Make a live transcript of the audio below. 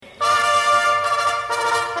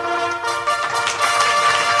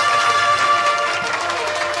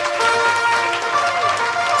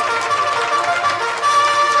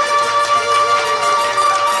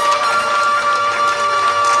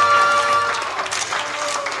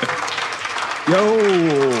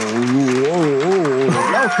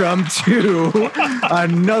Welcome to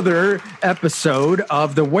another episode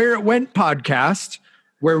of the Where It Went podcast,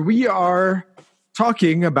 where we are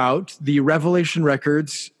talking about the Revelation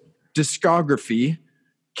Records discography,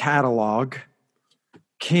 catalog,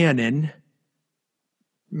 canon.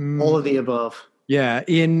 All of the above. Yeah,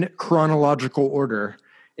 in chronological order.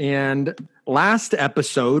 And last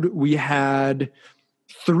episode, we had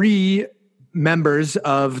 3 members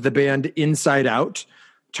of the band Inside Out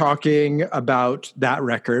talking about that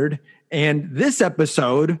record. And this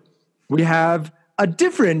episode, we have a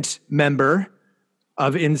different member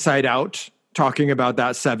of Inside Out talking about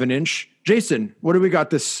that 7-inch. Jason, what do we got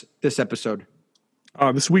this episode?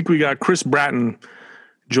 This week we got Chris Bratton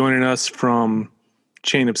joining us from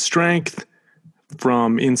Chain of Strength,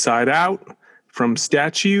 from Inside Out, from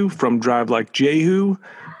Statue, from Drive Like Jehu,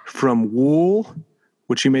 from Wool,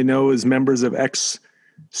 which you may know as members of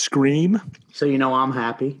Scream. So you know I'm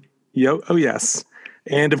happy. Oh, yes.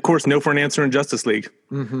 And, of course, No for an Answer in Justice League.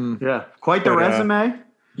 Mm-hmm. Yeah, quite the resume.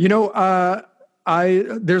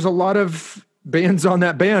 There's a lot of bands on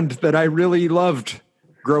that band that I really loved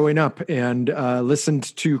growing up and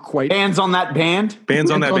listened to quite... Bands on that band?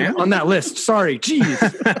 Bands on that band? On that list. Sorry. Jeez.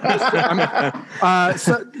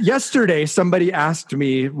 So yesterday, somebody asked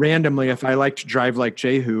me randomly if I liked Drive Like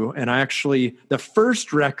Jehu, and the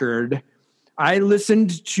first record, I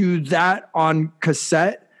listened to that on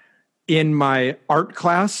cassette in my art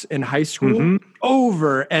class in high school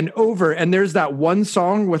over and over. And there's that one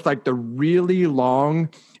song with like the really long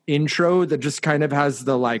intro that just kind of has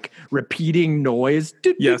the like repeating noise.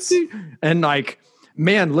 Yes. And like,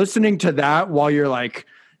 man, listening to that while you're like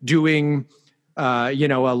doing, a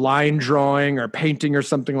line drawing or painting or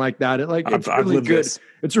something like that. It's really good.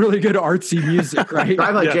 It's really good artsy music, right?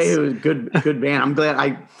 Drive Like Jehu is good band. I'm glad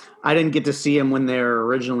I didn't get to see him when they were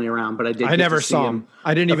originally around, but I did. I never saw him.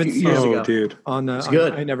 I didn't even see him. Oh, dude. It's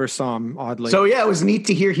good. I never saw him, oddly. So yeah, it was neat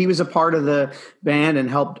to hear he was a part of the band and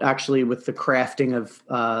helped actually with the crafting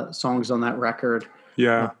of songs on that record.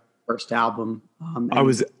 Yeah, first album. I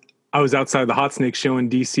was outside the Hot Snake show in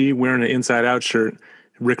DC wearing an Inside Out shirt.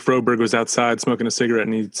 Rick Froberg was outside smoking a cigarette,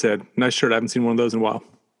 and he said, "Nice shirt. I haven't seen one of those in a while."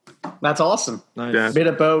 That's awesome. Nice. Yeah. Bit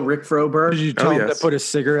of Bo, Rick Froberg. Did you tell him to put a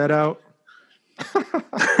cigarette out?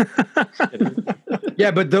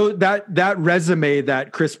 Yeah, but that resume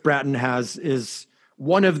that Chris Bratton has is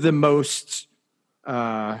one of the most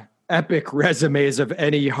epic resumes of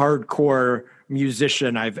any hardcore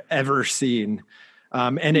musician I've ever seen.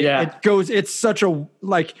 It's such a,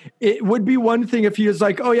 like, it would be one thing if he was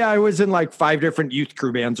like, oh yeah, I was in like 5 different youth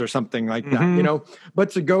crew bands or something like that, but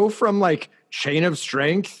to go from like Chain of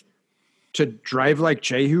Strength to Drive Like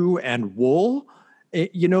Jehu and Wool,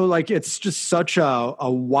 it's just such a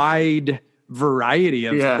wide variety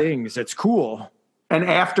of things. It's cool. And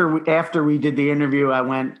after we did the interview, I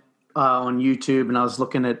went on YouTube and I was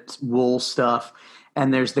looking at Wool stuff,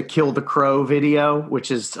 and there's the Kill the Crow video, which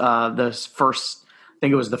is the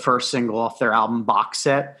first single off their album Box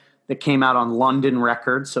Set that came out on London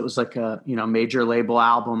Records. So it was like a major label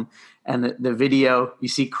album. And the video, you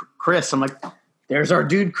see Chris, I'm like, there's our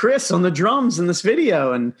dude Chris on the drums in this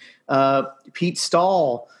video, and Pete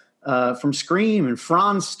Stahl from Scream, and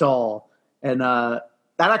Franz Stahl. And that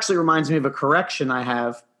actually reminds me of a correction I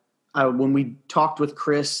have. When we talked with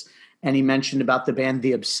Chris and he mentioned about the band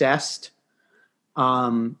The Obsessed,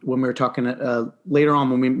 when we were talking later on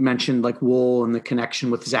when we mentioned like Wool and the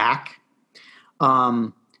connection with Zach,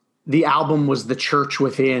 the album was The Church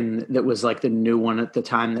Within, that was like the new one at the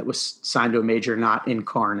time that was signed to a major, not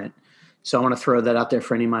Incarnate. So I want to throw that out there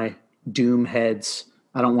for any of my Doom heads.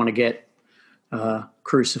 I don't want to get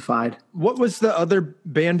crucified. What was the other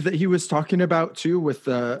band that he was talking about too, with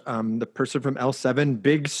the person from L7,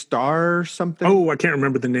 Big Star or something? Oh, I can't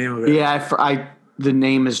remember the name of it. Yeah, the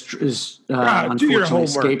name is unfortunately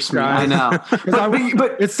escapes me. Guys. I know,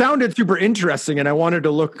 but it sounded super interesting, and I wanted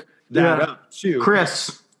to look that up too.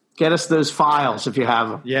 Chris, get us those files if you have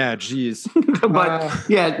them. Yeah, geez. But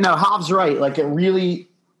Hov's right. Like a really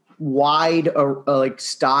wide like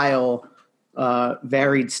style,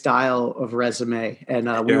 varied style of resume, and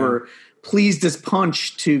we were pleased as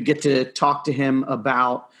punch to get to talk to him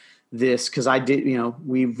about this, because I did,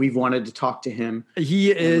 we've wanted to talk to him.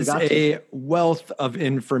 He is a wealth of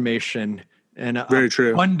information and very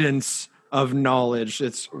true abundance of knowledge.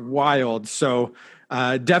 It's wild. So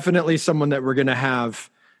definitely someone that we're going to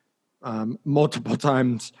have multiple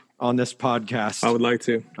times on this podcast. I would like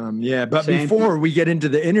to. But before we get into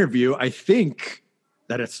the interview, I think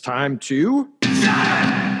that it's time to...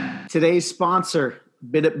 Today's sponsor,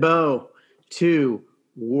 Bit It Bo, 2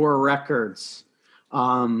 War Records.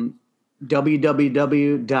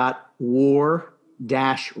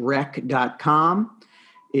 www.war-rec.com.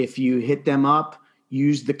 If you hit them up,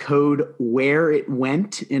 use the code where it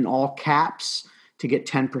went in all caps to get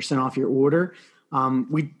 10% off your order.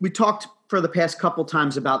 We talked for the past couple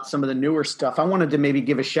times about some of the newer stuff. I wanted to maybe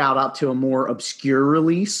give a shout out to a more obscure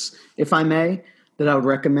release, if I may, that I would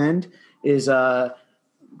recommend is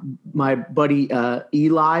my buddy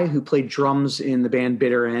Eli, who played drums in the band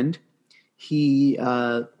Bitter End. He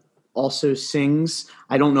also sings.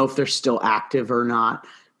 I don't know if they're still active or not,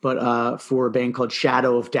 but for a band called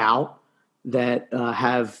Shadow of Doubt that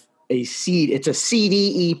have a CD. It's a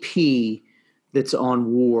CD EP that's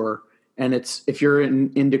on War. And it's if you're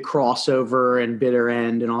into crossover and Bitter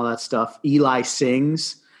End and all that stuff, Eli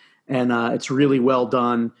sings, and it's really well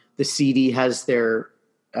done. The CD has their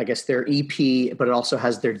EP, but it also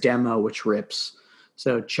has their demo, which rips.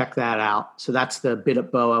 So check that out. So that's the bit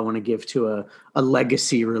of bow I want to give to a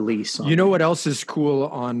legacy release. You know what else is cool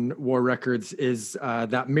on War Records is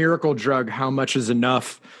that Miracle Drug, How Much Is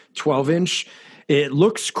Enough 12-inch. It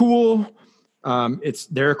looks cool.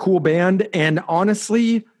 They're a cool band. And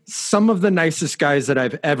honestly, some of the nicest guys that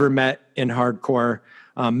I've ever met in hardcore.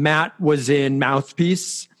 Matt was in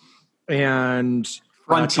Mouthpiece and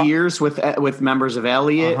Frontiers with members of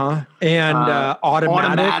Elliot and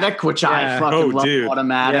Automatic, which I fucking love. Dude.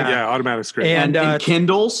 Automatic, yeah, Automatic's great. And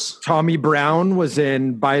Kindles. Tommy Brown was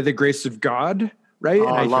in By the Grace of God, right?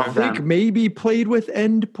 Oh, I think them. maybe played with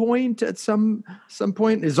Endpoint at some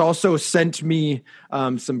point. Has also sent me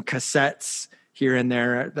some cassettes here and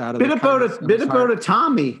there. Bit about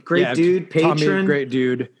Tommy, great dude, patron, Tommy, great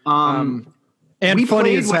dude, and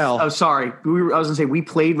funny as hell. Oh, sorry, I was gonna say we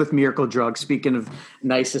played with Miracle Drug. Speaking of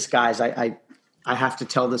nicest guys, I have to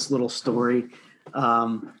tell this little story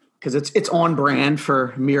because it's on brand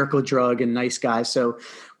for Miracle Drug and nice guys. So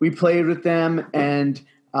we played with them, and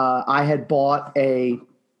I had bought a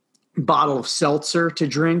bottle of seltzer to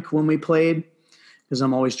drink when we played, because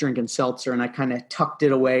I'm always drinking seltzer, and I kind of tucked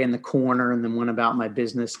it away in the corner and then went about my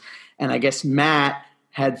business. And I guess Matt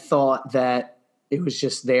had thought that it was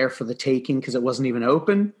just there for the taking because it wasn't even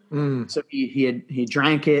open. So he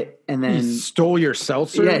drank it and then he stole your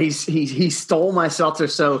seltzer. Yeah, he stole my seltzer.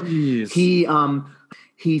 So Jeez.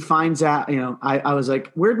 he finds out. I was like,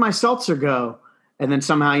 "Where'd my seltzer go?" And then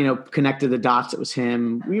somehow connected the dots. It was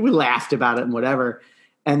him. We laughed about it and whatever.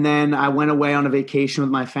 And then I went away on a vacation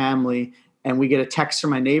with my family. And we get a text from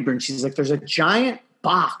my neighbor, and she's like, there's a giant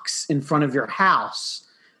box in front of your house,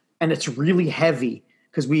 and it's really heavy,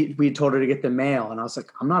 because we had told her to get the mail. And I was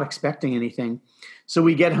like, I'm not expecting anything. So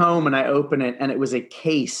we get home, and I open it, and it was a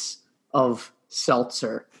case of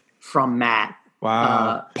seltzer from Matt.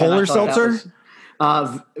 Wow. Polar seltzer?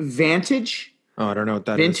 Vantage. Oh, I don't know what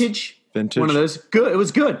that Vintage. is. Vintage. One of those. Good. It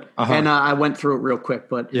was good. And I went through it real quick.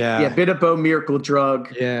 But yeah, Bit of Bow, Miracle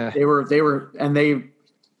Drug. Yeah. They were, and they,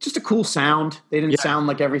 just a cool sound. They didn't sound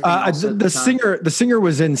like everything else. The singer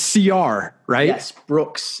was in CR, right? Yes,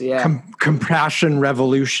 Brooks. Yeah, Compassion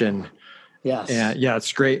Revolution. Yes. Yeah,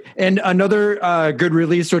 it's great. And another good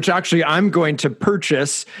release, which actually I'm going to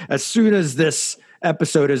purchase as soon as this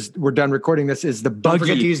episode we're done recording this, is the Buggy. Don't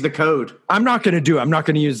forget to use the code. I'm not going to do it. I'm not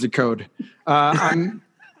going to use the code. But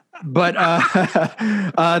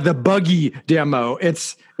the Buggy demo.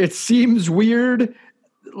 It seems weird,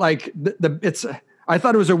 like it's. I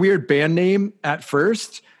thought it was a weird band name at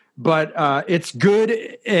first, but it's good.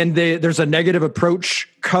 And there's a Negative Approach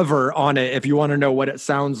cover on it if you want to know what it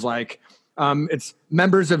sounds like. It's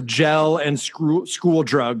members of Gel and School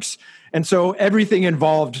Drugs. And so everything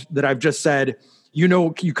involved that I've just said, you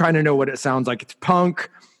kind of know what it sounds like. It's punk.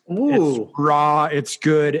 Ooh. It's raw. It's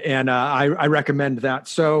good. And I recommend that.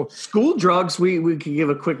 So School Drugs, we could give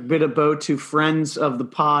a quick bit of bow to friends of the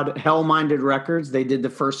pod, Hell-Minded Records. They did the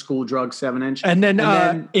first School Drug 7-inch. And then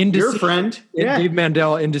your friend, Dave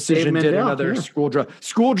Mandel, Indecision, did another School Drug.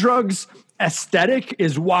 School Drugs aesthetic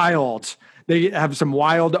is wild. They have some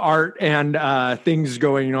wild art and things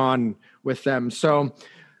going on with them. So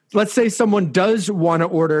let's say someone does want to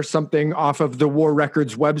order something off of the War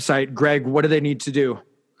Records website. Greg, what do they need to do?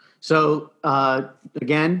 So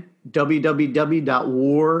again,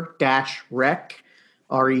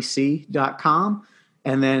 www.war-rec.com.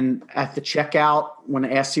 And then at the checkout, when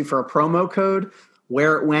it asks you for a promo code,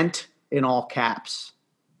 where it went in all caps,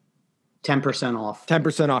 10% off.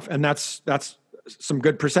 10% off. And that's some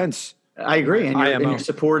good percents. I agree. And you're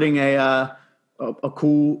supporting a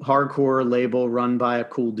cool hardcore label run by a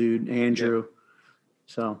cool dude, Andrew. Yeah.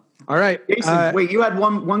 So, all right. Jason, wait, you had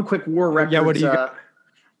one quick War Records. Yeah, what do you got?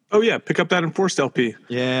 Oh, yeah. Pick up that Enforced LP.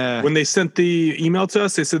 Yeah. When they sent the email to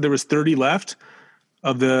us, they said there was 30 left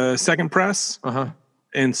of the second press. Uh-huh.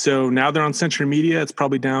 And so now they're on Century Media. It's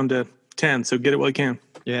probably down to 10. So get it while you can.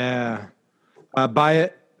 Yeah. Buy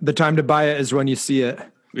it. The time to buy it is when you see it.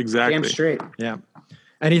 Exactly. Damn straight. Yeah.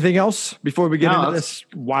 Anything else before we get into this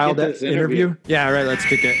wild get this interview? Yeah, all right. Let's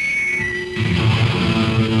kick it.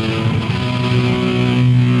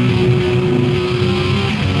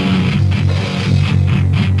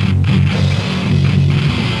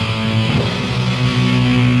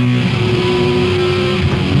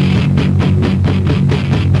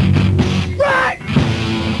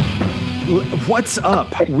 What's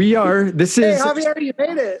up? This is. Hey, Javier, you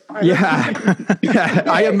made it. Yeah.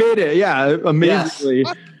 I made it. Yeah. Amazingly.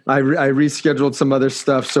 Yes. I rescheduled some other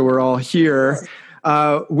stuff. So we're all here.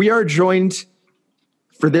 We are joined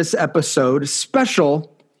for this episode,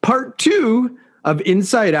 special part 2 of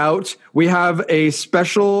Inside Out. We have a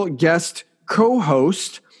special guest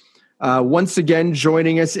co-host. Once again,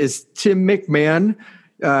 joining us is Tim McMahon,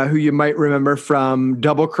 who you might remember from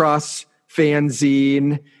Double Cross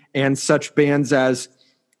Fanzine and such bands as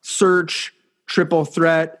Search, Triple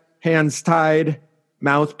Threat, Hands Tied,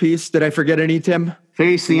 Mouthpiece. Did I forget any, Tim?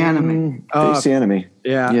 Face the Enemy. Face the Enemy.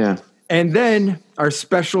 Yeah. And then our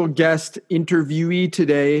special guest interviewee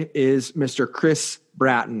today is Mr. Chris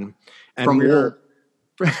Bratton. And From Wool.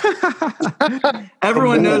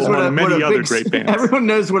 Everyone knows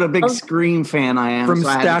what a big Scream fan I am. From so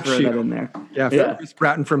I had to throw Statue. that in there. Yeah. Chris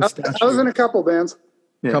Bratton from I Statue. was in a couple bands.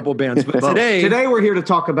 Yeah. Couple bands. But Well, today we're here to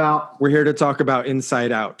talk about. we're here to talk about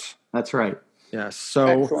Inside Out. That's right. Yes.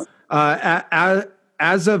 So Excellent.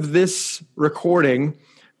 as of this recording,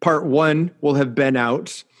 part 1 will have been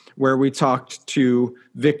out, where we talked to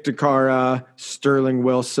Vic DeCara, Sterling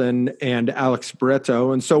Wilson, and Alex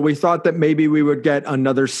Barreto. And so we thought that maybe we would get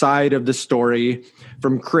another side of the story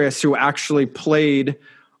from Chris, who actually played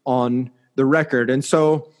on the record. And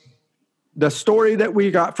so the story that we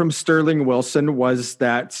got from Sterling Wilson was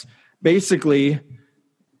that basically,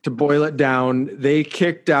 to boil it down, they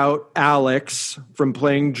kicked out Alex from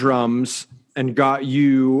playing drums and got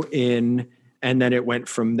you in, and then it went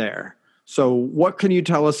from there. So what can you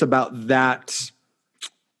tell us about that,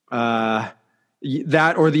 that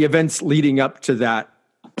or the events leading up to that?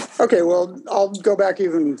 Okay, well, I'll go back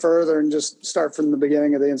even further and just start from the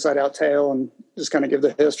beginning of the Inside Out tale and just kind of give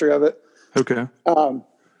the history of it. Okay.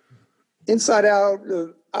 Inside Out,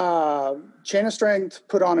 Chain of Strength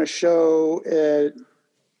put on a show in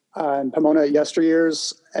Pomona at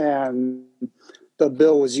Yesteryears, and the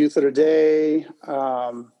bill was Youth of the Day,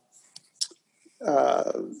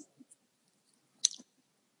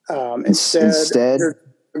 Instead,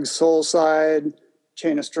 Soulside,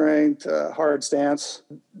 Chain of Strength, Hard Stance.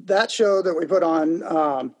 That show that we put on,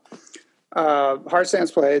 Hard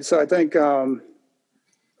Stance played. So I think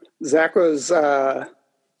Zach was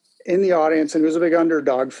in the audience, and he was a big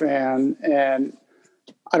Underdog fan. And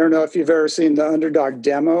I don't know if you've ever seen the Underdog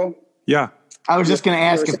demo. Yeah. I was just going to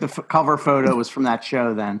ask if the cover photo was from that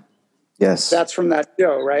show then. Yes. That's from that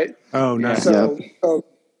show, right? Oh, nice. So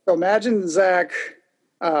imagine Zach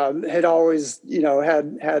had always,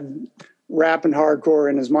 had rap and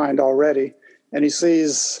hardcore in his mind already. And he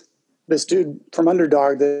sees this dude from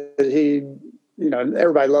Underdog that he,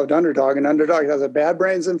 everybody loved Underdog, and Underdog has a Bad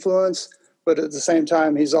Brains influence, but at the same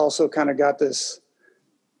time, he's also kind of got this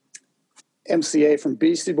MCA from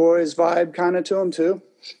Beastie Boys vibe kind of to him too,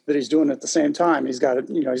 that he's doing at the same time. He's got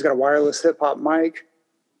a wireless hip hop mic,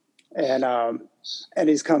 and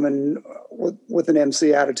he's coming with an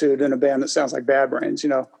MC attitude in a band that sounds like Bad Brains,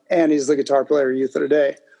 and he's the guitar player Youth of the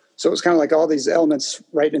Day. So it was kind of like all these elements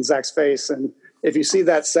right in Zach's face. And if you see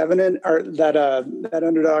that that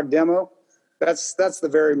Underdog demo, that's the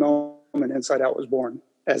very moment Inside Out was born,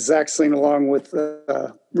 as Zach singing along with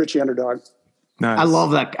Richie Underdog. Nice. I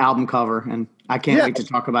love that album cover, and I can't wait to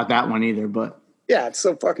talk about that one either. But yeah, it's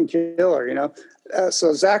so fucking killer,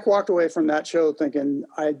 So Zach walked away from that show thinking,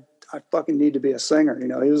 I fucking need to be a singer.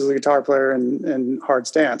 He was the guitar player in Hard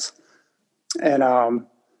Stance. And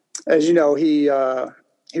as you know, he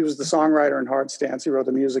was the songwriter in Hard Stance. He wrote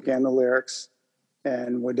the music and the lyrics,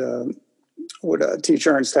 and would teach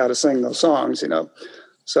Ernst how to sing those songs,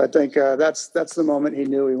 So I think that's the moment he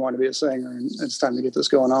knew he wanted to be a singer, and it's time to get this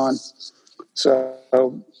going on. So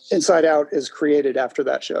Inside Out is created after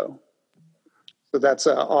that show. So that's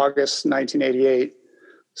August 1988.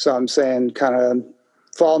 So I'm saying kind of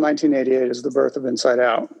fall 1988 is the birth of Inside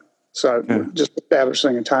Out. So just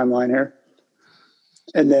establishing a timeline here.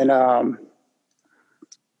 And then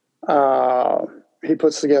he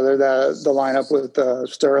puts together the lineup with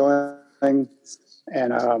Sterling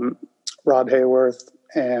and Rob Hayworth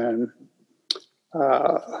and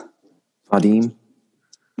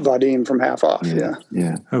Vadim from Half Off. Yeah.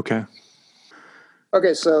 Yeah. Okay.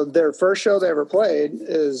 Okay, so their first show they ever played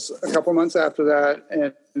is a couple months after that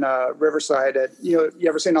in Riverside. You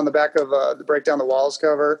ever seen on the back of the Break Down the Walls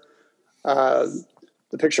cover,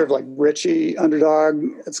 the picture of like Richie Underdog?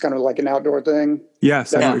 It's kind of like an outdoor thing.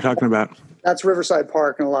 Yes, I know what you're talking about. That's Riverside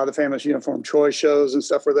Park, and a lot of the famous Uniform Choice shows and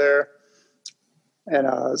stuff were there.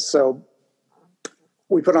 And so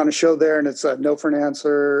we put on a show there, and it's No for an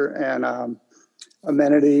Answer and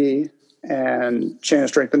Amenity and Chain of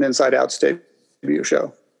Strength and Inside Out debut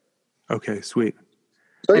show. Okay, sweet.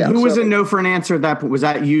 So, and who was in No for an Answer? Was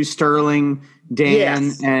that you, Sterling, Dan,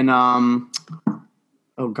 yes. and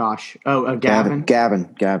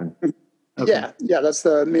Gavin? Gavin. Okay. Yeah, that's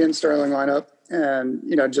the me and Sterling lineup. And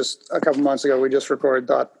just a couple months ago, we just recorded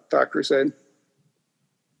Thought Crusade.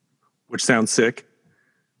 Which sounds sick.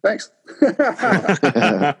 Thanks.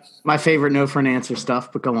 My favorite No for an Answer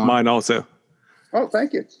stuff, but go on. Mine also. Oh,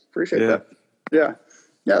 thank you. Appreciate that. Yeah,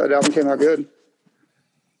 that album came out good.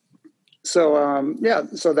 So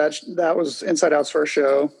so that was Inside Out's first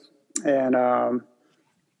show, and I,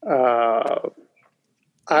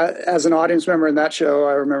 as an audience member in that show,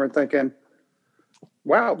 I remember thinking,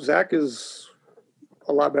 "Wow, Zach is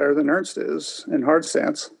a lot better than Ernst is in hard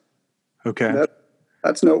stance." Okay,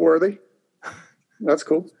 that's noteworthy. That's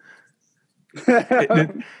cool.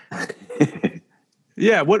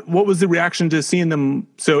 Yeah. What was the reaction to seeing them?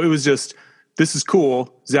 So it was just, this is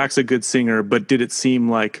cool. Zach's a good singer, but did it seem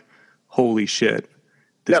like, holy shit,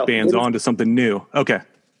 this band's on to something new? Okay.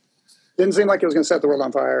 Didn't seem like it was going to set the world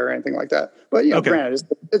on fire or anything like that. But granted,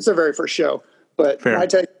 it's their very first show. But my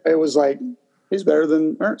take, it was like, he's better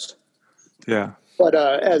than Ernst. Yeah. But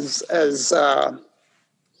as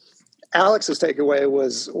Alex's takeaway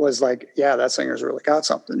was like, yeah, that singer's really got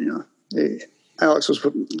something.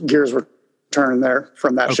 Gears were turning there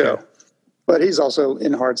from that show. But he's also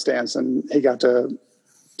in hard stance, and he got to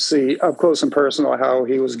see up close and personal how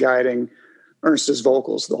he was guiding Ernst's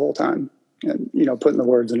vocals the whole time, and putting the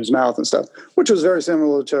words in his mouth and stuff, which was very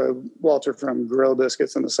similar to Walter from Gorilla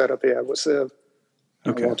Biscuits and the setup he had with Civ.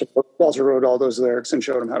 Walter wrote all those lyrics and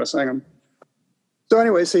showed him how to sing them. So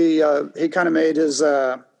anyways, he kind of made his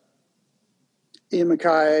Ian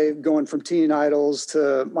MacKaye going from Teen Idols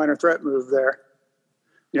to Minor Threat move there.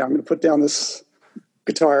 I'm going to put down this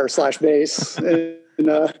guitar / bass, and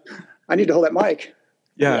I need to hold that mic.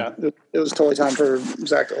 Yeah. It was totally time for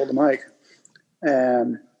Zach to hold the mic,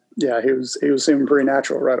 and he was seeming pretty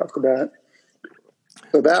natural right off the bat.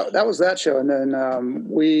 So that was that show, and then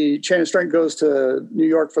Chain of Strength goes to New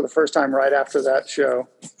York for the first time right after that show,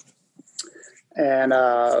 and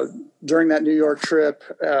during that New York trip,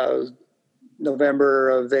 November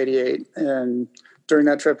of '88, and during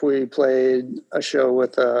that trip, we played a show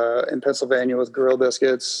in Pennsylvania with Gorilla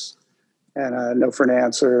Biscuits and No for an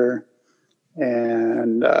Answer,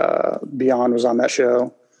 and Beyond was on that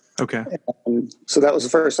show. Okay. And so that was the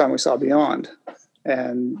first time we saw Beyond.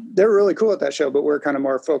 And they were really cool at that show, but we were kind of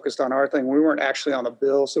more focused on our thing. We weren't actually on the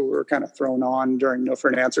bill, so we were kind of thrown on during No for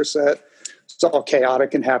an Answer set. It's all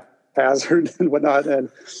chaotic and haphazard and whatnot. And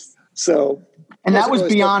so... And that was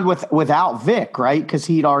Beyond without Vic, right? Because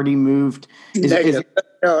he'd already moved. No.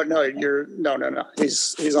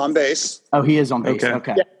 He's on bass. Oh, he is on bass.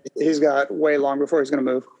 Okay. Yeah, he's got way long before he's going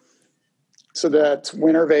to move. So that's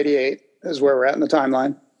winter of '88 is where we're at in the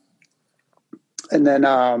timeline. And then,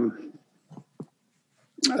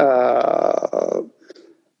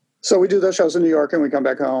 so we do those shows in New York, and we come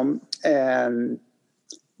back home, and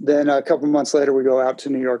then a couple months later, we go out to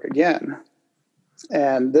New York again.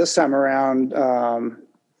 And this time around,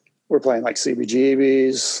 we're playing like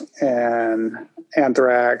CBGBs and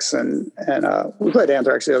Anthrax, and we played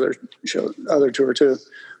Anthrax the other tour too.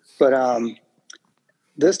 But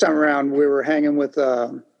this time around, we were hanging with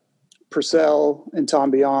Purcell and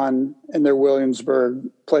Tom Beyond in their Williamsburg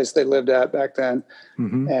place they lived at back then,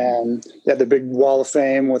 and they had the big wall of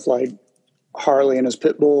fame with like Harley and his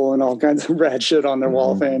pit bull and all kinds of rad shit on their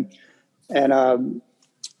wall of fame, and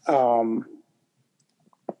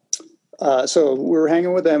so we were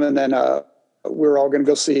hanging with them, and then we were all going to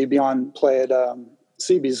go see Beyond play at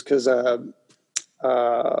CB's because at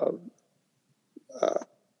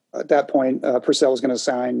that point Purcell was going to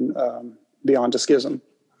sign Beyond to Schism.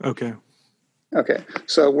 Okay.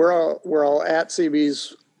 So we're all at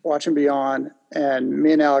CB's watching Beyond, and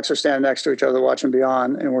me and Alex are standing next to each other watching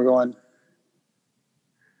Beyond, and we're going,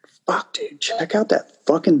 "Fuck, dude! Check out that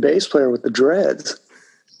fucking bass player with the dreads.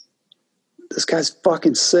 This guy's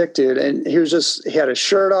fucking sick, dude." And he had his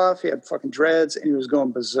shirt off, he had fucking dreads, and he was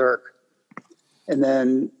going berserk. And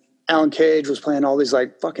then Alan Cage was playing all these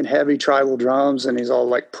like fucking heavy tribal drums, and he's all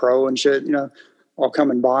like pro and shit, all all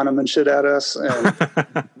coming Bonham and shit at us. And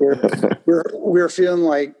we're feeling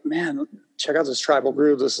like, man, check out this tribal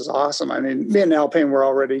groove. This is awesome. I mean, me and Alpine were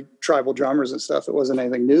already tribal drummers and stuff. It wasn't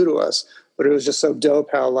anything new to us, but it was just so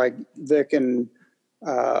dope how like Vic and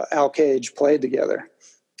Al Cage played together.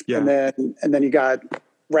 Yeah. And then you got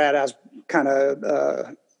rad ass kind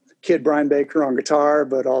of kid Brian Baker on guitar,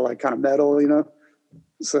 but all like kind of metal, you know?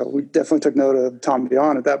 So we definitely took note of Tom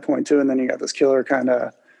Beyond at that point too. And then you got this killer kind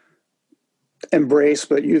of Embrace,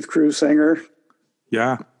 but Youth Crew singer.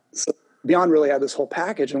 Yeah. So Beyond really had this whole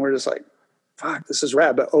package, and we're just like, fuck, this is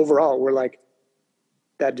rad. But overall, we're like,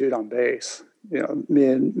 that dude on bass. You know, me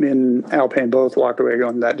and Al Payne both walked away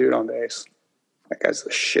going, that dude on bass. That guy's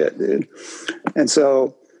the shit, dude. And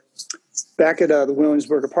so back at the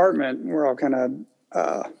Williamsburg apartment, we're all kind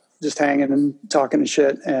of just hanging and talking and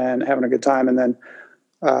shit and having a good time. And then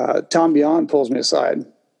Tom Beyond pulls me aside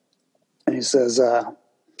and he says,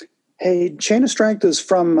 hey, Chain of Strength is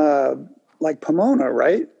from like Pomona,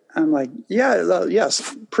 right? I'm like, yeah,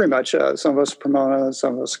 yes, pretty much. Some of us Pomona,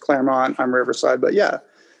 some of us Claremont, I'm Riverside, but yeah,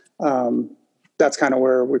 that's kind of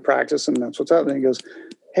where we practice and that's what's up. And he goes,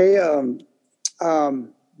 hey,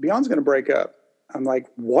 Beyond's going to break up. I'm like,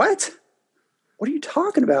 what? What are you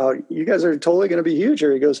talking about? You guys are totally going to be huge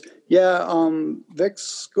here. He goes, yeah,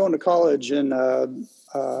 Vic's going to college in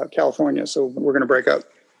California, so we're going to break up.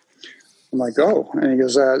 I'm like, oh. And he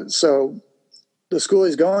goes, so the school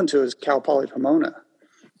he's going to is Cal Poly Pomona.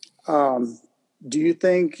 Do you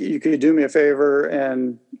think you could do me a favor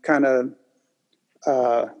and kind of,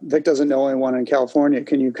 Vic doesn't know anyone in California.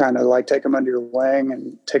 Can you kind of like take him under your wing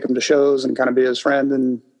and take him to shows and kind of be his friend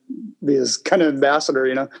and be his kind of ambassador,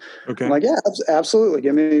 you know? Okay. I'm like, yeah, absolutely.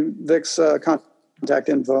 Give me Vic's contact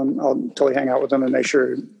info and I'll totally hang out with him and make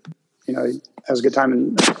sure, you know, he has a good time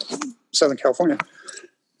in Southern California.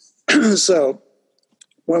 So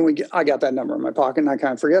when I got that number in my pocket and I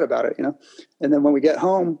kind of forget about it, you know? And then when we get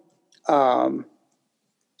home from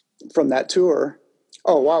that tour,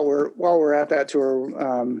 while we're at that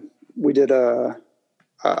tour, we did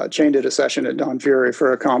Chain did a session at Don Fury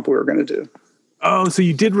for a comp we were going to do. Oh, so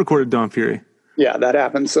you did record at Don Fury? Yeah, that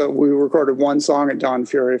happened. So we recorded one song at Don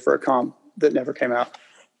Fury for a comp that never came out.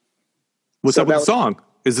 What's up with the song?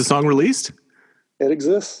 Is the song released? It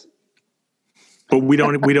exists. But we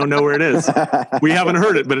don't know where it is. We haven't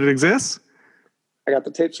heard it, but it exists? I got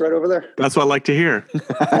the tapes right over there. That's what I like to hear.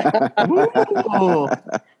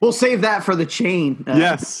 We'll save that for the Chain.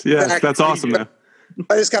 Yes, that's awesome, man.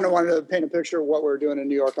 I just kind of wanted to paint a picture of what we were doing in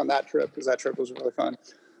New York on that trip because that trip was really fun.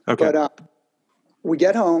 Okay. But we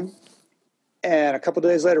get home, and a couple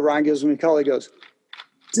of days later, Ryan gives me a call. He goes,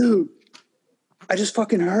 dude, I just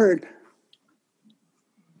fucking heard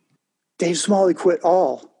Dave Smalley quit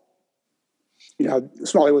All. You know,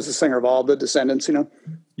 Smalley was the singer of All, the Descendants, you know?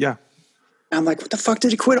 Yeah. I'm like, what the fuck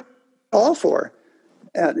did he quit All for?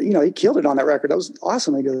 And, you know, he killed it on that record. That was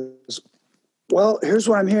awesome. He goes, well, here's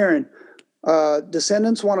what I'm hearing.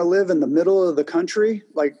 Descendants want to live in the middle of the country,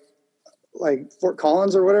 like Fort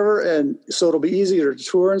Collins or whatever. And so it'll be easier to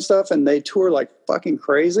tour and stuff. And they tour like fucking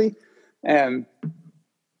crazy. And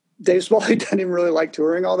Dave Smalley didn't even really like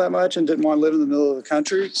touring all that much and didn't want to live in the middle of the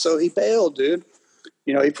country. So he bailed, dude.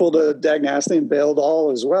 You know, he pulled a Dag Nasty and bailed All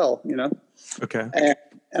as well, you know? Okay.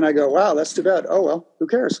 And I go, wow, that's too bad. Oh, well, who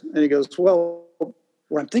cares? And he goes, well,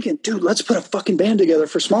 I'm thinking, dude, let's put a fucking band together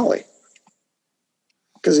for Smalley.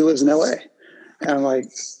 Because he lives in LA. And I'm like,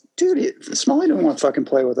 dude, Smalley didn't want to fucking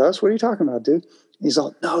play with us. What are you talking about, dude? And he's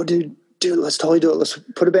all, no, dude, let's totally do it. Let's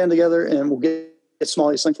put a band together and we'll get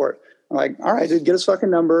Smalley to sing for it. I'm like, all right, dude, get his fucking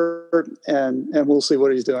number and we'll see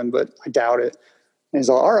what he's doing. But I doubt it. And he's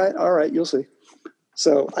all right, you'll see.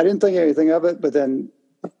 So I didn't think anything of it, but then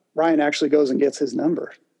Ryan actually goes and gets his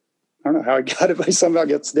number. I don't know how he got it, but he somehow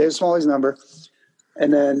gets Dave Smalley's number.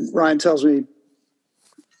 And then Ryan tells me,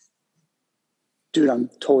 dude, I'm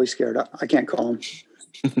totally scared. I can't call him.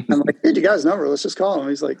 I'm like, dude, you got his number. Let's just call him.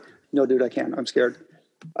 He's like, no, dude, I can't. I'm scared.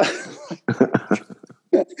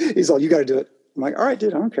 He's all, you got to do it. I'm like, all right,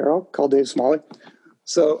 dude, I don't care. I'll call Dave Smalley.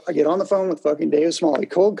 So I get on the phone with fucking Dave Smalley,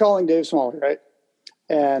 cold calling Dave Smalley, right?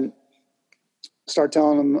 And start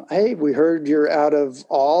telling him, hey, we heard you're out of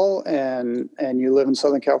All and you live in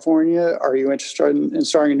Southern California. Are you interested in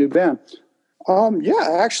starting a new band?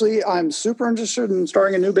 Yeah, actually, I'm super interested in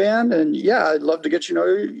starting a new band. And yeah, I'd love to get to know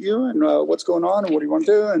you and what's going on and what do you want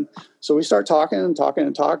to do? And so we start talking.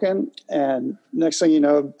 And next thing you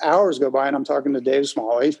know, hours go by and I'm talking to Dave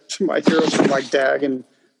Smalley, my heroes from like Dag and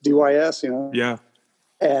DYS, you know? Yeah.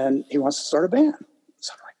 And he wants to start a band.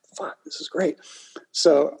 So I'm like, fuck, this is great.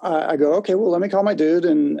 So I go, okay, well, let me call my dude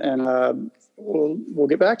and we'll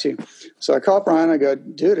get back to you. So I call up Ryan. I go,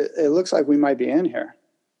 dude, it looks like we might be in here.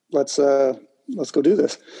 Let's go do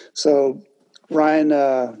this. So Ryan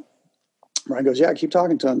goes, yeah, keep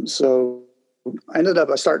talking to him. So I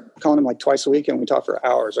start calling him like twice a week, and we talk for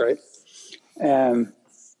hours, right? And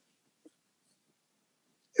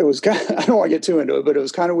it was kind of, I don't want to get too into it, but it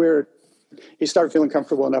was kind of weird. He started feeling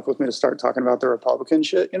comfortable enough with me to start talking about the Republican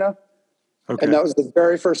shit, you know? Okay. And that was the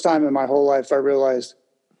very first time in my whole life I realized,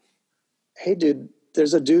 hey, dude,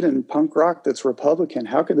 there's a dude in punk rock that's Republican.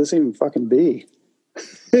 How could this even fucking be?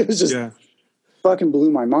 It was just fucking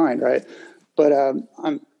blew my mind, right? But I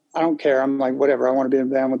don't care. I'm like, whatever. I want to be in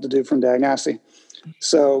a band with the dude from Diagnosty.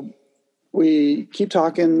 So we keep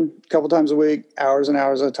talking a couple times a week, hours and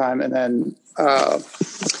hours at a time. And then I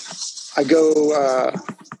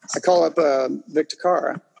call up Vic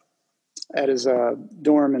Takara at his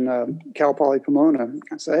dorm in Cal Poly Pomona.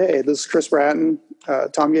 I say, hey, this is Chris Bratton.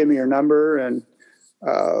 Tom gave me your number, and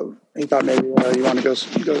he thought maybe you want to go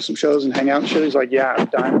to some shows and hang out and shit. He's like, yeah, I'm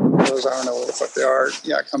dying for those. I don't know what the fuck they are.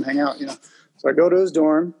 Yeah, come hang out, you know. So I go to his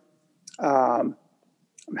dorm. I'm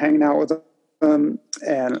hanging out with him,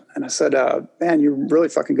 and I said, man, you're really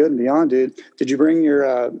fucking good and beyond, dude. Did you bring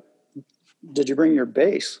your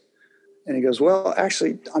bass? And he goes, well,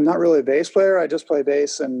 actually, I'm not really a bass player. I just play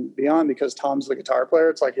bass and beyond because Tom's the guitar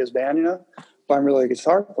player. It's like his band, you know, but I'm really a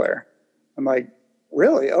guitar player. I'm like,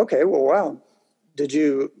 really? Okay, well, wow. Do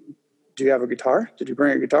you have a guitar? Did you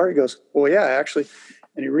bring a guitar? He goes, well, yeah, actually.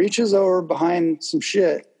 And he reaches over behind some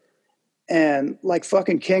shit, and like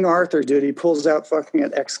fucking King Arthur, dude, he pulls out fucking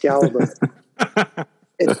an Excalibur.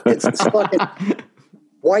 It's this fucking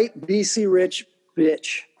white BC Rich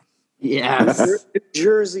bitch. Yes.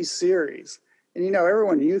 Jersey series. And you know,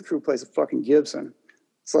 everyone in Youth Crew plays a fucking Gibson.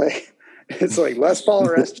 It's like Les Paul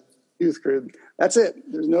or S Youth Crew. That's it.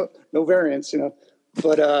 There's no variants, you know.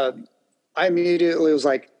 But I immediately was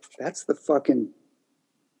like, that's the fucking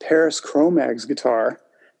Paris Cro-Mags guitar.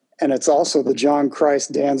 And it's also the John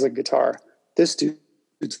Christ Danzig guitar. This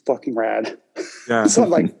dude's fucking rad. Yeah. So I'm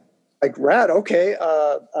like rad, okay.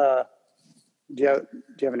 Do you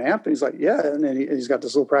have an amp? And he's like, yeah. And then he's got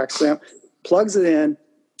this little practice amp, plugs it in,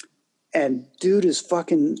 and dude is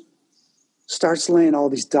fucking starts laying all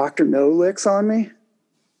these Dr. No licks on me.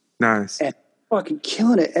 Nice. And fucking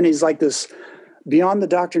killing it. And he's like this, beyond the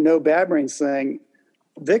Dr. No Bad Brains thing,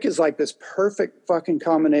 Vic is like this perfect fucking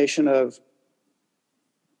combination of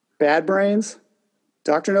Bad Brains,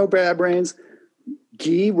 Dr. No Bad Brains,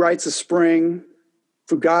 Guy Writes a Spring,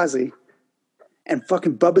 Fugazi, and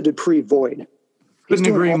fucking Bubba Dupree Void. Couldn't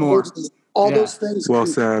agree more. All those things. Well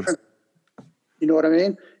said. You know what I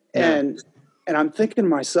mean? Yeah. And I'm thinking to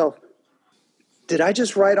myself, did I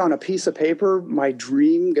just write on a piece of paper my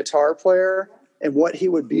dream guitar player and what he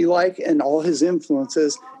would be like and all his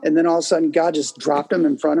influences, and then all of a sudden God just dropped him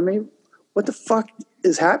in front of me? What the fuck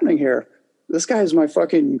is happening here? This guy is my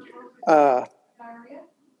fucking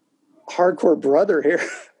hardcore brother here.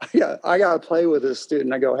 I got to play with this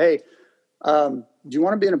student. I go, hey, do you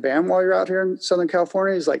want to be in a band while you're out here in Southern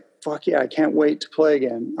California? He's like, fuck yeah, I can't wait to play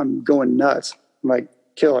again. I'm going nuts. I'm like,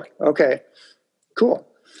 killer. Okay, cool.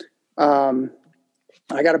 I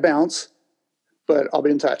got to bounce, but I'll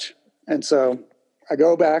be in touch. And so I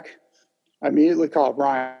go back. I immediately call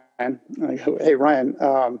Ryan. I go, hey, Ryan.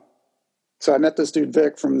 So I met this dude,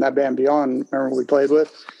 Vic, from that band Beyond. Remember we played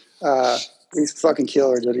with? He's fucking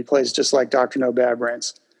killer, dude. He plays just like Dr. No Bad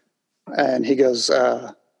Brains. And he goes,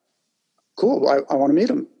 cool, I want to meet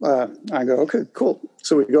him. I go, okay, cool.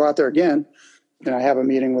 So we go out there again, and I have a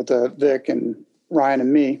meeting with Vic and Ryan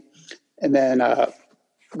and me. And then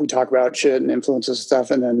we talk about shit and influences and stuff.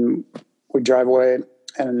 And then we drive away,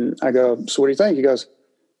 and I go, so what do you think? He goes,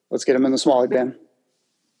 let's get him in the Smalley band.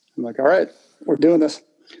 I'm like, all right, we're doing this.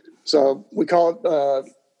 So we call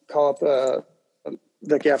up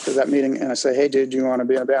Vic after that meeting, and I say, hey, dude, do you want to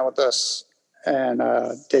be in a band with us? And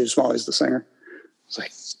Dave Smalley's the singer. It's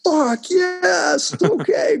like, fuck yes.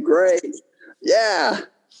 Okay, great. Yeah.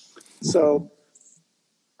 So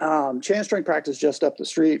Chain String practice just up the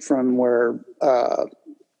street from where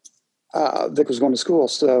Vic was going to school.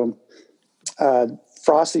 So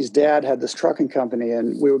Frosty's dad had this trucking company,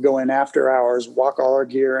 and we would go in after hours, walk all our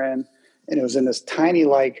gear in, and it was in this tiny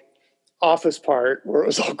like office part where it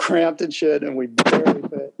was all cramped and shit, and we barely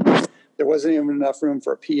fit. There wasn't even enough room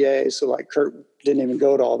for a PA, so like Kurt didn't even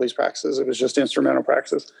go to all these practices. It was just instrumental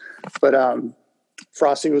practice. But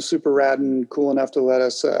Frosty was super rad and cool enough to let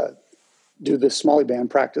us do the Smalley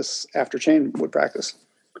band practice after Chain would practice.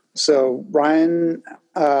 So Ryan,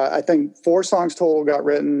 I think 4 songs total got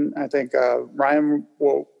written. I think Ryan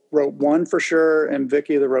wrote 1 for sure, and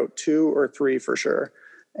Vic either wrote 2 or 3 for sure.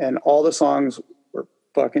 and all the songs were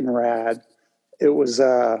fucking rad. It was,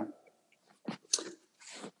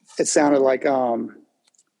 it sounded like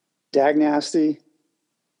Dag Nasty,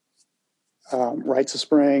 Rites of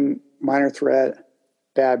Spring, Minor Threat,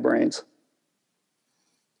 Bad Brains.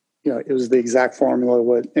 You know, it was the exact formula of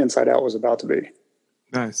what Inside Out was about to be.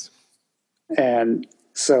 Nice. And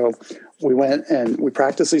so we went and we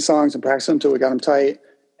practiced these songs and practiced them until we got them tight.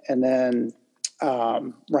 And then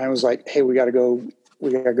Ryan was like, hey, we gotta go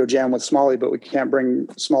jam with Smalley, but we can't bring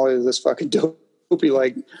Smalley to this fucking dopey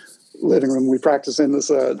like living room. We practice in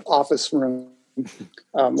this office room.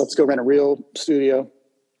 Let's go rent a real studio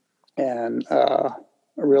and a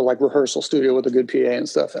real like rehearsal studio with a good PA and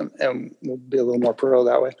stuff, and we'll be a little more pro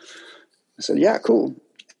that way. I said, yeah, cool.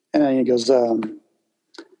 And then he goes,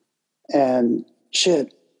 and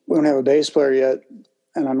shit, we don't have a bass player yet.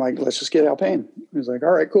 And I'm like, let's just get Al Payne. He's like,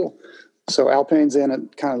 all right, cool. So Al Payne's in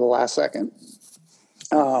at kind of the last second.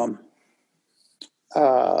 So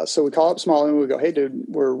we call up Smalley and we go, hey dude,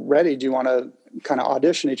 we're ready. Do you want to kind of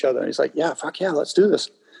audition each other? And he's like, yeah, fuck yeah, let's do this.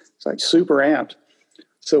 It's like super amped.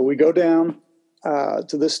 So we go down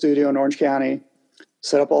to this studio in Orange County,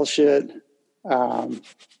 set up all the shit.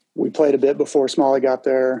 We played a bit before Smalley got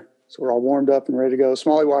there. So we're all warmed up and ready to go.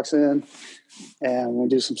 Smalley walks in and we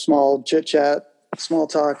do some small chit chat, small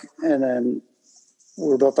talk. And then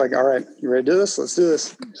we're both like, all right, you ready to do this? Let's do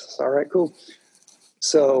this. Says, all right, cool.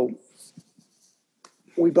 So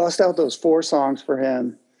we bust out those 4 songs for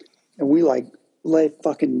him and we like lay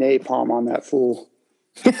fucking napalm on that fool.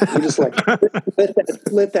 We just like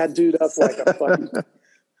lit that dude up like a fucking,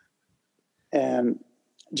 and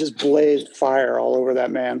just blazed fire all over that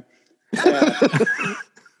man.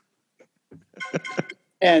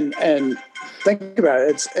 And think about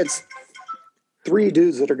it. It's 3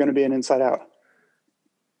 dudes that are going to be in Inside Out.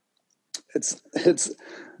 It's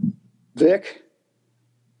Vic.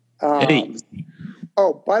 Hey.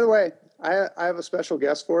 Oh, by the way, I have a special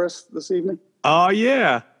guest for us this evening. Oh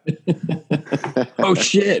yeah. Oh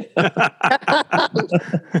shit.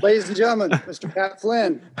 Ladies and gentlemen, Mr. Pat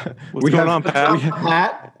Flynn. What's going on, Pat?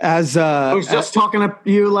 Pat, As I was just talking to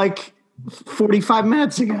you like 45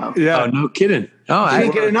 minutes ago. Yeah. Oh, no kidding. Oh, You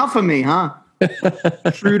didn't get enough of me, huh?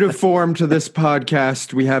 true to form to this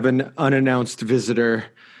podcast, we have an unannounced visitor.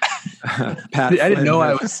 Pat I didn't know Flynn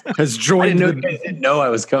I was. has I joined. didn't know I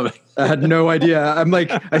was coming. I had no idea. I'm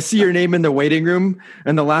like, I see your name in the waiting room,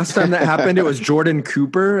 and the last time that happened, it was Jordan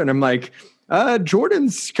Cooper, and I'm like,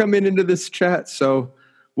 Jordan's coming into this chat, so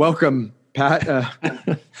welcome, Pat.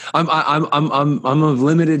 I'm of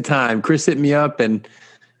limited time. Chris hit me up and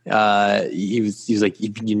he was like,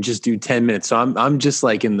 you can just do 10 minutes. So I'm just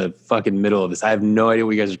like in the fucking middle of this. I have no idea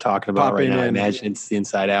what you guys are talking about right now. I imagine it's the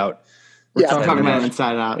Inside Out. We're talking about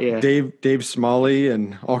Inside Out, yeah. Dave Smalley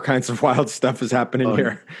and all kinds of wild stuff is happening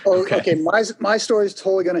here. Oh, okay. My story is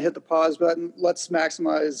totally going to hit the pause button. Let's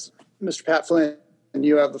maximize Mr. Pat Flynn, and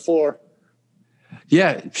you have the floor.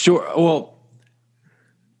 Yeah, sure. Well,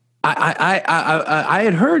 I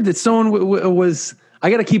had heard that someone was. I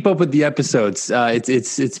got to keep up with the episodes.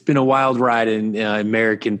 It's been a wild ride in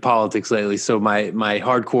American politics lately. So my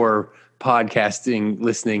hardcore podcasting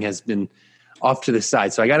listening has been off to the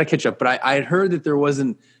side. So I got to catch up. But I had heard that there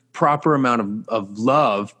wasn't proper amount of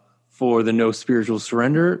love for the No Spiritual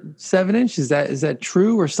Surrender 7-inch. Is that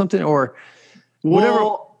true or something or whatever?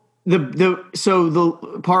 Well,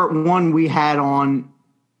 the part 1 we had on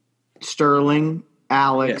Sterling,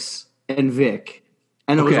 Alex, and Vic,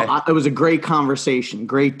 and it was a great conversation,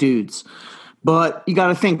 great dudes. But you got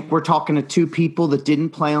to think we're talking to 2 people that didn't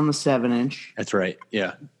play on the 7-inch. That's right.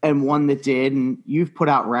 Yeah, and one that did. And you've put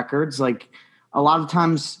out records. Like a lot of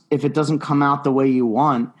times, if it doesn't come out the way you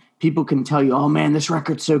want, people can tell you, "Oh man, this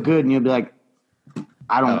record's so good," and you'll be like,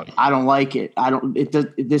 I don't like it.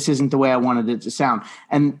 This isn't the way I wanted it to sound.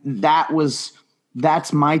 And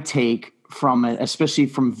that's my take from it, especially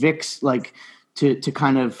from Vic's, like to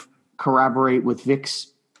kind of corroborate with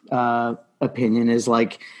Vic's opinion is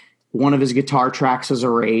like one of his guitar tracks was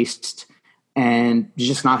erased and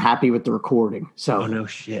just not happy with the recording. So, oh no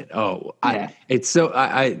shit. Oh, yeah.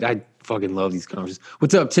 I fucking love these conversations.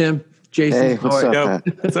 What's up, Tim? Jason? Hey, what's up,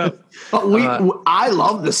 Pat? What's up? But I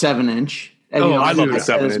love the 7-inch. And, I love the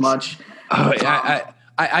 7-inch as much.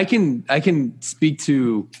 I can speak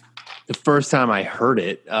to the first time I heard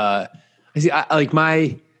it. I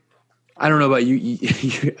don't know about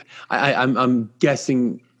you. I'm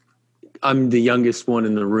guessing I'm the youngest one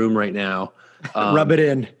in the room right now. Rub it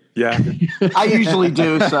in. Yeah. I usually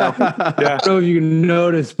do. So Yeah. I don't know if you can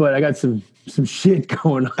notice, but I got some shit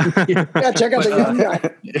going on here. Yeah, check out the young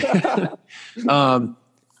guy.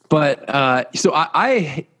 So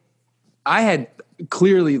I had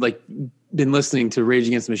clearly like been listening to Rage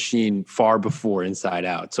Against the Machine far before Inside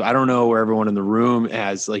Out. So I don't know where everyone in the room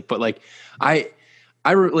has like, but like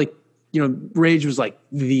like, you know, Rage was like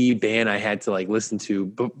the band I had to like listen to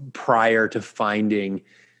prior to finding,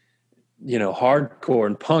 you know, hardcore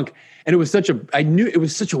and punk. And it was I knew it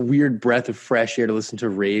was such a weird breath of fresh air to listen to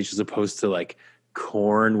Rage as opposed to like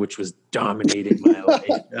Korn, which was dominating my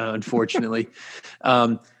life, unfortunately.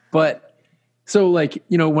 But so like,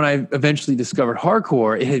 you know, when I eventually discovered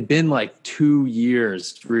hardcore, it had been like 2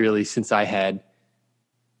 years really since I had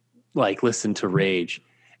like listened to Rage.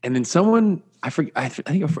 And then someone, I think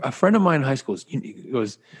a friend of mine in high school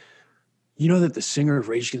goes, you know that the singer of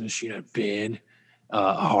Rage Against the Machine had been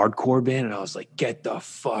a hardcore band? And I was like, get the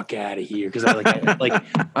fuck out of here. Cause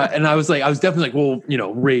and I was definitely like, well, you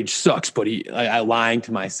know, Rage sucks, but I lying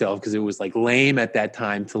to myself because it was like lame at that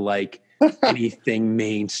time to like anything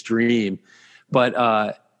mainstream. But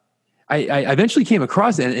I eventually came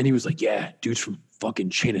across it and he was like, yeah, dudes from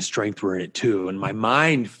fucking Chain of Strength were in it too. And my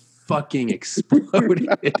mind fucking exploded.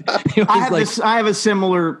 I have a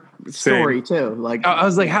similar story too. Like I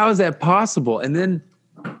was like, how is that possible? And they're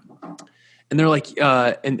like,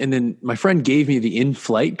 and then my friend gave me the In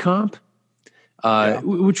Flight comp,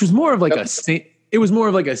 which was more of like it was more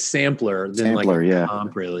of like a sampler than like a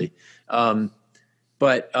comp really.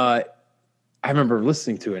 But I remember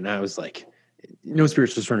listening to it and I was like, No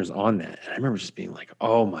Spiritual Surrender is on that. And I remember just being like,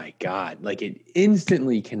 oh my God, like it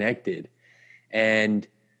instantly connected. And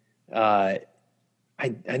then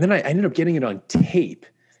I ended up getting it on tape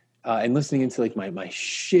and listening into like my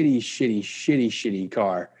shitty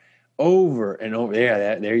car over and over.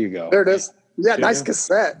 Yeah, there you go. There it is. Yeah, nice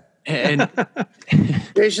cassette. And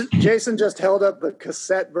Jason just held up the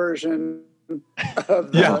cassette version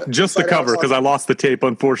of just the cover because I lost the tape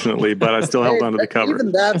unfortunately, but I still held onto the cover.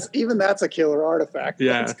 Even that's a killer artifact.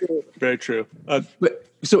 Yeah, that's cool. Very true. But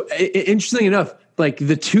so interesting enough, like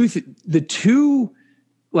the two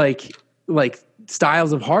like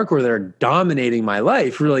styles of hardcore that are dominating my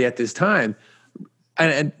life really at this time,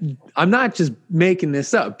 and I'm not just making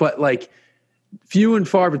this up, but like few and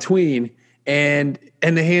far between, and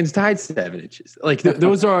the Hands Tied 7 inches. Like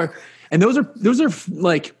those are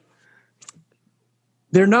like,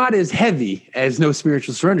 they're not as heavy as No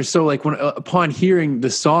Spiritual Surrender. So like when upon hearing the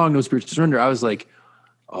song No Spiritual Surrender, I was like,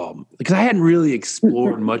 because I hadn't really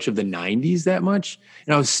explored much of the 90s that much,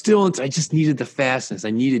 and I was still I just needed the fastness. I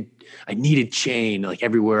needed chain like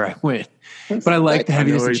everywhere I went, but I liked the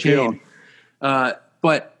heaviness of chain.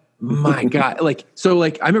 But my God, like so,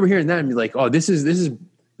 like I remember hearing that and be like, oh, this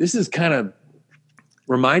is kind of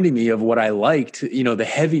reminding me of what I liked, you know, the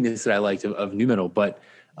heaviness that I liked of nu metal. But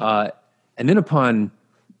and then upon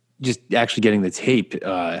just actually getting the tape,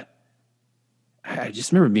 I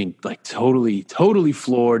just remember being like totally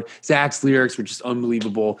floored. Zach's lyrics were just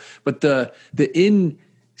unbelievable, but the in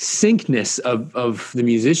syncness of the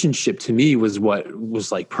musicianship to me was what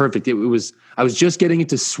was like perfect. I was just getting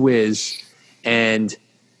into Swizz and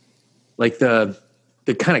like the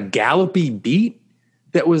kind of gallopy beat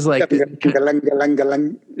that was like yeah. And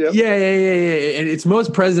it's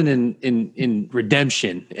most present in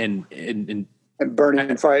Redemption and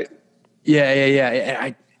Burning Fight.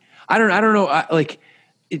 Yeah. I don't know. I'm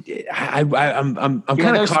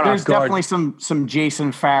kind of caught off guard. There's definitely some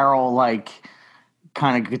Jason Farrell like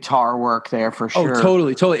kind of guitar work there for sure. Oh,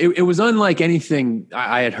 totally. It was unlike anything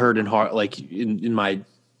I had heard in in my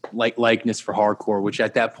likeness for hardcore, which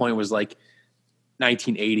at that point was like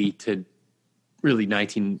 1980 to really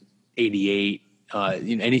 1988.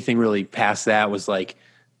 Anything really past that was like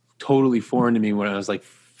totally foreign to me when I was like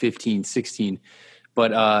 15, 16.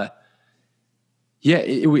 But yeah,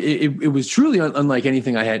 it was truly unlike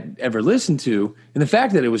anything I had ever listened to, and the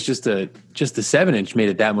fact that it was just a 7-inch made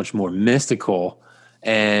it that much more mystical.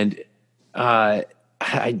 And I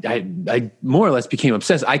more or less became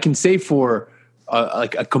obsessed. I can say for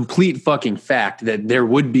like a complete fucking fact that there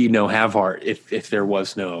would be no Have Heart if there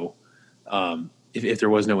was no if there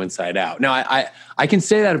was no Inside Out. Now I can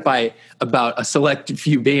say that about a select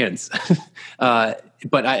few bands, but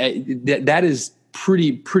that is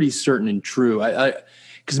pretty certain and true.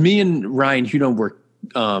 Because me and Ryan Hudon were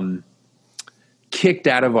kicked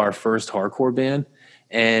out of our first hardcore band,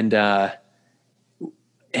 and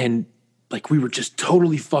like we were just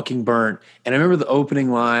totally fucking burnt. And I remember the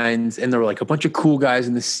opening lines, and there were like a bunch of cool guys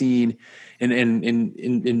in the scene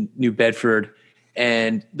in New Bedford,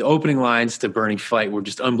 and the opening lines to Burning Fight were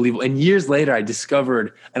just unbelievable. And years later, I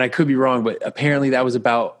discovered, and I could be wrong, but apparently that was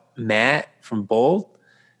about Matt from Bold.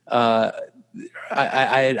 I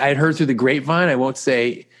had heard through the grapevine. I won't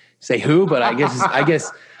say who, but I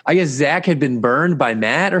guess I guess Zach had been burned by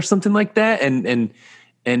Matt or something like that, and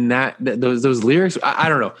those lyrics. I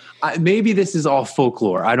don't know. Maybe this is all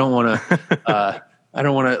folklore. I don't want to. I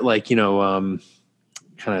don't want to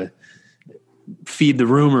kind of feed the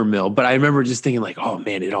rumor mill, but I remember just thinking like, oh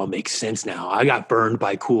man, it all makes sense now. I got burned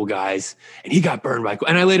by cool guys and he got burned by cool.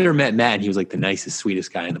 And I later met Matt and he was like the nicest,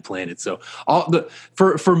 sweetest guy on the planet. So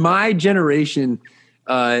for my generation,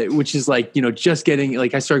 which is like, just getting,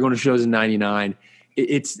 like I started going to shows in 99.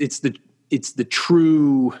 It's the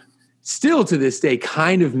true, still to this day,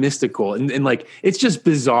 kind of mystical. And like, it's just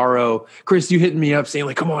bizarro. Chris, you hitting me up saying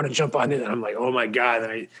like, come on and jump on it. And I'm like, oh my God.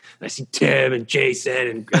 And I see Tim and Jason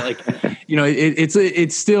and like,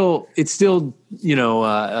 it's still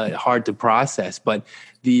hard to process, but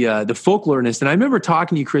the folkloreness. And I remember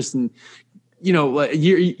talking to you, Chris, and,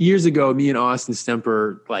 years ago, me and Austin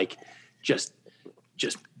Stemper, like just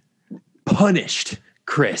punished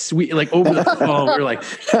Chris. We like over the phone, we were like,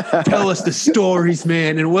 tell us the stories,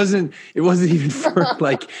 man. And it wasn't even for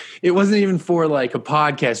like a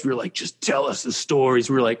podcast. We were like, just tell us the stories.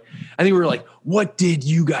 We were like, what did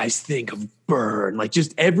you guys think of Burn? Like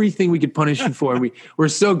just everything we could punish you for. And we're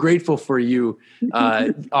so grateful for you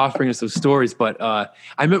offering us those stories. But I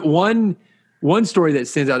meant one story that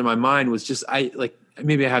stands out in my mind was just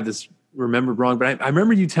maybe I have this remembered wrong, but I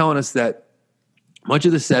remember you telling us that much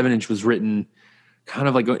of the 7-inch was written kind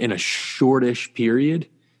of like in a shortish period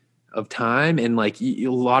of time. And like a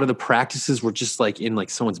lot of the practices were just like in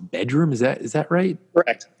like someone's bedroom. Is that right?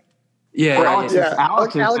 Correct. Yeah.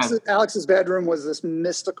 Alex's bedroom was this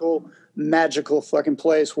mystical, magical fucking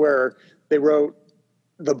place where they wrote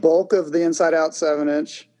the bulk of the Inside Out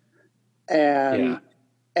 7-inch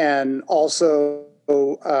and also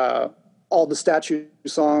all the statue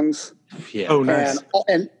songs. Yeah. Oh, nice.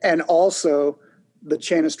 And also the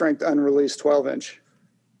Chain of Strength unreleased 12-inch.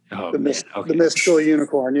 Oh, the mystical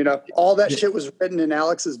unicorn. All that shit was written in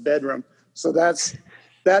Alex's bedroom. So that's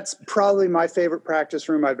probably my favorite practice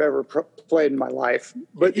room I've ever played in my life.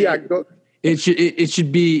 But it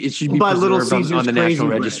should be by Little preserved Caesar's on the Crazy National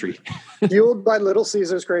Bread. Registry. Fueled by Little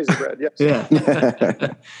Caesar's Crazy Bread. Yes. Yeah.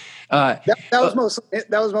 That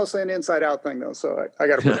was mostly an Inside Out thing though. So I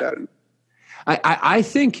got to put that in. I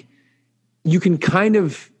think you can kind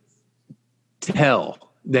of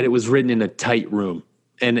tell that it was written in a tight room,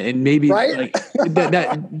 and maybe right? like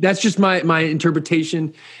that's just my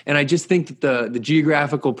interpretation. And I just think that the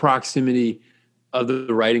geographical proximity of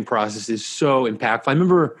the writing process is so impactful. I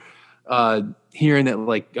remember hearing that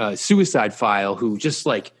like Suicide File, who just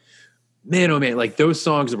like, man, oh man, like those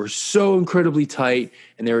songs that were so incredibly tight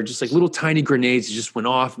and they were just like little tiny grenades that just went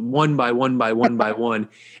off one by one by one by one.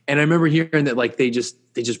 And I remember hearing that like they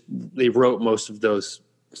wrote most of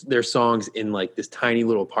their songs in like this tiny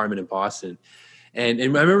little apartment in Boston. And I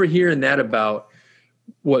remember hearing that about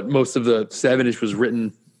what most of the 7-inch was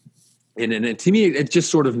written in. And to me, it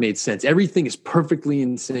just sort of made sense. Everything is perfectly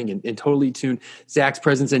in sync and totally tuned. Zach's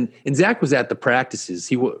presence and Zach was at the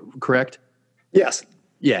practices. Correct? Yes.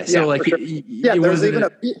 Yeah. So like, sure. There's even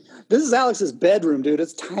this is Alex's bedroom, dude.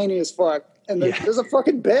 It's tiny as fuck. And there's a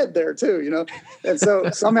fucking bed there too, And so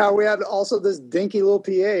somehow we had also this dinky little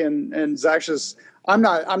PA and Zach's just, I'm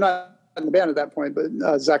not in the band at that point,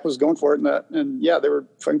 but Zach was going for it and they were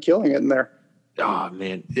fucking killing it in there. Oh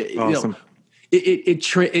man. Awesome.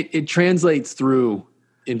 It translates through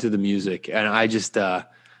into the music. And I just,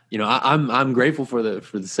 I'm grateful for the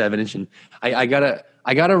 7-inch and I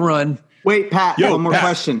gotta run. Wait, Pat, one more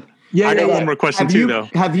question. Yeah, I got one more question though.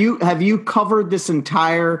 Have you covered this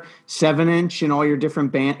entire 7-inch in all your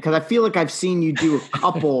different bands? Because I feel like I've seen you do a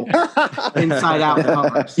couple Inside Out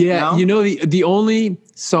covers. Yeah, the only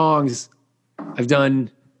songs I've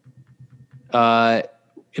done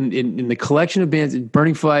in the collection of bands,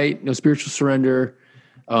 Burning Fight, No Spiritual Surrender,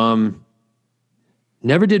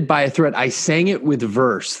 never did By a Thread. I sang it with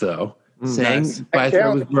verse though. By a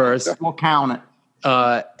Thread with verse. We'll count it.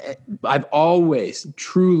 I've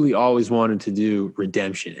truly always wanted to do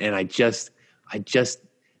Redemption. And I just,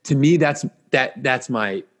 to me, that's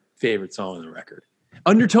my favorite song on the record.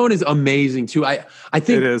 Undertone is amazing too. I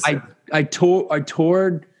think I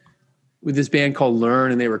toured with this band called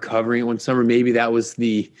Learn and they were covering it one summer. Maybe that was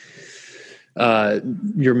your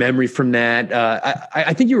memory from that.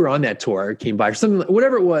 I think you were on that tour. It came by or something,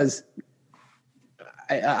 whatever it was.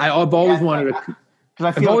 I've always wanted to.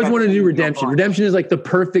 I've always wanted to do Redemption. Redemption is like the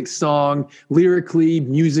perfect song, lyrically,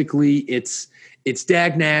 musically. It's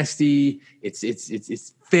dag nasty.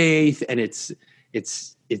 It's faith, and it's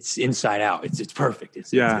Inside Out. It's perfect.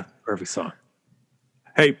 It's a perfect song.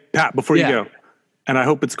 Hey Pat, before you go, and I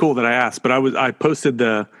hope it's cool that I asked, but I posted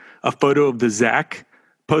a photo of the Zach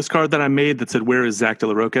postcard that I made that said, "Where is Zach De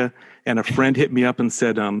La Rocha?" And a friend hit me up and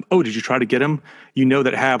said, "Oh, did you try to get him? You know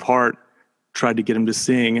that Have Heart tried to get him to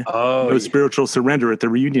sing No Spiritual Surrender at the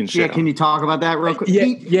reunion show." Yeah, can you talk about that real quick?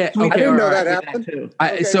 Yeah. I didn't know that happened.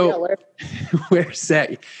 Where's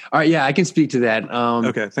Zach? All right, yeah, I can speak to that.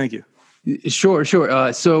 Okay, thank you. Sure.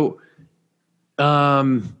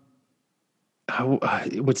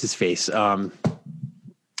 What's his face?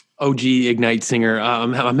 OG Ignite singer.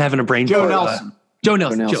 I'm having a brain Joe fart. Nelson. Joe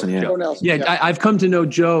Nelson. Joe Nelson. Yeah, I've come to know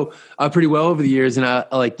Joe pretty well over the years, and I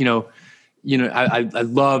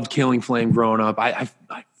loved Killing Flame growing up. I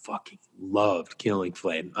fucking loved Killing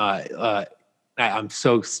Flame. I'm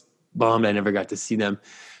so bummed I never got to see them.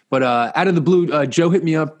 But out of the blue, Joe hit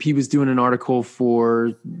me up. He was doing an article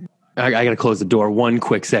for. I got to close the door 1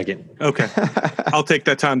 quick second. Okay, I'll take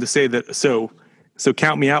that time to say that. So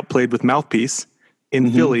Count Me Out played with Mouthpiece in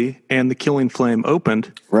Philly, and the Killing Flame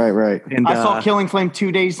opened. Right. And I saw Killing Flame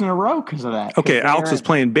 2 days in a row because of that. Okay, Alex was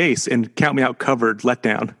playing bass, and Count Me Out covered Let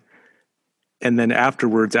Down. And then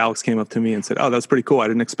afterwards, Alex came up to me and said, "Oh, that's pretty cool. I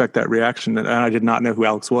didn't expect that reaction." And I did not know who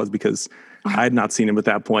Alex was because I had not seen him at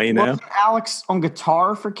that point, you know? Wasn't Alex on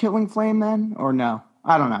guitar for Killing Flame then? Or no?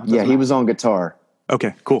 I don't know. Yeah, he was on guitar.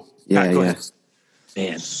 Okay, cool. Yeah, Go yeah. ahead.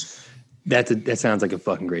 Man, that sounds like a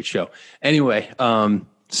fucking great show. Anyway, Joe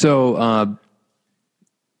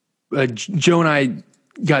and I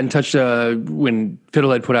got in touch when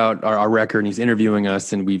Fiddlehead put out our record, and he's interviewing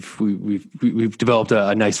us, and we've developed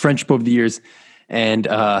a nice friendship over the years. And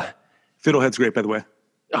Fiddlehead's great, by the way.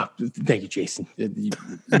 oh, thank you, Jason. It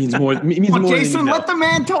means more. It means more than Jason, you know. let the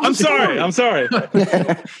man tell the story. I'm sorry.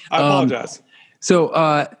 I apologize.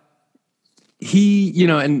 So he,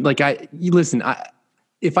 and like listen,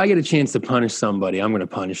 if I get a chance to punish somebody, I'm going to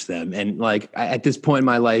punish them. And like at this point in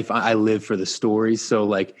my life, I live for the stories. So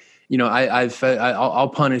like, I'll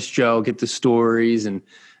punish Joe, get the stories, and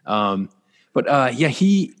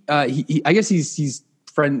he I guess he's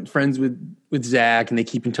friends with Zach, and they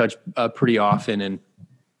keep in touch pretty often.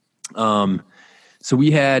 And so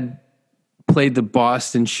we had played the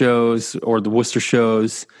Boston shows or the Worcester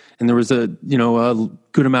shows, and there was a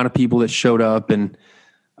good amount of people that showed up, and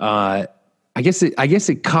I guess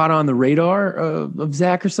it caught on the radar of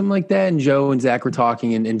Zach or something like that. And Joe and Zach were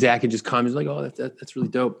talking, and Zach had just commented like, "Oh, that's really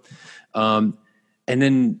dope." And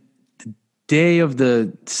then the day of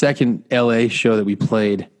the second LA show that we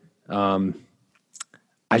played,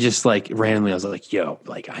 I just like randomly, I was like, "Yo,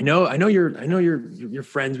 like I know you're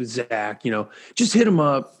friends with Zach. Just hit him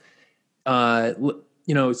up.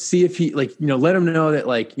 See if he let him know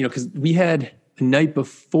that because we had the night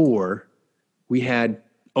before we had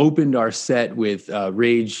opened our set with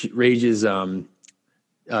Rage's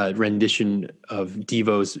rendition of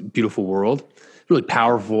Devo's Beautiful World. Really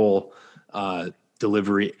powerful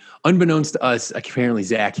delivery. Unbeknownst to us, apparently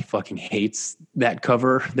Zach fucking hates that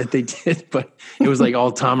cover that they did, but it was like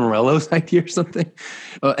all Tom Morello's idea or something.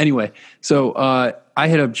 Anyway, so I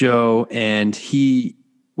hit up Joe, and he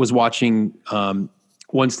was watching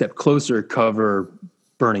One Step Closer cover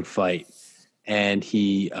Burning Fight, and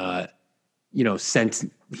he sent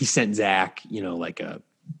Zach, like a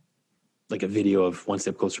video of One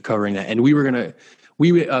Step Closer covering that. And we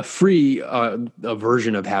were free a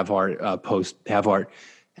version of Have Heart, post Have Heart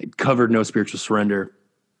covered No Spiritual Surrender.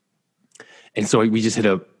 And so we just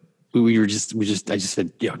I just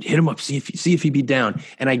said, hit him up, see if he'd be down.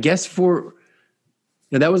 And I guess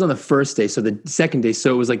that was on the first day. So the second day,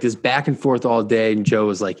 so it was like this back and forth all day. And Joe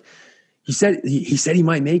was like, he said he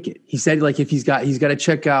might make it. He said like, if he's got to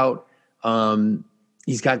check out,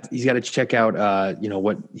 he's got to check out,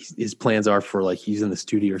 what his plans are for like, he's in the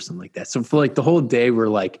studio or something like that. So for like the whole day, we're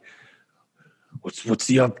like, what's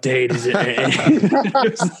the update? Is it? It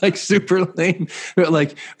was like super lame. But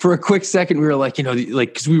like for a quick second, we were like,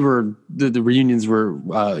 cause we were, the reunions were,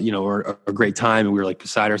 were a great time, and we were like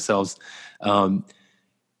beside ourselves.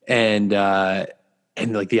 And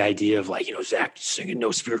like the idea of like, Zach singing No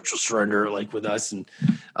Spiritual Surrender, like with us. And,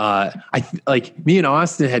 me and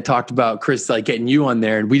Austin had talked about Chris, like getting you on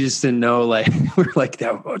there, and we just didn't know, like, we're like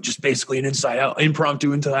that, just basically an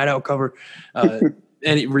impromptu inside out cover.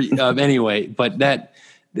 Anyway, but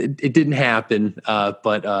it didn't happen.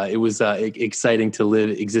 But it was exciting to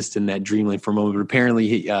exist in that dreamland for a moment. But apparently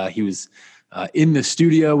he was in the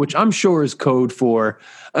studio, which I'm sure is code for,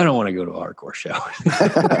 I don't want to go to a hardcore show.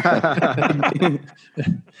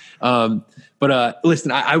 But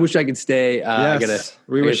listen, I wish I could stay. Yes,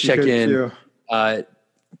 I gotta check in.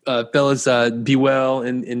 Fellas, be well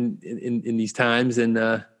in these times,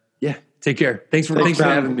 and take care. Thanks for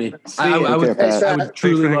having me. I would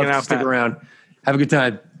truly love to stick around. Have a good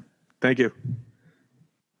time. Thank you.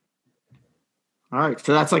 All right,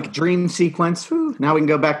 so that's like a dream sequence. Whew. Now we can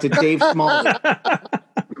go back to Dave Smalley.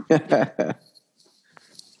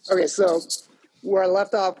 Okay, so where I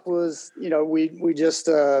left off was, we just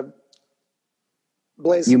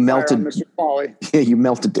blazed You some fire melted- on Mr. Smalley. Yeah, you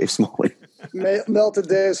melted Dave Smalley. Melted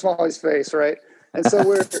Dave Smalley's face, right? And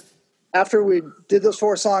so after we did those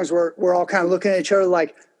 4 songs, we're all kind of looking at each other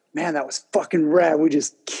like, man, that was fucking rad. We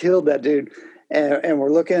just killed that dude. And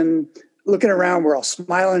we're looking around, we're all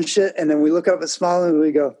smiling and shit. And then we look up at Smalley and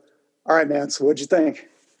we go, all right, man, so what'd you think?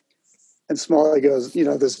 And Smalley goes,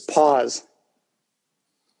 this pause.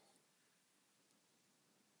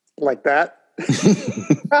 Like that.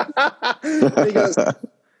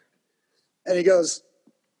 and he goes,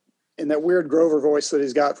 in that weird Grover voice that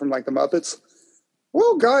he's got from like the Muppets.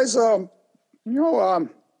 Well, guys, at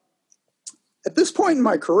this point in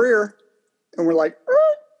my career, and we're like,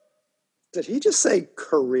 did he just say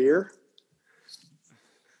career?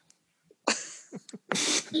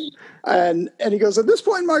 and he goes, at this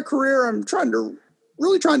point in my career, I'm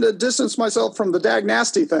really trying to distance myself from the Dag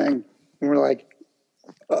Nasty thing. And we're like,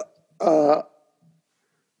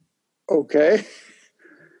 okay.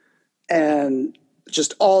 And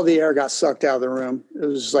just all the air got sucked out of the room. It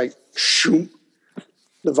was just like, shoom.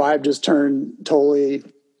 The vibe just turned totally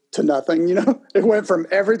to nothing, It went from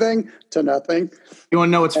everything to nothing. You want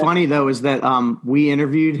to know what's funny, though, is that we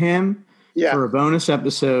interviewed him for a bonus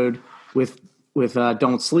episode with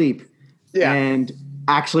Don't Sleep. Yeah. And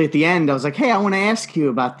actually at the end, I was like, hey, I want to ask you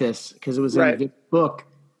about this because it was in the book.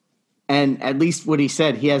 And at least what he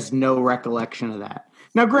said, he has no recollection of that.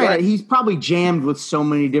 Now, granted, he's probably jammed with so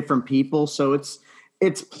many different people, so it's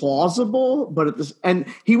plausible. But and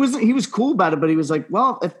he was cool about it. But he was like,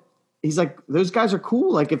 well, he's like, those guys are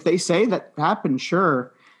cool. Like if they say that happened,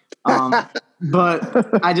 sure. But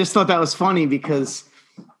I just thought that was funny because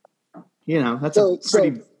that's a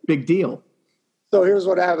pretty big deal. So here's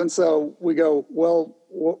what happened. So we go, well,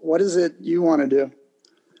 what is it you want to do?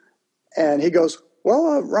 And he goes,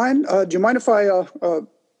 well, Ryan, do you mind if I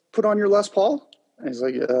put on your Les Paul? And he's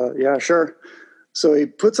like, yeah, sure. So he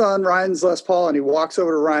puts on Ryan's Les Paul and he walks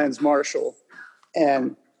over to Ryan's Marshall,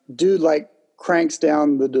 and dude like cranks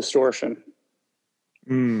down the distortion.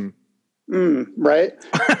 Right?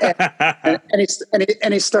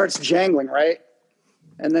 and he starts jangling, right?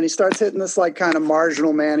 And then he starts hitting this like kind of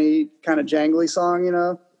Marginal Manny kind of jangly song,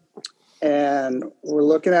 And we're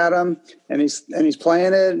looking at him, and he's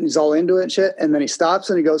playing it, and he's all into it and shit. And then he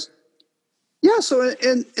stops and he goes, yeah, so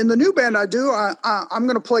in the new band I do, I'm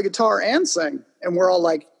going to play guitar and sing. And we're all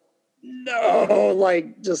like, no,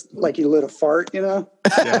 like just like he lit a fart, Yeah.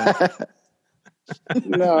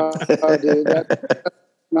 No, dude, that's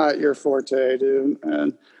not your forte, dude.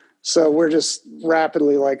 And so we're just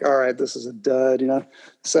rapidly like, all right, this is a dud,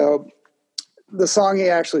 So the song he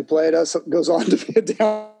actually played us goes on to be a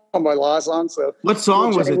Down by Law song. So what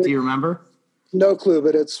song was it? Do you remember? No clue,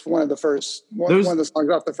 but it's one of the first one of the songs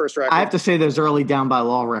off the first record. I have to say those early Down by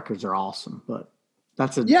Law records are awesome, but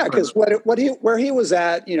that's because where he was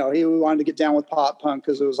at, he wanted to get down with pop punk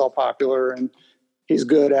because it was all popular and he's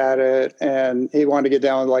good at it, and he wanted to get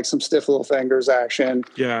down with like some Stiff Little Fingers action.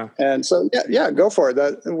 Yeah, and so yeah, go for it.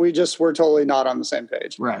 That we're totally not on the same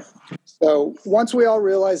page, right? So once we all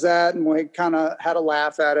realized that, and we kind of had a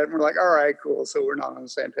laugh at it, and we're like, all right, cool. So we're not on the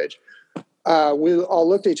same page. We all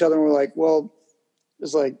looked at each other and we're like, well.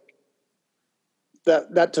 It's like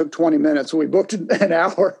that took 20 minutes. We booked an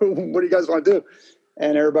hour. What do you guys want to do?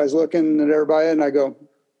 And everybody's looking at everybody, and I go,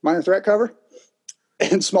 Minor Threat cover?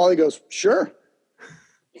 And Smalley goes, sure.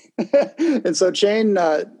 And so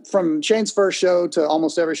from Shane's first show to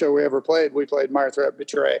almost every show we ever played, we played Minor Threat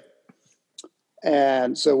Betray.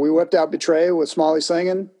 And so we whipped out Betray with Smalley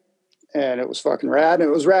singing, and it was fucking rad. And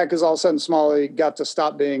it was rad because all of a sudden Smalley got to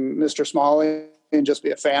stop being Mr. Smalley and just be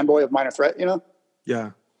a fanboy of Minor Threat,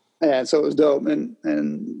 Yeah. And so it was dope, and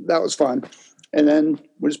that was fun. And then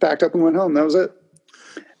we just packed up and went home. That was it.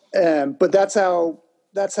 But that's how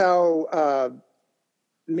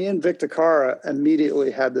me and Vic DeCara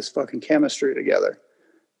immediately had this fucking chemistry together.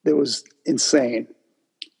 It was insane.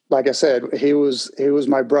 Like I said, he was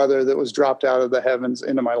my brother that was dropped out of the heavens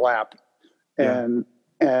into my lap, and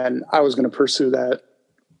I was going to pursue that,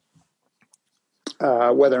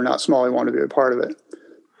 whether or not Smalley wanted to be a part of it.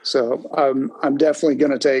 So I'm definitely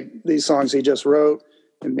going to take these songs he just wrote,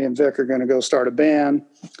 and me and Vic are going to go start a band,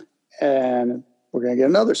 and we're going to get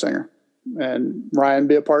another singer. And Ryan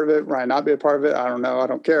be a part of it, Ryan not be a part of it. I don't know. I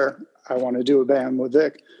don't care. I want to do a band with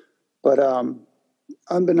Vic. But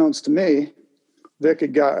unbeknownst to me,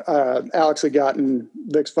 Alex had gotten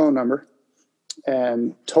Vic's phone number,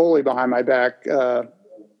 and totally behind my back,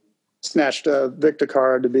 snatched Vic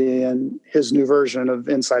DeCara to be in his new version of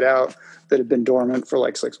Inside Out that had been dormant for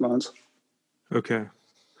like 6 months. Okay.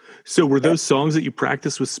 So were those songs that you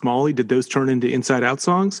practiced with Smalley, did those turn into Inside Out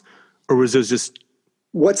songs? Or was those just...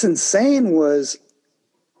 What's insane was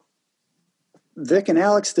Vic and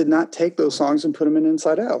Alex did not take those songs and put them in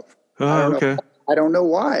Inside Out. Okay. I don't know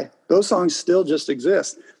why. Those songs still just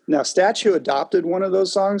exist. Now, Statue adopted one of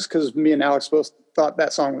those songs because me and Alex both thought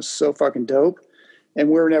that song was so fucking dope. And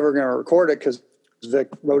we were never going to record it because Vic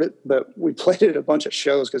wrote it. But we played it at a bunch of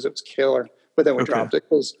shows because it was killer. But then we dropped it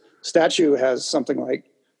because Statue has something like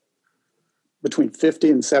between 50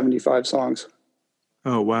 and 75 songs.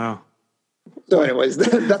 Oh, wow. So anyways,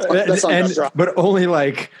 that song got dropped. But only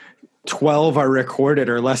like 12 are recorded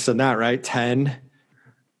or less than that, right? 10?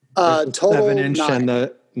 Total 7-inch 9. and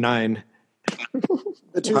the 9.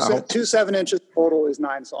 The two 7-inches total is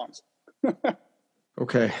 9 songs.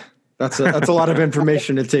 Okay. That's a lot of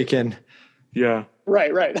information to take in. Yeah.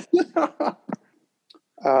 Right. Like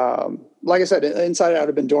I said, Inside Out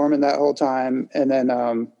had been dormant that whole time. And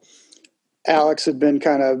then Alex had been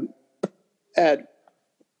kind of at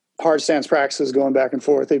hard stance practices going back and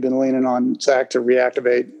forth. He'd been leaning on Zach to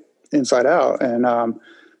reactivate Inside Out. And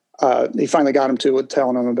he finally got him to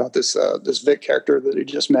telling him about this Vic character that he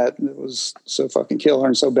just met. And it was so fucking killer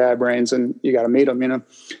and so bad brains, and you got to meet him, you know?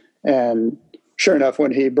 And sure enough,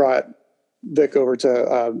 when he brought Vic over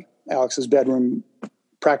to Alex's bedroom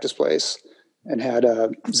practice place and had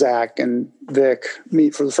Zach and Vic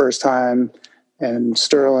meet for the first time, and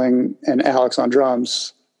Sterling and Alex on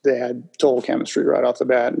drums, they had total chemistry right off the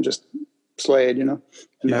bat and just slayed, you know?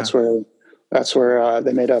 And that's where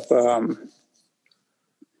they made up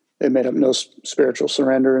No Spiritual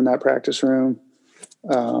Surrender in that practice room.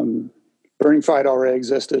 Burning Fight already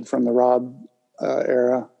existed from the Rob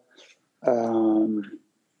era.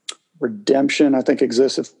 Redemption, I think,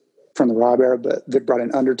 existed from the Rob era, but Vic brought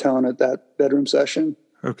an undertone at that bedroom session.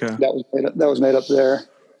 Okay. That was made up there.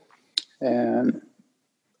 And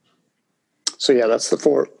so, yeah, that's the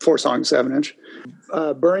four song 7-inch.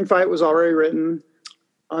 Burning Fight was already written.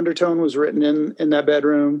 Undertone was written in that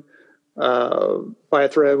bedroom. By a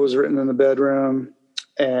Thread was written in the bedroom,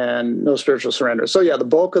 and No Spiritual Surrender. So yeah, the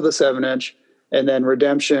bulk of the 7-inch, and then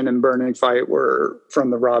Redemption and Burning Fight were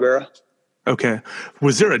from the Rob era. Okay.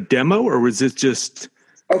 Was there a demo, or was it just...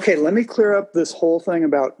 Okay, let me clear up this whole thing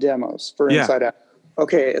about demos for Inside Out.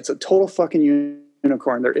 Okay, it's a total fucking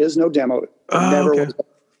unicorn. There is no demo.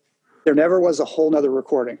 There never was a whole nother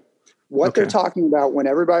recording. What they're talking about when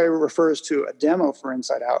everybody refers to a demo for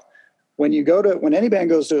Inside Out, when any band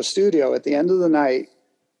goes to a studio at the end of the night,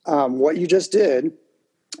 what you just did,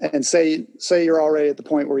 and say you're already at the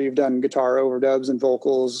point where you've done guitar overdubs and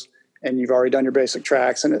vocals, and you've already done your basic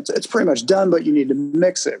tracks, and it's pretty much done, but you need to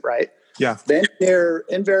mix it, right? Yeah. The engineer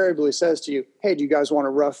invariably says to you, hey, do you guys want a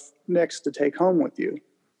rough mix to take home with you?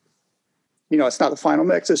 You know, it's not the final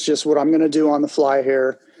mix. It's just what I'm going to do on the fly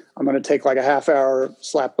here. I'm going to take like a half hour,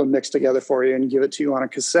 slap a mix together for you and give it to you on a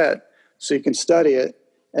cassette so you can study it,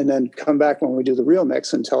 and then come back when we do the real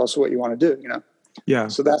mix and tell us what you want to do, you know? Yeah.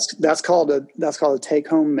 So that's called a take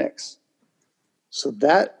home mix. So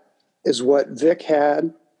that is what Vic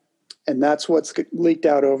had, and that's what's leaked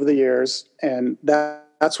out over the years. And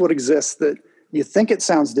that's what exists, that you think it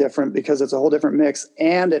sounds different because it's a whole different mix,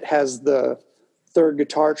 and it has the third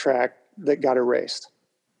guitar track that got erased.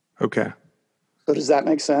 Okay. So does that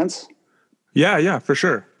make sense? Yeah, for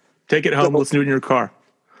sure. Take it home, listen to it in your car.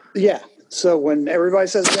 Yeah. So when everybody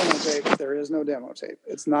says demo tape, there is no demo tape.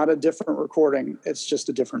 It's not a different recording. It's just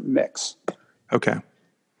a different mix. Okay.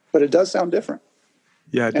 But it does sound different.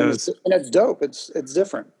 Yeah, it does. And it's dope. It's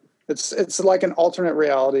different. It's like an alternate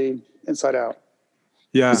reality Inside Out.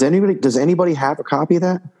 Yeah. Does anybody have a copy of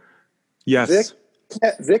that? Yes.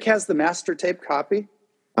 Vic has the master tape copy.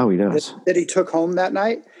 Oh, he does. That he took home that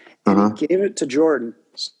night, and he gave it to Jordan.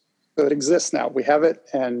 So it exists now. We have it.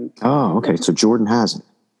 And oh, okay. So Jordan has it.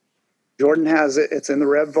 Jordan has it. It's in the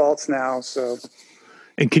Rev Vaults now. So.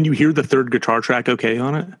 And can you hear the third guitar track okay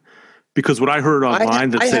on it? Because what I heard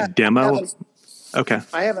online that said demo. Okay.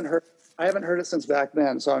 I haven't heard it since back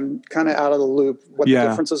then, so I'm kind of out of the loop what the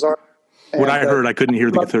differences are. What I heard, I couldn't hear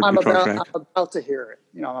the third guitar track. I'm about to hear it.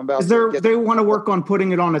 You know, they want to work on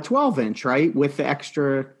putting it on a 12-inch, right? With the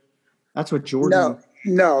extra. That's what Jordan.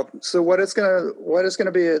 No. So what it's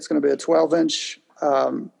gonna be? It's gonna be a 12-inch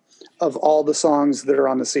of all the songs that are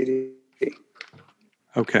on the CD.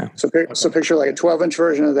 Okay. So picture like a 12-inch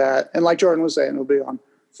version of that, and like Jordan was saying, it'll be on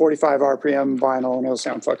 45 RPM vinyl, and it'll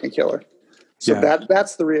sound fucking killer. So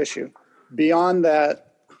that's the reissue. Beyond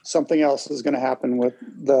that, something else is going to happen with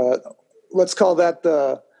let's call that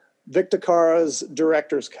the Vic DeCara's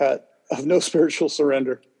director's cut of No Spiritual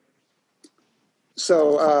Surrender.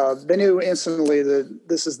 So they knew instantly that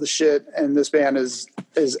this is the shit, and this band is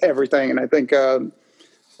everything. And I think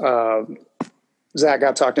Zach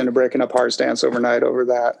got talked into breaking up Hard Stance overnight over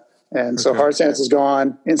that. And so Hard Stance is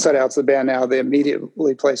gone. Inside Out's the band now. They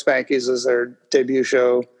immediately play Spanky's as their debut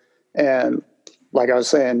show. And like I was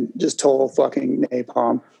saying, just total fucking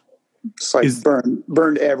napalm. Just like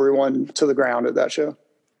burned everyone to the ground at that show.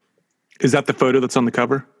 Is that the photo that's on the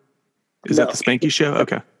cover? Is that the Spanky show?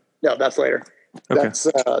 Okay. No, that's later. Okay.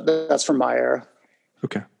 That's from my era.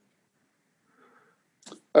 Okay.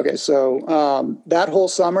 Okay, so that whole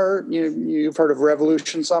summer, you've heard of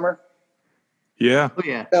Revolution Summer? Yeah. Oh,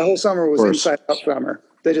 yeah. That whole summer was Inside Out summer.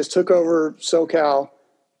 They just took over SoCal,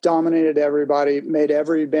 dominated everybody, made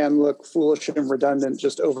every band look foolish and redundant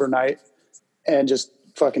just overnight, and just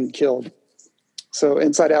fucking killed. So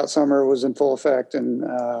Inside Out summer was in full effect, and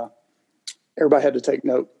everybody had to take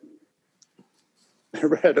note.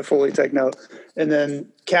 Everybody had to fully take note. And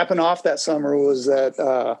then capping off that summer was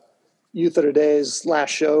that Youth of the Day's last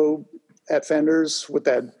show at Fenders with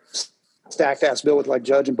that stacked ass bill with like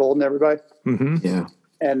Judge and Bold and everybody. Mm-hmm. Yeah.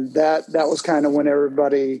 And that was kind of when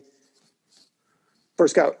everybody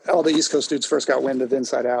first got, all the East Coast dudes first got wind of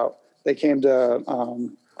Inside Out. They came to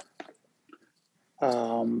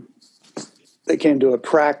a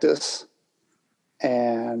practice,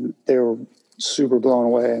 and they were super blown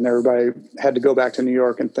away, and everybody had to go back to New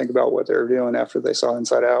York and think about what they were doing after they saw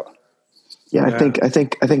Inside Out. Yeah, I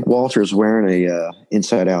think Walter's wearing a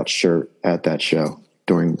Inside Out shirt at that show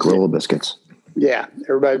during Gorilla Biscuits. Yeah,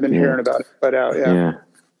 everybody's been hearing about it, but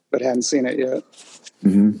but hadn't seen it yet.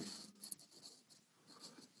 Mm-hmm.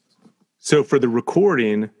 So for the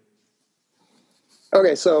recording,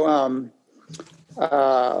 okay, so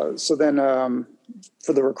then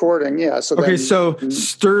for the recording, so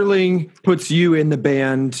Sterling puts you in the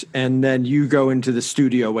band, and then you go into the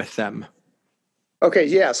studio with them. Okay,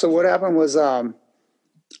 yeah. So what happened was the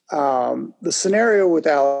scenario with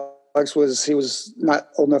Alex was he was not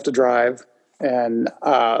old enough to drive, and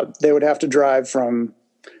they would have to drive from,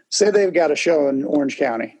 say they've got a show in Orange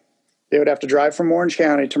County. They would have to drive from Orange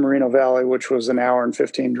County to Moreno Valley, which was an hour and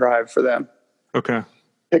 15 drive for them. okay.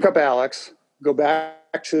 Pick up Alex, go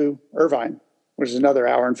back to Irvine, which is another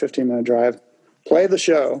hour and 15-minute drive, play the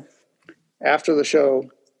show. After the show,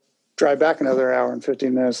 drive back another hour and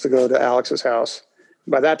 15 minutes to go to Alex's house.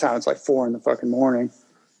 By that time, it's like 4 in the fucking morning.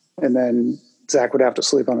 And then Zach would have to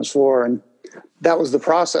sleep on his floor. And that was the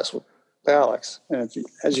process with Alex. And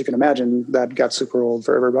as you can imagine, that got super old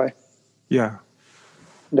for everybody. Yeah.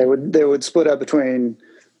 They would split up between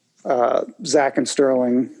Zach and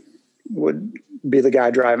Sterling would be the guy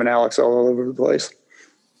driving Alex all over the place.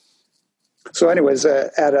 So anyways,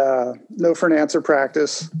 at a No for an Answer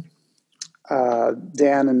practice,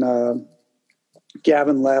 Dan and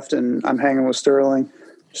Gavin left, and I'm hanging with Sterling.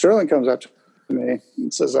 Sterling comes up to me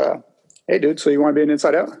and says, hey, dude, so you want to be an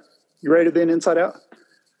Inside Out? You ready to be an Inside Out?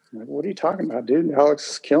 I'm like, what are you talking about, dude?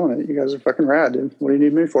 Alex is killing it. You guys are fucking rad, dude. What do you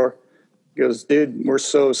need me for? He goes, dude, we're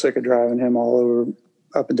so sick of driving him all over,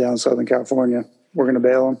 up and down Southern California. We're going to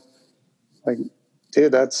bail him. Like,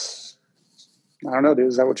 dude, I don't know, dude.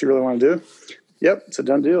 Is that what you really want to do? Yep, it's a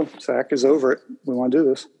done deal. Zach is over it. We want to do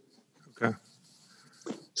this. Okay.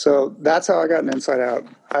 So that's how I got an Inside Out.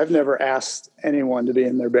 I've never asked anyone to be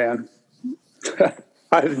in their band.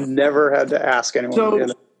 I've never had to ask anyone to be in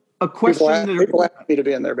it. A question people ask me to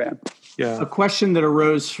be in their band. Yeah. A question that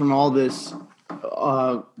arose from all this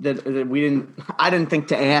that I didn't think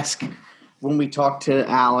to ask when we talked to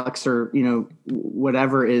Alex or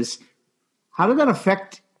whatever is, how did that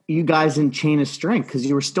affect you guys in Chain of Strength? Because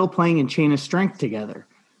you were still playing in Chain of Strength together.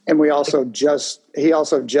 And he also just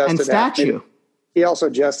and Statue. He also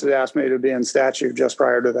just had asked me to be in Statue just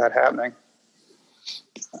prior to that happening.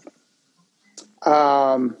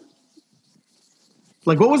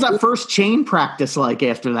 Like, what was that first Chain practice like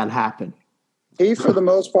after that happened? He, for the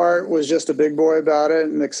most part, was just a big boy about it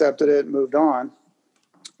and accepted it and moved on.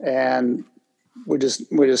 And we just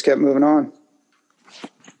kept moving on.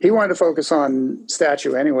 He wanted to focus on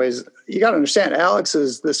Statue anyways. You got to understand, Alex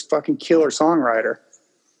is this fucking killer songwriter.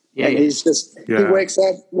 Yeah, and he's just, he wakes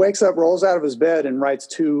up, rolls out of his bed and writes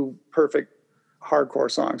 2 perfect hardcore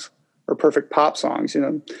songs or perfect pop songs.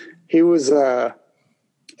 He was, at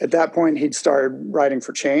that point, he'd started writing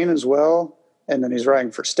for Chain as well. And then he's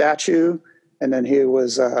writing for Statue. And then he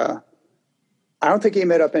was, I don't think he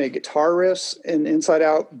made up any guitar riffs in Inside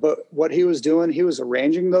Out, but what he was doing, he was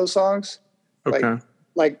arranging those songs. Okay.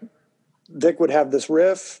 Like Dick would have this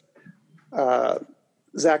riff,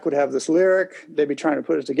 Zach would have this lyric, they'd be trying to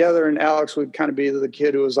put it together, and Alex would kind of be the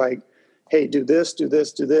kid who was like, hey, do this, do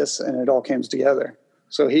this, do this. And it all came together.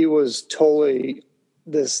 So he was totally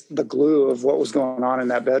the glue of what was going on in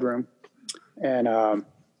that bedroom. And,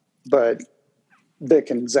 but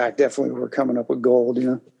Vic and Zach definitely were coming up with gold, you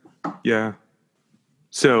know? Yeah.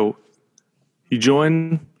 So you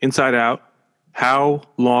join Inside Out. How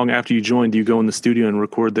long after you join do you go in the studio and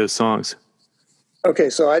record those songs? Okay,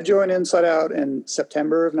 so I joined Inside Out in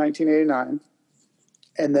September of 1989.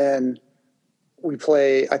 And then we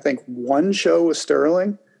play, I think, one show with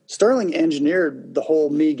Sterling. Sterling engineered the whole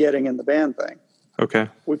me getting in the band thing. Okay.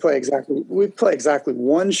 We play exactly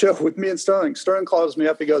one show with me and Sterling. Sterling calls me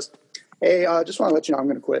up. He goes, hey, just want to let you know I'm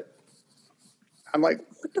going to quit. I'm like,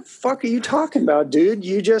 what the fuck are you talking about, dude?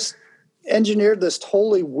 You just engineered this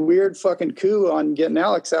totally weird fucking coup on getting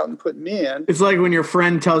Alex out and putting me in. It's like when your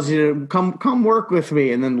friend tells you to come work with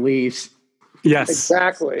me and then leaves. Yes.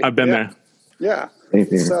 Exactly. I've been there. Yeah.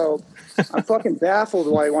 So I'm fucking baffled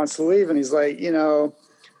why he wants to leave. And he's like, you know,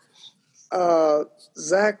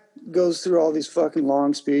 Zach goes through all these fucking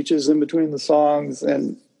long speeches in between the songs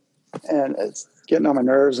and it's getting on my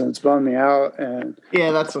nerves and it's bumming me out. And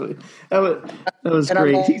yeah, that was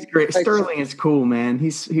great. He's great. Sterling is cool, man.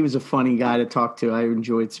 He was a funny guy to talk to. I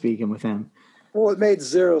enjoyed speaking with him. Well, it made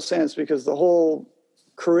zero sense because the whole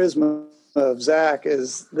charisma of Zach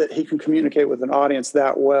is that he can communicate with an audience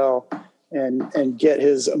that well and get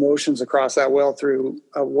his emotions across that well through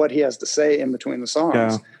what he has to say in between the songs.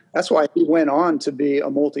 Yeah. That's why he went on to be a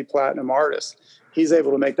multi-platinum artist. He's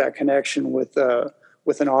able to make that connection with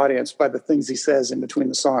an audience by the things he says in between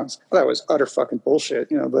the songs. Well, that was utter fucking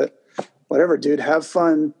bullshit, you know, but whatever, dude, have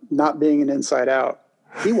fun not being an Inside Out.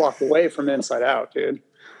 He walked away from Inside Out, dude.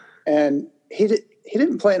 And he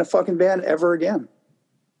didn't play in a fucking band ever again.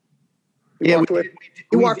 He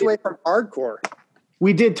walked away from hardcore.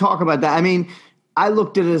 We did talk about that. I mean, I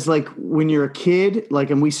looked at it as like when you're a kid, like,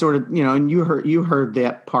 and we sort of, you know, and you heard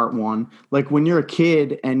that part one, like when you're a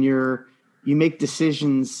kid and you make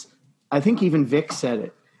decisions. I think even Vic said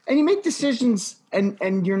it, and you make decisions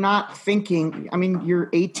and you're not thinking, I mean, you're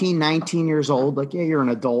 18, 19 years old. Like, yeah, you're an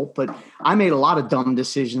adult, but I made a lot of dumb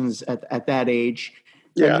decisions at that age.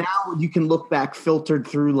 Yeah. And now you can look back filtered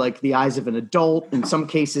through like the eyes of an adult, in some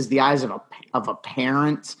cases, the eyes of a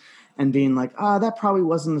parent, and being like, that probably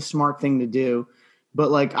wasn't the smart thing to do. But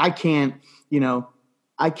like, I can't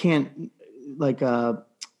like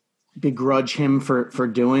begrudge him for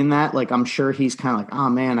doing that. Like, I'm sure he's kind of like, oh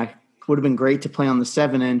man, I would have been great to play on the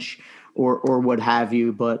 7-inch or what have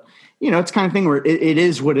you. But you know, it's kind of thing where it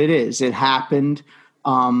is what it is. It happened.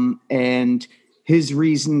 And his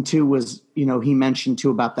reason too was, you know, he mentioned too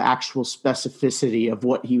about the actual specificity of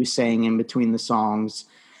what he was saying in between the songs.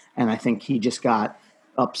 And I think he just got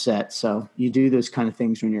upset. So you do those kind of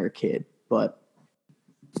things when you're a kid, but.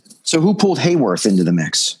 So who pulled Hayworth into the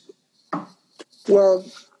mix? Well,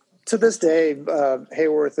 to this day,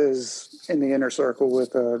 Hayworth is in the inner circle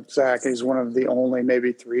with Zach. He's one of the only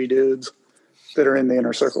maybe 3 dudes that are in the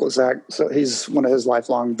inner circle with Zach. So he's one of his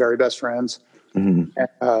lifelong very best friends. Mm-hmm.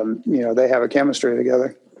 And, you know, they have a chemistry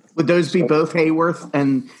together. Would those be both Hayworth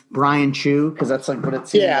and Brian Chu? Because that's like what it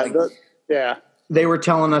seemed like. Yeah. They were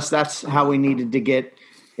telling us that's how we needed to get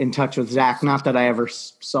in touch with Zach. Not that I ever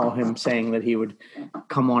saw him saying that he would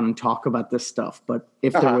come on and talk about this stuff, but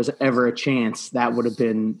if there was ever a chance, that would have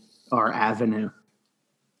been our avenue.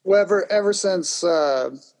 Well, ever since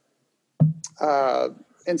Inside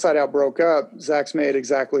Out broke up, Zach's made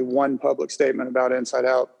exactly one public statement about Inside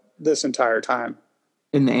Out this entire time.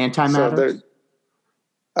 In the Antimatter?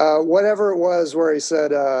 So whatever it was where he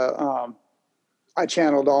said, I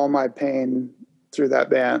channeled all my pain through that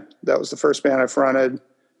band. That was the first band I fronted.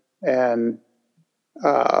 And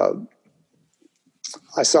I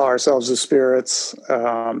saw ourselves as spirits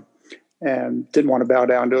and didn't want to bow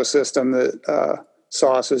down to a system that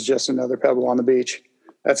saw us as just another pebble on the beach.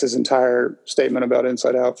 That's his entire statement about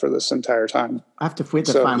Inside Out for this entire time. I have to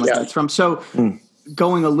find what that's from. So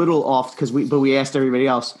going a little off, but we asked everybody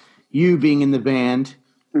else, you being in the band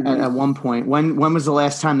at one point, when was the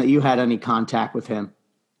last time that you had any contact with him?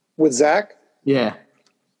 With Zach? Yeah.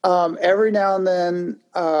 Every now and then,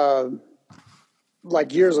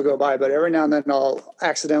 like years will go by, but every now and then I'll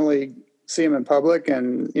accidentally see him in public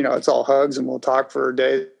and, you know, it's all hugs and we'll talk for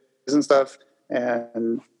days and stuff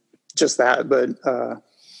and just that. But,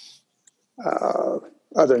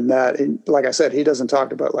 other than that, like I said, he doesn't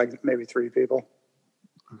talk about like maybe 3 people.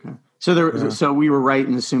 Okay. So we were right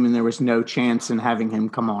in assuming there was no chance in having him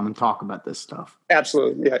come on and talk about this stuff.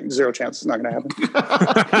 Absolutely. Yeah. 0 chance. It's not going to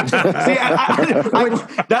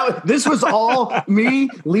happen. This was all me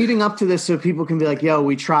leading up to this so people can be like, yo,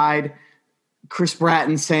 we tried. Chris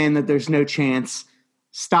Bratton saying that there's no chance.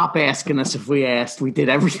 Stop asking us if we asked. We did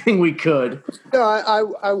everything we could. No,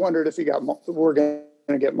 I wondered if we're going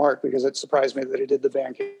to get Mark, because it surprised me that he did the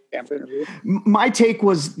Bandcamp interview. My take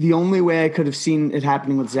was the only way I could have seen it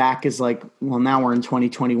happening with Zach is like, well, now we're in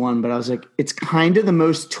 2021, but I was like, it's kind of the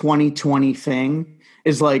most 2020 thing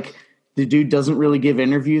is like the dude doesn't really give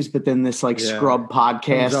interviews, but then this like scrub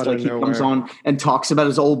podcast, like he comes on and talks about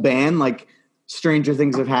his old band. Like stranger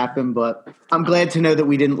things have happened, but I'm glad to know that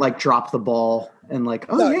we didn't like drop the ball and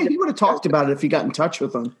like, he would have talked about it if he got in touch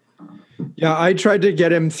with him. Yeah, I tried to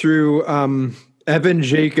get him through. Evan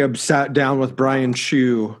Jacobs sat down with Brian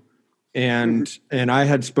Chu, and I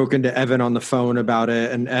had spoken to Evan on the phone about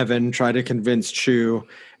it, and Evan tried to convince Chu,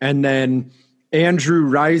 and then Andrew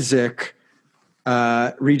Rysick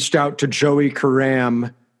reached out to Joey Karam,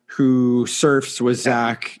 who surfs with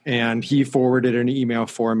Zach, and he forwarded an email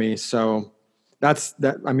for me. So that's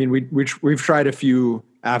that. I mean, we've tried a few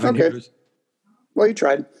avenues. Okay. Well, you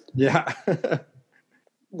tried. Yeah.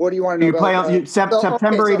 What do you want to know about?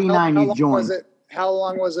 September 89, you joined. How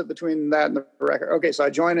long was it between that and the record? Okay, so I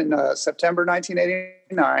joined in September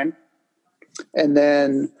 1989, and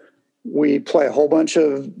then we play a whole bunch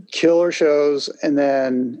of killer shows, and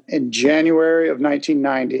then in January of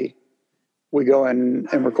 1990, we go in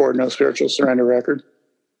and record No Spiritual Surrender record.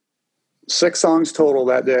 6 songs total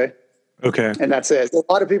that day. Okay. And that's it. A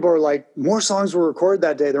lot of people are like, more songs were recorded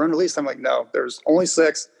that day. They're unreleased. I'm like, no, there's only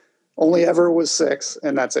 6. Only ever was 6,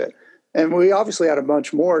 and that's it. And we obviously had a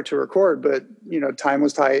bunch more to record, but, time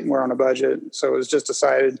was tight and we're on a budget. So it was just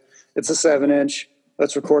decided it's a 7-inch.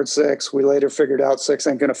 Let's record 6. We later figured out 6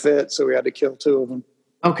 ain't going to fit, so we had to kill 2 of them.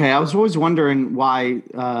 Okay, I was always wondering why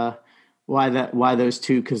those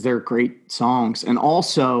 2, because they're great songs. And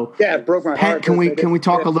also, it broke my heart. Can we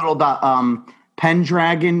talk a little about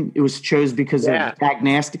Pendragon? It was chose because of Dak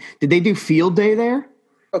Nasty. Did they do Field Day there?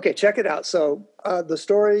 Okay, check it out. So the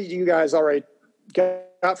story you guys already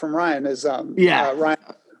got from Ryan is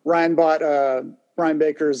Ryan bought Brian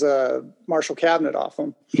Baker's Marshall cabinet off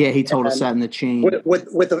him. Yeah, he told us that in the chain. And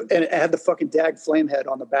it had the fucking Dag flame head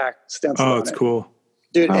on the back stencil. Oh, it's cool.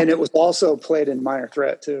 Dude, and it was also played in Minor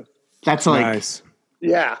Threat too. That's like nice.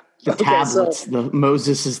 Yeah. The tablets, the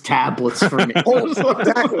Moses' tablets for me.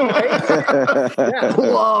 Exactly, right? Yeah.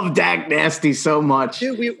 Love Dak Nasty so much.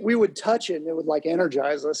 Dude, we would touch it and it would like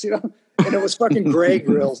energize us, and it was fucking gray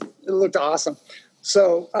grills. It looked awesome.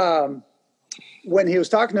 So when he was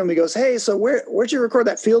talking to him, he goes, "Hey, so where'd you record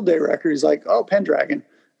that Field Day record?" He's like, "Oh, Pendragon."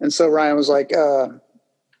 And so Ryan was like,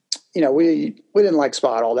 we didn't like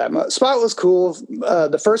Spot all that much. Spot was cool.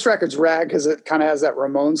 The first record's rad because it kind of has that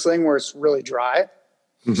Ramones thing where it's really dry.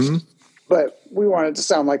 Mm-hmm. But we wanted it to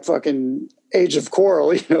sound like fucking Age of Coral,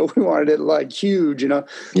 we wanted it like huge, Yeah.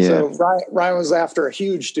 So Ryan was after a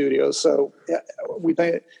huge studio. So we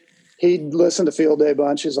think he'd listened to Field Day a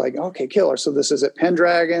bunch. He's like, okay, killer. So this is at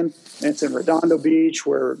Pendragon, and it's in Redondo Beach,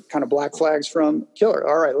 where kind of Black Flag's from. Killer.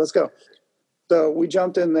 All right, let's go. So we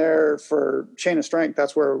jumped in there for Chain of Strength.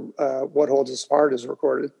 That's where What Holds Us Apart is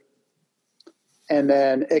recorded. And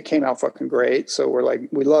then it came out fucking great. So we're like,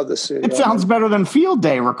 we love the studio. It sounds better than Field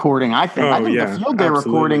Day recording, I think. I think the Field Day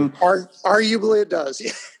recording. Arguably it does.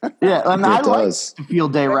 Yeah, and I like does. the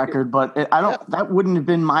Field Day record, but that wouldn't have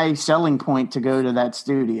been my selling point to go to that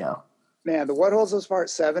studio. Man, the What Holds Us Apart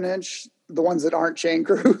 7-inch, the ones that aren't Chain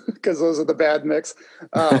Crew, because those are the bad mix.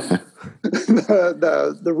 The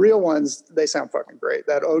real ones, they sound fucking great.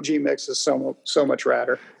 That OG mix is so much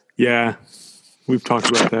radder. Yeah, we've talked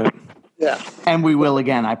about that. Yeah. And we will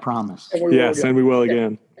again, I promise. And we will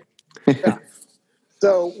again. Yeah.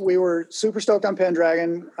 So we were super stoked on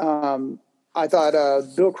Pendragon. I thought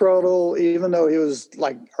Bill Crodel, even though he was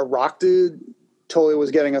like a rock dude, totally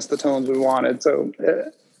was getting us the tones we wanted. So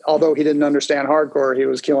although he didn't understand hardcore, he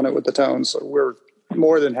was killing it with the tones. So we're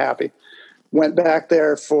more than happy. Went back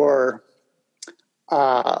there for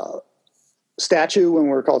Statue when we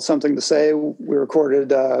were called Something to Say. We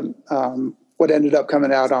recorded what ended up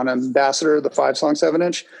coming out on Ambassador, the 5-song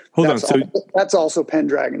 7-inch. That's also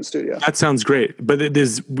Pendragon Studio. That sounds great. But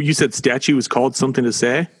you said Statue was called Something to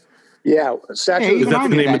Say? Yeah. Statue. Is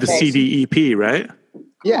that the name of the CD EP, right?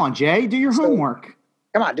 Come on, Jay, do your homework.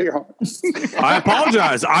 Come on, do your homework. I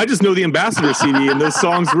apologize. I just know the Ambassador CD and those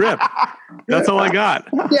songs rip. That's all I got.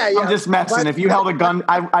 Yeah. I'm just messing. If you held a gun,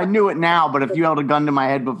 I knew it now, but if you held a gun to my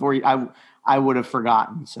head before, I would have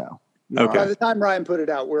forgotten, so. Okay. By the time Ryan put it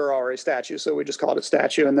out, we were already Statue, so we just called it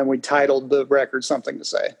Statue, and then we titled the record Something to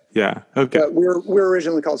Say. Yeah, okay. But we were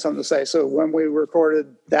originally called Something to Say, so when we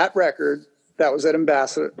recorded that record, that was at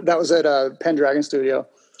Ambassador, that was at Pendragon Studio,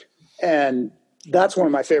 and that's one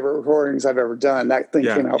of my favorite recordings I've ever done. That thing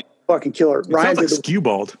came out fucking killer. Ryan sounds like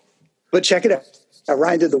Skewbald. But check it out.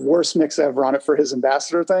 Ryan did the worst mix ever on it for his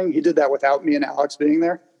ambassador thing. He did that without me and Alex being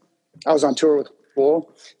there. I was on tour with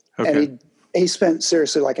Wool, and he spent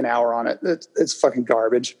seriously like an hour on it. It's fucking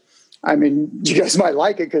garbage. I mean, you guys might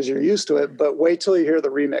like it because you're used to it, but wait till you hear the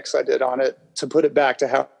remix I did on it to put it back to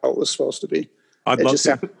how it was supposed to be. I'd love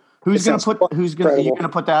to. Who's going to put? Are you going to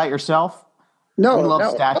put that out yourself? No, we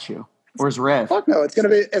love Statue. Where's Rev? Fuck no, it's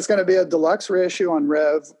gonna be a deluxe reissue on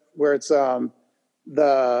Rev where it's the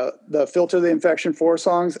Filter the Infection 4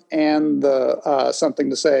 songs and the Something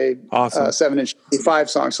to Say 7-inch 5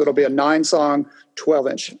 songs. So it'll be a 9-song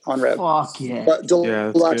 12-inch on Rev. Fuck yeah. But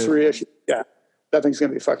deluxe reissue. Yeah. That thing's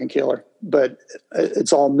gonna be fucking killer. But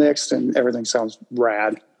it's all mixed and everything sounds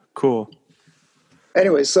rad. Cool.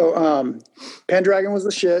 Anyway, so Pendragon was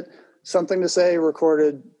the shit. Something to Say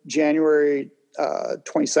recorded January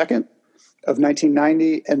 22nd of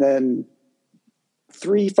 1990, and then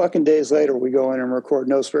 3 fucking days later we go in and record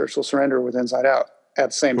No Spiritual Surrender with Inside Out at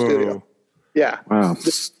the same studio. Yeah. Wow.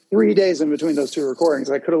 Just 3 days in between those 2 recordings.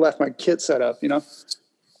 I could have left my kit set up, you know?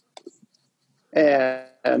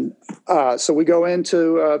 And so we go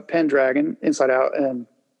into Pendragon, Inside Out, and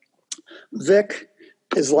Vic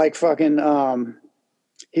is like fucking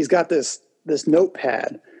he's got this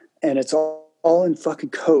notepad, and it's all in fucking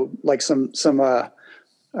code, like some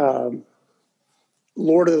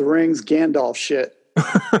Lord of the Rings Gandalf shit.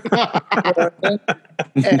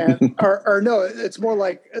 And or no, it's more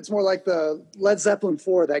like the Led Zeppelin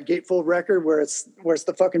 4, that Gatefold record where it's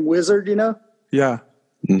the fucking wizard, you know? Yeah.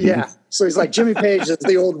 Mm-hmm. Yeah. So he's like Jimmy Page is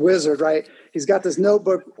the old wizard, right? He's got this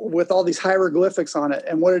notebook with all these hieroglyphics on it,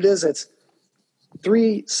 and what it is, it's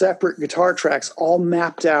 3 separate guitar tracks all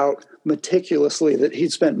mapped out meticulously that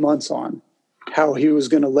he'd spent months on, how he was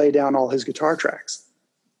going to lay down all his guitar tracks.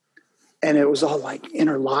 And it was all like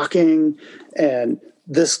interlocking, and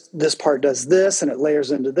this part does this, and it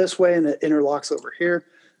layers into this way, and it interlocks over here.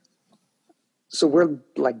 So we're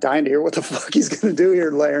like dying to hear what the fuck he's going to do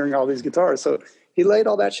here, layering all these guitars. So he laid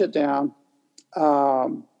all that shit down.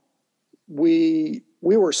 We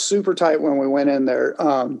were super tight when we went in there.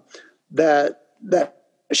 That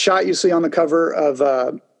shot you see on the cover of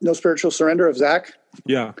No Spiritual Surrender of Zach.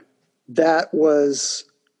 Yeah. That was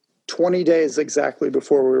 20 days exactly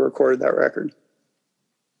before we recorded that record.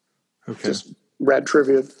 Okay. Just rad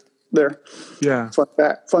trivia there. Yeah.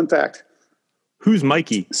 Fun fact. Who's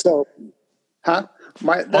Mikey? So,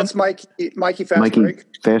 that's Mikey Fast Mikey Break.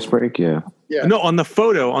 Fast Break, yeah. Yeah. No, on the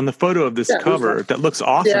photo of this cover that looks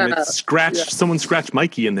awesome. Yeah. It's scratched. Yeah. Someone scratched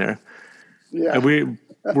Mikey in there. Yeah. And we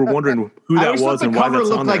were wondering who that was and why that's on there. The cover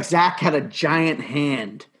looked like Zach had a giant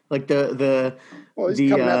hand, like the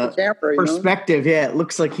camera, perspective. You know? Yeah, it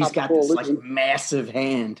looks like he's got this like massive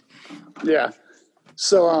hand. Yeah.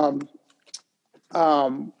 So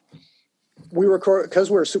we record,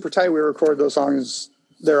 because we're super tight. We record those songs.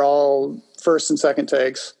 They're all first and second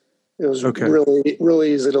takes. It was really,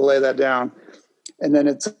 really easy to lay that down. And then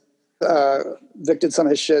it's Vic did some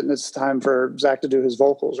of his shit, and it's time for Zach to do his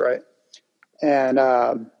vocals, right? And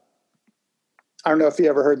I don't know if you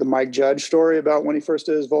ever heard the Mike Judge story about when he first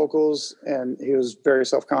did his vocals, and he was very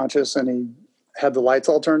self-conscious, and he had the lights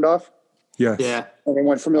all turned off. Yes. Yeah.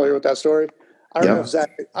 Anyone familiar with that story? I don't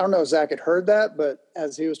know if Zach had heard that, but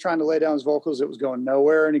as he was trying to lay down his vocals, it was going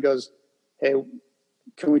nowhere. And he goes, "Hey,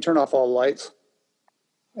 can we turn off all the lights?"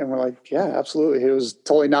 And we're like, "Yeah, absolutely." He was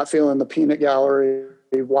totally not feeling the peanut gallery,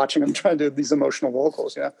 watching him try to do these emotional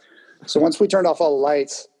vocals. Yeah. So once we turned off all the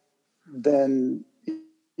lights, then,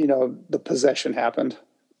 you know, the possession happened.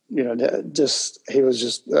 You know, he was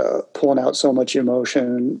just pulling out so much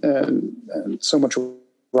emotion and so much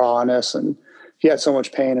rawness, and he had so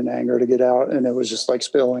much pain and anger to get out, and it was just like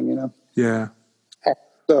spilling, you know? Yeah.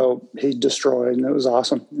 So he destroyed, and it was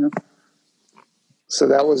awesome. You know? So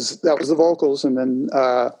that was the vocals. And then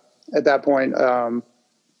at that point,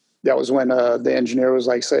 that was when the engineer was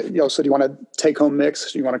like, so do you want to take home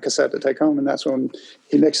mix? Do you want a cassette to take home? And that's when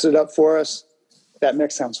he mixed it up for us. That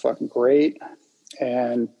mix sounds fucking great.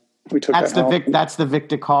 And we took that home. That's the Vic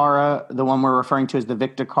DeCara, the one we're referring to as the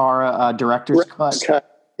Vic DeCara director's cut.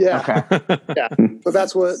 Yeah. Okay. Yeah. But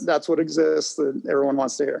that's what exists that everyone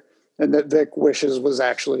wants to hear. And that Vic wishes was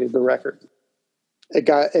actually the record. It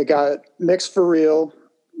got mixed for real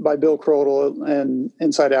by Bill Crodel and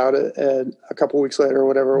Inside Out a couple weeks later, or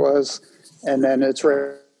whatever it was. And then it's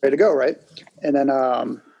ready to go, right? And then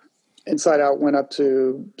Inside Out went up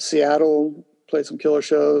to Seattle, played some killer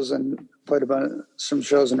shows, and played some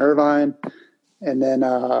shows in Irvine. And then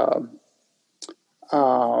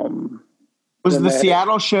was the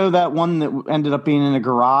Seattle show that one that ended up being in a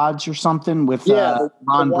garage or something with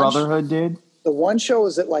Ron Brotherhood did? The one show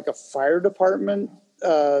was at like a fire department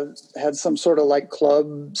had some sort of like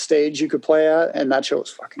club stage you could play at, and that show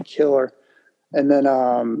was fucking killer. And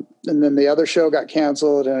then the other show got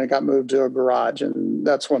canceled and it got moved to a garage, and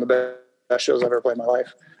that's one of the best shows I've ever played in my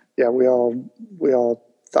life. Yeah, we all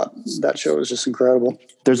thought that show was just incredible.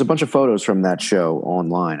 There's a bunch of photos from that show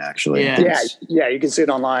online, actually. Yeah, you can see it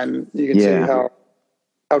online. You can see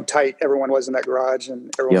how tight everyone was in that garage, and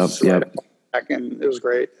everyone was right back, and it was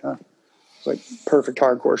great. It's like perfect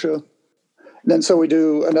hardcore show. And then so we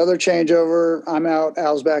do another changeover. I'm out,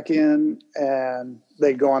 Al's back in, and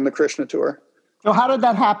they go on the Krishna tour. So how did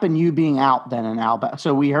that happen? You being out then and Al back.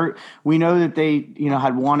 So we know that they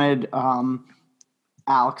had wanted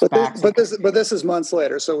Alex back. But this is months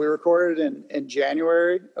later. So we recorded in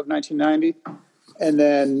January of 1990, and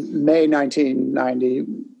then May 1990,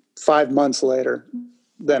 5 months later,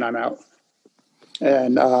 then I'm out.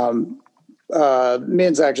 And me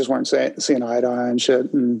and Zach just weren't seeing eye to eye and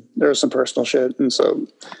shit, and there was some personal shit, and so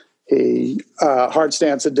Hard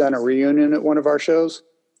Stance had done a reunion at one of our shows,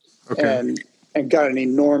 and got an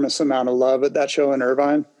enormous amount of love at that show in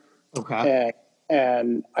Irvine. Okay.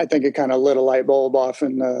 And I think it kind of lit a light bulb off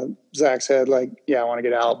in Zach's head, like, yeah, I want to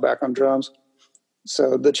get Al back on drums.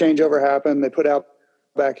 So the changeover happened. They put Al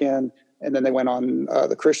back in, and then they went on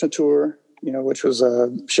the Krishna tour, which was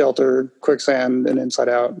Shelter, Quicksand, and Inside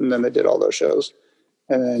Out, and then they did all those shows.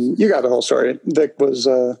 And then you got the whole story. Vic was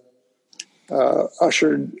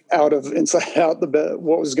ushered out of Inside Out,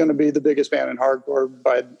 what was going to be the biggest band in hardcore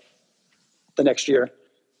by the next year.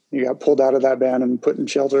 You got pulled out of that band and put in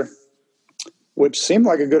Shelter, which seemed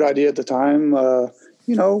like a good idea at the time. We're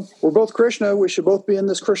both Krishna. We should both be in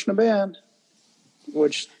this Krishna band,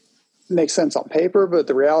 which makes sense on paper, but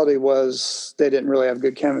the reality was they didn't really have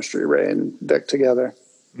good chemistry, Ray and Vic together.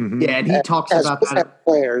 Mm-hmm. Yeah, and he talks about that. As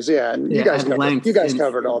players, yeah. And you guys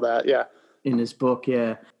covered all that, yeah. In his book,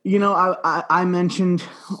 yeah. I mentioned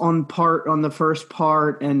on the first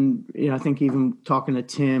part, and I think even talking to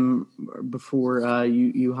Tim before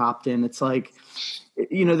you hopped in, it's like,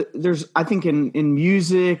 there's, I think in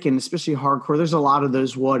music and especially hardcore, there's a lot of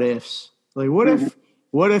those what ifs. Like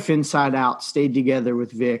what if Inside Out stayed together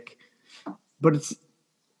with Vic? But it's,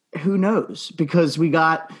 who knows? Because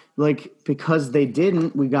because they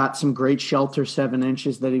didn't, we got some great Shelter 7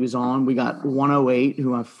 inches that he was on. We got 108,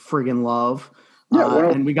 who I friggin' love.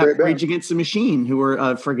 And we got Rage Against the Machine, who are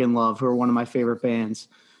friggin' love, who are one of my favorite bands.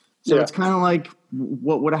 So it's kind of like,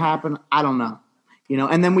 what would have happened? I don't know.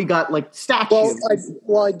 And then we got like Statue.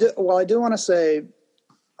 Well, I do want to say,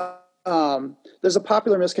 there's a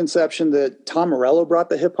popular misconception that Tom Morello brought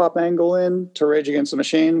the hip hop angle in to Rage Against the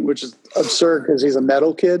Machine, which is absurd because he's a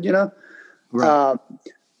metal kid, Right.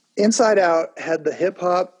 Inside Out had the hip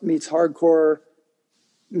hop meets hardcore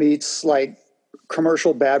meets like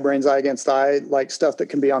commercial Bad Brains, Eye Against Eye, like stuff that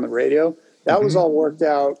can be on the radio. That was all worked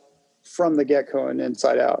out from the get-go and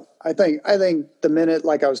Inside Out. I think the minute,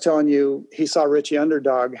 like I was telling you, he saw Richie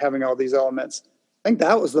Underdog having all these elements, I think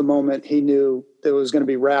that was the moment he knew there was going to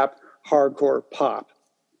be rap, hardcore, pop.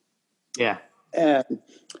 Yeah. And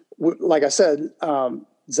like I said,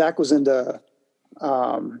 Zach was into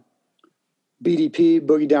BDP,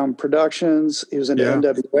 Boogie Down Productions. He was into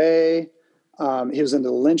NWA. He was into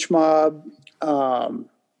the Lynch Mob.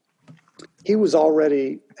 He was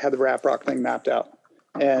already had the rap rock thing mapped out.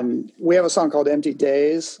 And we have a song called Empty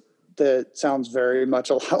Days that sounds very much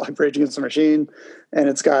a lot like Rage Against the Machine. And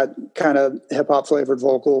it's got kind of hip hop flavored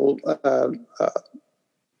vocal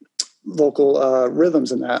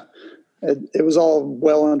rhythms in that. It was all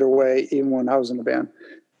well underway even when I was in the band.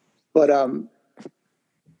 But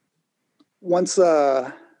once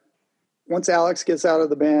Alex gets out of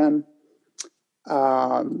the band,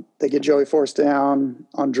 they get Joey Force down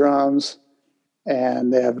on drums,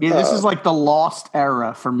 and they have this is like the lost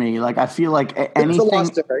era for me. Like I feel like anything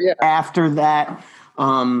after that,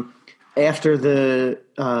 after the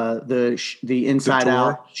Inside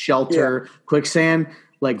Out, Shelter, Quicksand,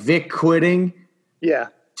 like Vic quitting. Yeah.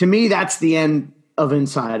 To me, that's the end of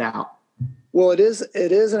Inside Out. Well, it is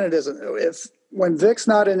and it isn't. When Vic's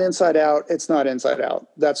not in Inside Out, it's not Inside Out.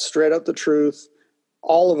 That's straight up the truth.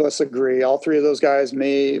 All of us agree. All three of those guys,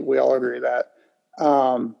 me, we all agree that.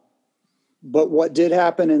 But what did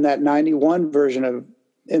happen in that 91 version of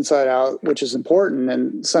Inside Out, which is important,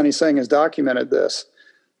 and Sonny Singh has documented this,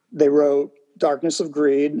 they wrote Darkness of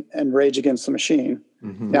Greed and Rage Against the Machine.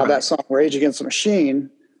 Mm-hmm. Now that song, Rage Against the Machine,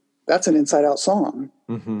 that's an Inside Out song.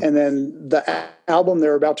 Mm-hmm. And then the album they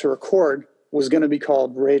were about to record was going to be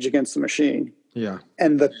called Rage Against the Machine. Yeah.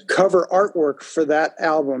 And the cover artwork for that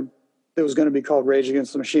album that was going to be called Rage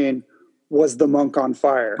Against the Machine was The Monk on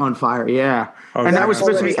Fire. On Fire, yeah. And that was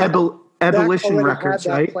supposed to be Ebullition Records,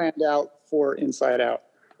 had right? That planned out for Inside Out.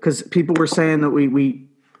 Because people were saying that we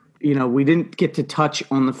didn't get to touch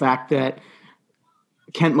on the fact that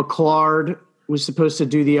Kent McClard was supposed to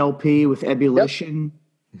do the LP with Ebullition.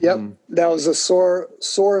 Yep, that was a sore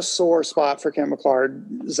spot for Kent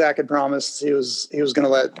McClard. Zach had promised he was going to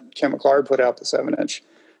let Kent McClard put out the 7-inch,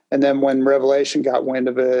 and then when Revelation got wind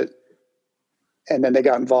of it, and then they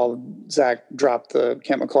got involved, Zach dropped the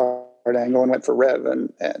Kent McClard angle and went for Rev,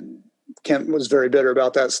 and Kent was very bitter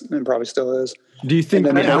about that, and probably still is. Do you think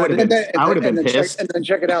I would have been pissed? And then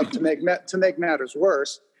check it out, to make matters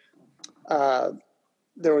worse.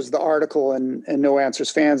 There was the article in No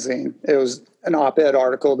Answers fanzine. It was an op-ed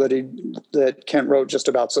article that Kent wrote just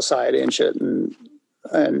about society and shit,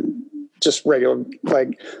 and just regular,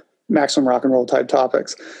 like, maximum rock and roll type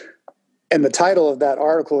topics. And the title of that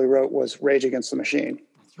article he wrote was Rage Against the Machine.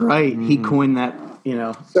 Right. He coined that,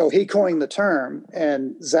 So he coined the term,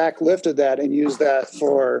 and Zach lifted that and used that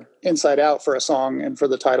for Inside Out for a song and for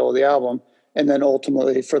the title of the album, and then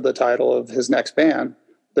ultimately for the title of his next band,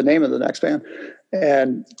 the name of the next band.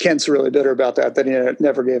 And Kent's really bitter about that he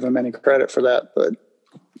never gave him any credit for that. But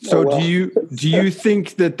so do you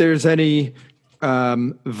think that there's any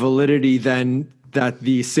validity then that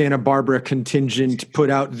the Santa Barbara contingent put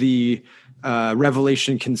out the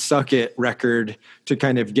Revelation Can Suck It record to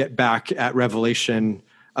kind of get back at Revelation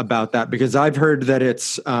about that? Because I've heard that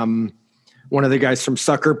it's one of the guys from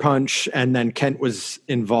Sucker Punch, and then Kent was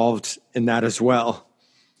involved in that as well.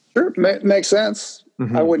 Sure, makes sense.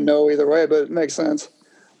 Mm-hmm. I wouldn't know either way, but it makes sense.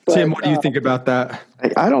 But, Tim, what do you think about that?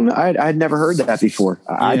 I don't know. I'd never heard that before.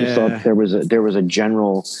 I just thought there was a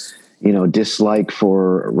general, dislike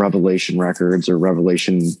for Revelation records or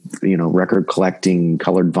Revelation, record collecting,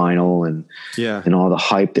 colored vinyl, and all the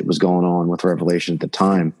hype that was going on with Revelation at the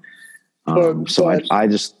time. I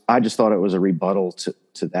just thought it was a rebuttal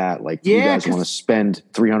to that. Like, you guys want to spend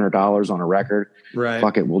 $300 on a record, right?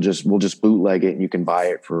 Fuck it, we'll just bootleg it, and you can buy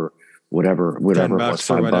it for whatever it was,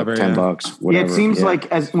 $5, $10, whatever. Yeah, it seems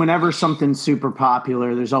like whenever something's super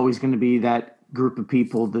popular, there's always going to be that group of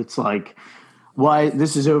people that's like, why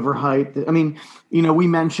this is overhyped. I mean, we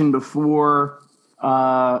mentioned before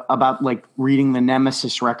about like reading the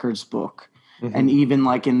Nemesis Records book. Mm-hmm. And even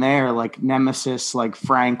like in there, like Nemesis, like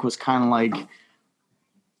Frank was kind of like,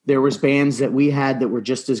 there was bands that we had that were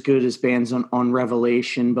just as good as bands on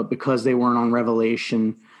Revelation, but because they weren't on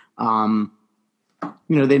Revelation,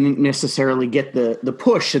 they didn't necessarily get the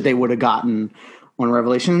push that they would have gotten on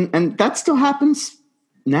Revelation. And that still happens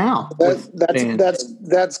now.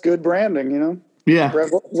 That's good branding, Yeah.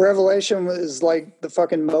 Revelation is like the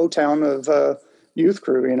fucking Motown of Youth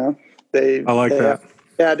Crew, They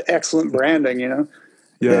had excellent branding, Yeah.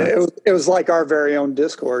 It was like our very own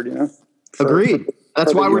Discord, Agreed.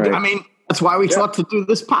 That's why that's why we thought to do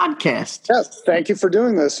this podcast. Yes. Thank you for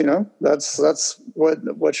doing this. That's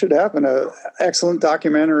what should happen. Excellent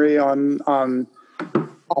documentary on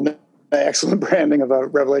the excellent branding of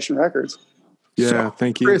Revelation Records. Yeah. So,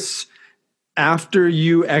 thank you, Chris. After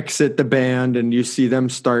you exit the band and you see them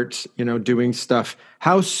start, doing stuff,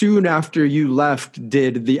 how soon after you left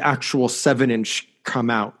did the actual 7-inch come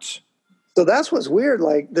out? So that's what's weird.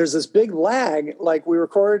 Like, there's this big lag. Like, we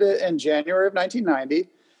recorded it in January of 1990,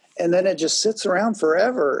 and then it just sits around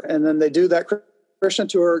forever. And then they do that Christian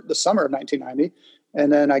tour the summer of 1990,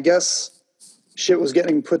 and then I guess shit was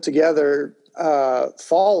getting put together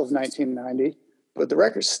fall of 1990, but the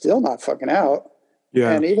record's still not fucking out.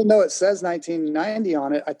 Yeah. And even though it says 1990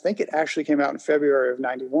 on it, I think it actually came out in February of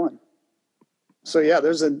 91. So yeah,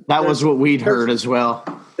 that was what we'd heard as well.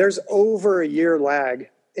 There's over a year lag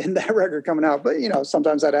in that record coming out, but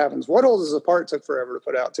sometimes that happens. What Holds Us Apart took forever to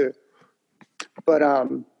put out too. But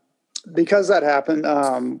because that happened,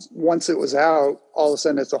 once it was out, all of a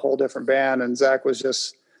sudden it's a whole different band, and Zach was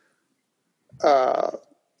just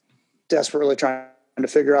desperately trying to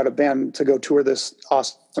figure out a band to go tour this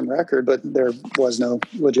awesome record, but there was no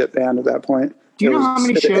legit band at that point. Do you know how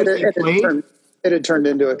many shows they played? It had turned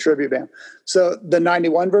into a tribute band. So the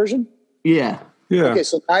 91 version? Yeah. Okay,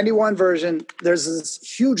 so 91 version, there's this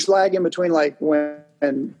huge lag in between, like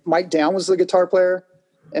when Mike Down was the guitar player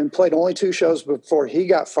and played only 2 shows before he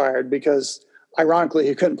got fired because, ironically,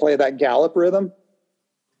 he couldn't play that gallop rhythm.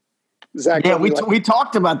 Zach, we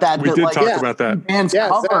talked about that. We did talk about that. Bands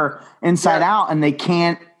cover Inside Out, and they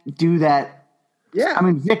can't do that. Yeah, I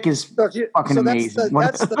mean, Vic is fucking amazing.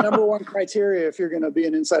 That's the number one criteria if you're going to be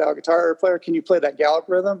an Inside Out guitar player. Can you play that gallop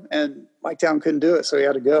rhythm? And Mike Down couldn't do it, so he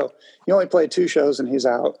had to go. He only played 2 shows, and he's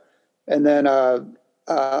out. And then I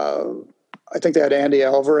think they had Andy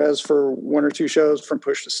Alvarez for 1 or 2 shows from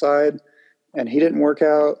Pushed Aside, and he didn't work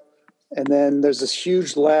out. And then there's this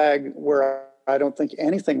huge lag where I don't think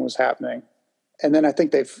anything was happening. And then I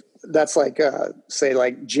think that's like, say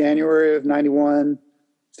like January of 91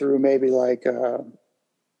 through maybe like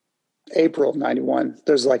April of 91,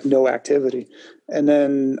 there's like no activity. And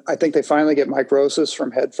then I think they finally get Mike Rosas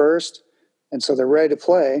from Head First. And so they're ready to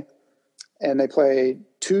play. And they play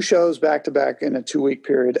 2 shows back to back in a 2-week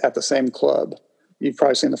period at the same club. You've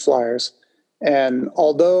probably seen the flyers. And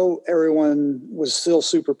although everyone was still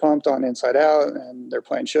super pumped on Inside Out and they're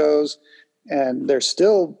playing shows and they're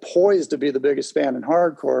still poised to be the biggest band in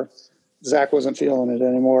hardcore, Zach wasn't feeling it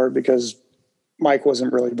anymore because Mike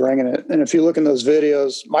wasn't really bringing it. And if you look in those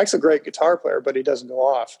videos, Mike's a great guitar player, but he doesn't go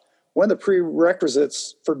off. One of the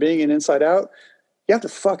prerequisites for being an Inside Out, you have to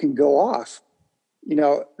fucking go off. You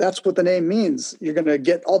know, that's what the name means. You're going to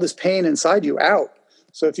get all this pain inside you out.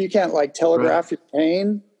 So if you can't like telegraph your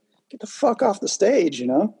pain, get the fuck off the stage, you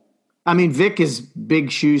know? I mean, Vic is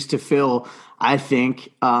big shoes to fill, I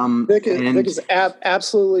think. Vic is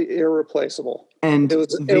absolutely irreplaceable. And it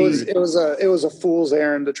was a fool's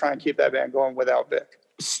errand to try and keep that band going without Vic.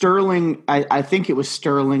 Sterling, I think it was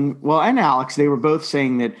Sterling, well, and Alex, they were both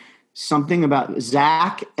saying that something about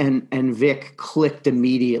Zach and Vic clicked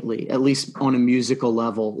immediately, at least on a musical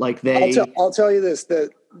level. Like I'll tell you this,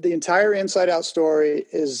 that the entire Inside Out story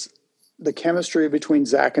is the chemistry between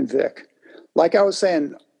Zach and Vic. Like I was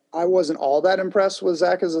saying, I wasn't all that impressed with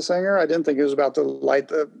Zach as a singer. I didn't think he was about to light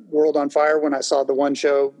the world on fire when I saw the one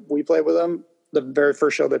show we played with him, the very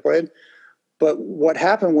first show they played. But what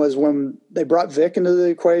happened was when they brought Vic into the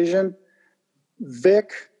equation,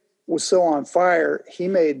 Vic was so on fire, he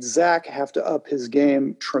made Zach have to up his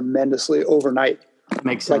game tremendously overnight.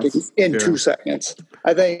 Makes sense. Like in 2 seconds.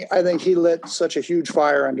 I think he lit such a huge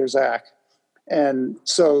fire under Zach. And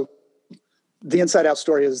so the Inside Out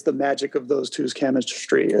story is the magic of those two's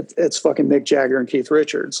chemistry. It's fucking Mick Jagger and Keith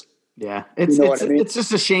Richards. Yeah. It's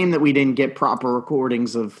just a shame that we didn't get proper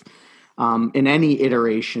recordings of in any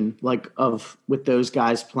iteration, like with those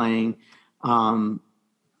guys playing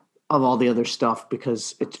of all the other stuff,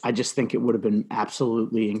 because I just think it would have been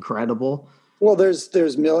absolutely incredible. Well,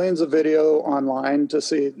 there's millions of video online to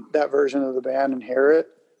see that version of the band and hear it.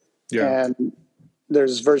 Yeah. And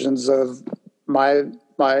there's versions of my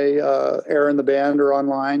era in the band are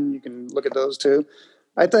online. You can look at those too.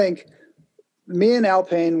 I think me and Al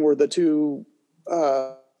Payne were the two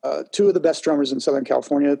of the best drummers in Southern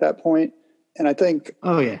California at that point. And I think,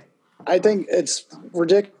 I think it's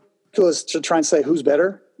ridiculous to try and say who's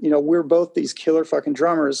better. You know, we're both these killer fucking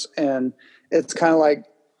drummers, and it's kind of like,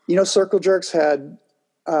 you know, Circle Jerks had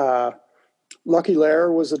Lucky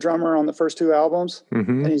Lair was the drummer on the first 2 albums,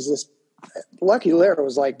 and he's this Lucky Lair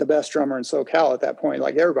was like the best drummer in SoCal at that point.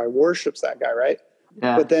 Like everybody worships that guy, right?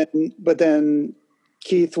 Yeah. But then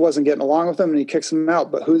Keith wasn't getting along with him, and he kicks him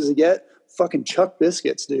out. But who does he get? Fucking Chuck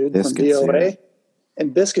Biscuits, dude, from DOA, yeah.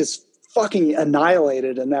 And Biscuits fucking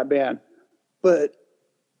annihilated in that band. But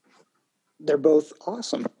they're both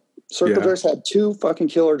awesome. Circle Jerks had 2 fucking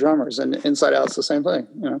killer drummers, and Inside Out's the same thing.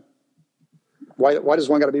 You know, why does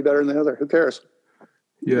one got to be better than the other? Who cares?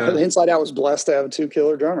 Yeah, Inside Out was blessed to have 2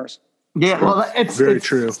 killer drummers. Yeah, well, it's very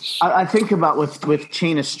true. I think about with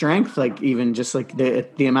Chain of Strength, like even just like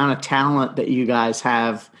the amount of talent that you guys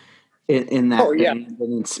have in that band,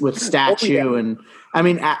 and with Statue, and I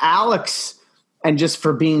mean Alex, and just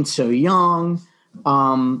for being so young,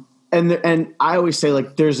 and I always say,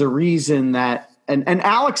 like, there's a reason that, and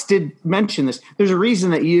Alex did mention this. There's a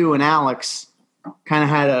reason that you and Alex kind of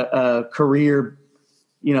had a career.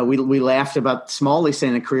 You know, we laughed about Smalley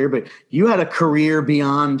saying a career, but you had a career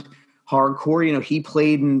beyond hardcore. You know, he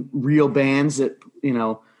played in real bands that, you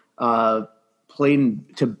know,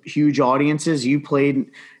 played to huge audiences. You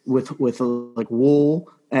played with like Wool,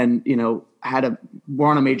 and, you know, were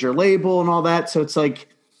on a major label and all that. So it's like,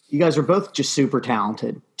 you guys are both just super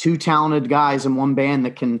talented. 2 talented guys in one band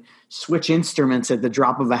that can switch instruments at the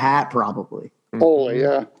drop of a hat, probably. Holy,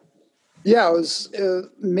 yeah. Yeah, it was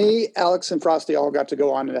me, Alex, and Frosty all got to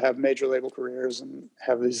go on to have major label careers and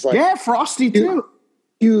have these like Frosty too,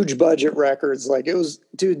 huge budget records. Like it was,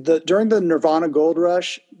 dude. During the Nirvana Gold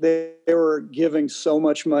Rush, they were giving so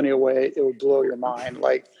much money away, it would blow your mind.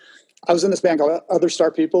 Like I was in this band called Other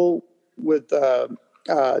Star People with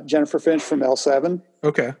Jennifer Finch from L7.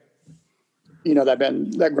 Okay, you know that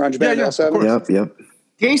band, that grunge band, L7. Yep.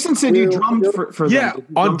 Jason said you drummed for them.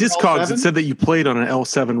 On Discogs it said that you played on an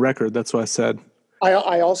L7 record. That's what I said.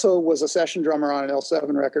 I also was a session drummer on an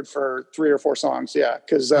L7 record for 3 or 4 songs. Yeah,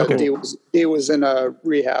 because D was in a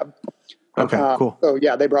rehab. Okay, cool. So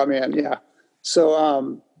yeah, they brought me in. Yeah,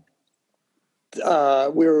 so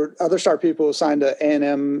we were Other Star People signed to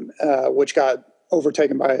A&M, which got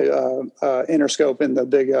overtaken by Interscope in the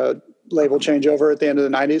big label changeover at the end of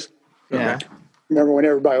the 90s. Yeah. Remember when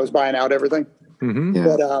everybody was buying out everything? Mm-hmm. Yeah.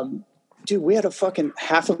 But, dude, we had a fucking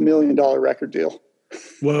 $500,000 record deal.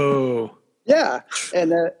 Whoa. Yeah.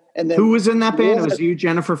 And then Who was in that band? It was What? you,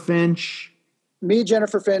 Jennifer Finch. me,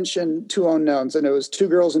 Jennifer Finch, and two unknowns. And it was two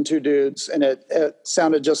girls and two dudes. And it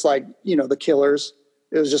sounded just like, the Killers.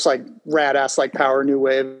 It was just like rad ass, like power new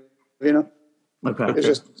wave, Okay. It was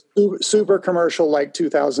just super commercial, like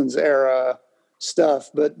 2000s era stuff,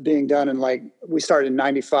 but being done in like, we started in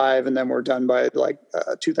 95 and then we're done by like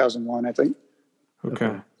 2001, I think.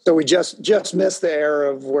 Okay. So we just missed the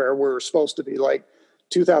era of where we were supposed to be. Like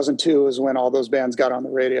 2002 is when all those bands got on the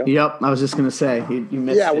radio. Yep. I was just going to say, you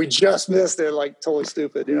missed Yeah, it. we just missed it. Like totally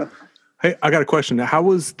stupid, Hey, I got a question. Now, how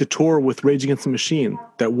was the tour with Rage Against the Machine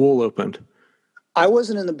that Wool opened? I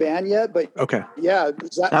wasn't in the band yet, but Okay. yeah.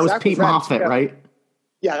 That was Pete Moffat, right?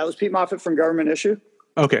 Yeah, that was Pete Moffat from Government Issue.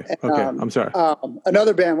 Okay. Okay. I'm sorry.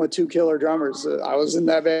 Another band with two killer drummers. I was in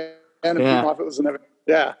that band, and Yeah. Pete Moffat was in that band.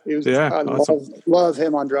 Yeah, he was. Yeah, I awesome. love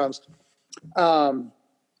him on drums.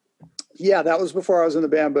 Yeah, that was before I was in the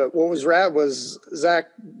band. But what was rad was Zach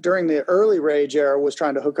during the early Rage era was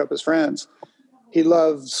trying to hook up his friends. He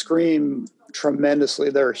loved Scream tremendously.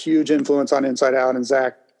 They're a huge influence on Inside Out and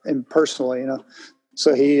Zach, and personally,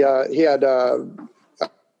 So he had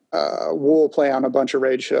Wool play on a bunch of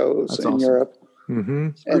Rage shows That's in awesome. Europe. Mm-hmm.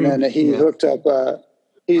 And then he hooked up,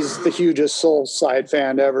 he's the hugest Soul Side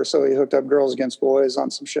fan ever. So he hooked up Girls Against Boys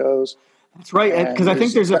on some shows. That's right. And Because I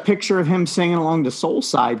think there's- there's a picture of him singing along the Soul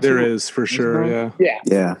Side. There too. is for sure. there? Yeah.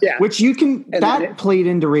 Yeah. Yeah. Which you can, And that then it- played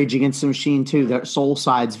into Rage Against the Machine too, that Soul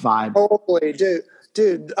Side's vibe. Totally,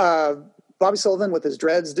 dude, Bobby Sullivan with his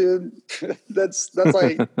dreads, dude. that's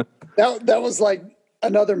like, that was like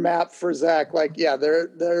another map for Zach. Like, yeah,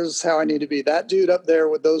 there's how I need to be. That dude up there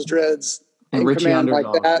with those dreads And in Richie command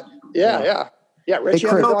Underdog. like that. Yeah. Richie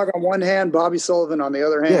Chris. Underdog on one hand, Bobby Sullivan on the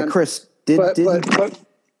other hand. Yeah, Chris, but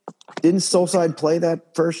didn't Soulside play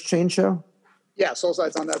that first Chain show? yeah,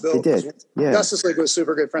 Soulside's on that bill. They did. Yeah. Justice League was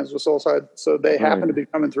super good friends with Soulside, so they happened to be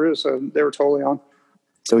coming through, so they were totally on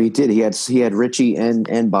So he did. He had Richie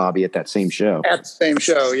and Bobby at that same show. at the same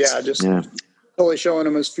show. Yeah, just Yeah. totally showing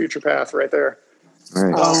him his future path right there. All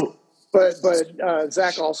right. Oh, But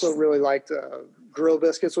Zach also really liked Grill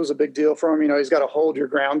Biscuits was a big deal for him. He's got a Hold Your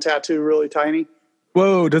Ground tattoo, really tiny.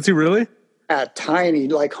 Whoa. Does he really? Tiny,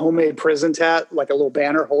 like homemade prison tat, like a little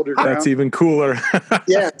banner, Hold Your Ground. That's even cooler.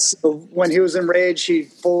 Yeah. So when he was in Rage, he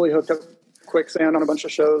fully hooked up Quicksand on a bunch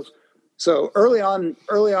of shows. So early on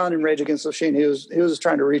in Rage Against the Machine, he was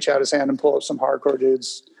trying to reach out his hand and pull up some hardcore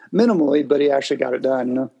dudes minimally, but he actually got it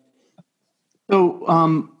done. So,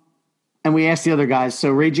 and we asked the other guys.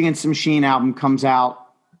 So, Rage Against the Machine album comes out.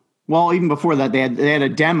 Well, even before that, they had a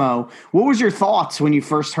demo. What was your thoughts when you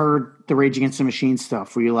first heard the Rage Against the Machine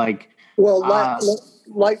stuff? Were you like, Well,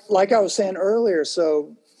 like I was saying earlier,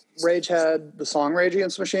 so Rage had the song Rage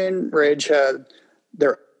Against the Machine. Rage had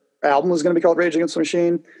their album was going to be called Rage Against the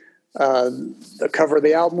Machine. The cover of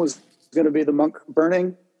the album was going to be the monk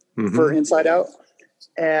burning for Inside Out.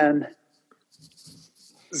 And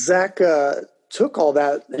Zach took all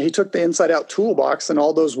that. He took the Inside Out toolbox and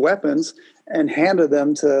all those weapons and handed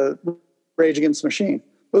them to Rage Against the Machine.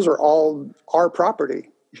 Those are all our property,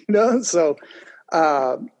 So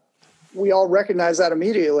we all recognize that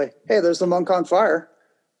immediately. Hey, there's the Monk on Fire.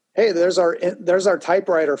 Hey, there's our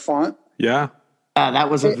typewriter font. Yeah. that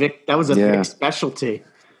was a Vic? That was a Yeah. Vic specialty.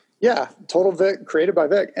 Yeah, Total Vic, created by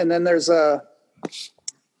Vic. And then there's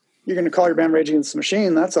you're going to call your band Rage Against the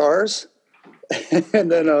Machine. That's ours.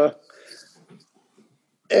 And then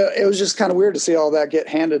it was just kind of weird to see all that get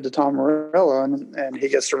handed to Tom Morello, and he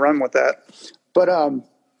gets to run with that. But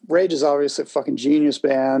Rage is obviously a fucking genius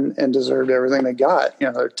band and deserved everything they got.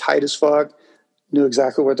 They're tight as fuck, knew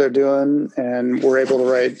exactly what they're doing, and were able to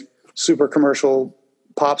write super commercial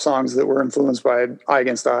pop songs that were influenced by Eye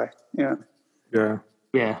Against Eye. Yeah.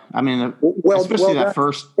 Yeah, I mean, Well especially done. that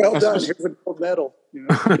first. Well done. especially- Here's a gold medal.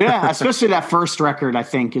 yeah, especially that first record. I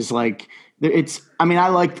think is like it's. I mean, I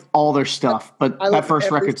liked all their stuff, but I that love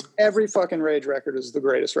first record's. every fucking Rage record is the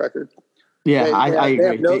greatest record. Yeah, They I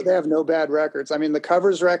agree. They have no bad records. I mean, the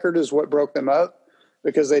Covers record is what broke them up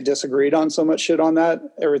because they disagreed on so much shit on that.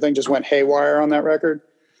 Everything just went haywire on that record.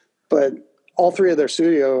 But all three of their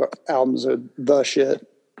studio albums are the shit.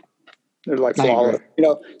 They're like I flawless.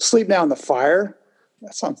 agree. Sleep Now in the Fire.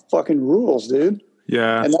 That song fucking rules, dude.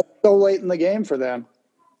 Yeah. And that's so late in the game for them.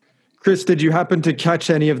 Chris, did you happen to catch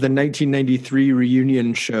any of the 1993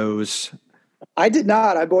 reunion shows? I did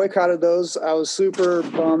not. I boycotted those. I was super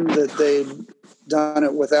bummed that they'd done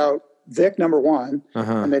it without Vic number 1,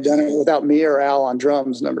 and they'd done it without me or Al on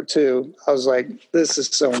drums number 2. I was like, this is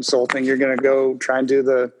so insulting. You're going to go try and do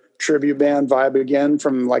the tribute band vibe again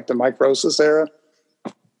from like the Mike Rosas era.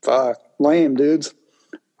 Fuck, lame dudes.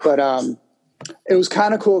 But it was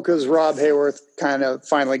kind of cool because Rob Hayworth kind of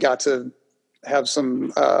finally got to have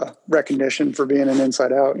some recognition for being an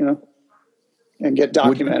Inside Out, you know, and get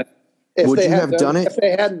documented. Would you have done it? If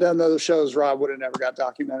they hadn't done those shows, Rob would have never got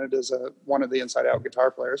documented as one of the Inside Out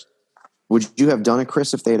guitar players. Would you have done it,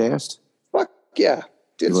 Chris, if they'd asked? Fuck yeah.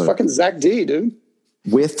 It's fucking Zach D, dude.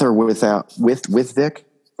 With or without, with Vic?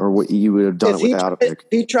 Or what, you would have done it without a Vic?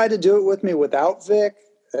 If he tried to do it with me without Vic,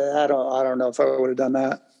 I don't know if I would have done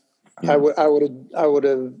that. Yeah. I would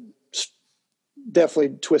have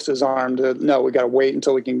definitely twisted his arm to, no, we got to wait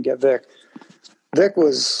until we can get Vic. Vic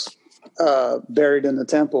was buried in the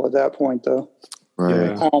temple at that point, though.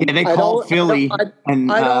 Right. They called Philly.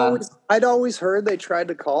 I'd always heard they tried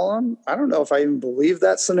to call him. I don't know if I even believe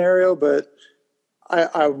that scenario, but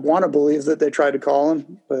I want to believe that they tried to call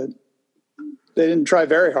him, but they didn't try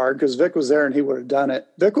very hard because Vic was there and he would have done it.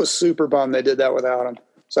 Vic was super bummed they did that without him.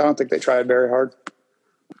 So I don't think they tried very hard.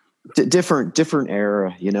 Different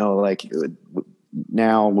era, you know, like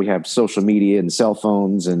now we have social media and cell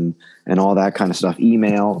phones and all that kind of stuff,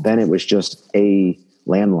 email. Then it was just a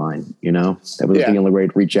landline, you know, that was the only way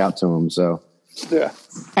to reach out to him. So, yeah.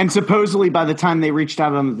 And supposedly by the time they reached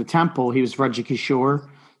out on the temple, he was Reggie Kishore.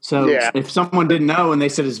 So if someone didn't know and they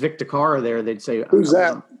said, is Vic Takara there? They'd say, who's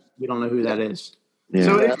that? We don't know who that is. Yeah.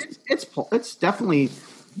 So it's definitely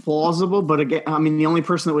plausible, but again, I mean, the only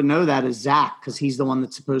person that would know that is Zach because he's the one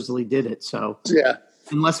that supposedly did it. So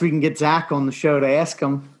unless we can get Zach on the show to ask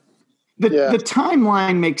him, the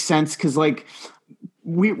timeline makes sense because like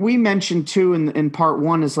we mentioned too in part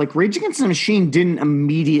 1 is like Rage Against the Machine didn't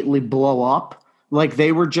immediately blow up. Like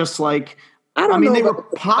they were just like I don't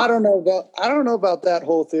know about that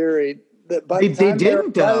whole theory. That by the time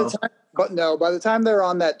by the time they're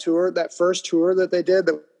on that tour, that first tour that they did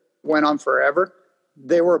that went on forever,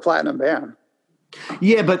 they were a platinum band.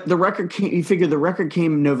 Yeah, but the record came, you figure the record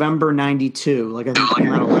came November 92, like I think it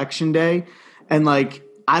came out election day. And like,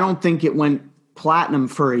 I don't think it went platinum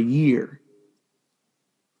for a year.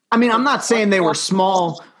 I mean, I'm not saying they were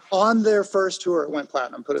small. On their first tour, it went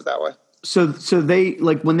platinum, put it that way. So they,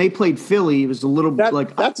 like when they played Philly, it was a little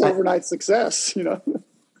like. That's overnight success, you know?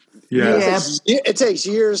 Yeah. It takes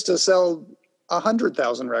years to sell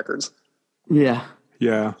 100,000 records. Yeah.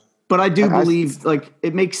 Yeah. But I do believe, like,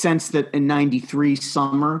 it makes sense that in 93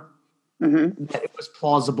 summer, that it was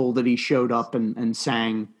plausible that he showed up and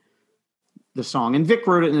sang the song. And Vic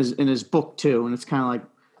wrote it in his book, too. And it's kind of like,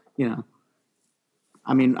 you know,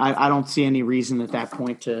 I mean, I don't see any reason at that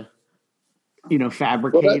point to, you know,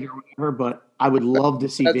 fabricate or whatever, but I would love to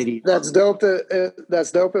see video. That's dope.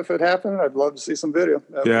 That's dope if it happened. I'd love to see some video.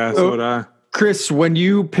 Yeah, so would I. Chris, when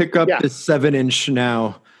you pick up the 7-inch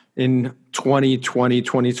now in 2020,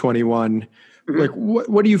 2021, like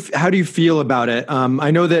how do you feel about it?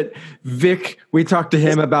 I know that Vic, we talked to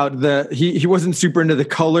him about he wasn't super into the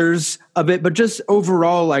colors of it, but just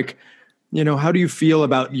overall, like, you know, how do you feel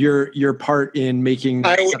about your part in making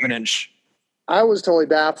 7-inch? I was totally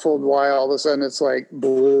baffled why all of a sudden it's like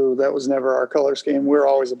blue. That was never our color scheme. We were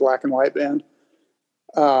always a black and white band,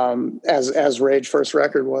 as Rage first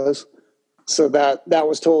record was. So that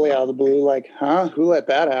was totally out of the blue. Like, huh? Who let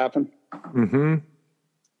that happen? Mm-hmm.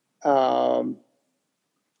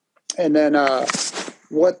 And then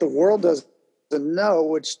what the world doesn't know,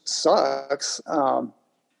 which sucks.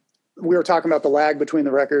 We were talking about the lag between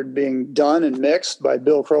the record being done and mixed by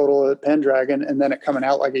Bill Crodel at Pendragon, and then it coming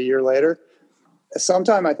out like a year later.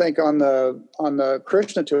 Sometime I think on the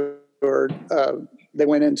Krishna tour, they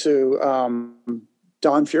went into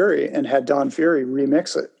Don Fury and had Don Fury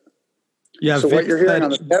remix it. Yeah. So Vic what you're hearing on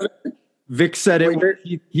the Vic said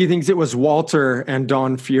he thinks it was Walter and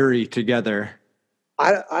Don Fury together.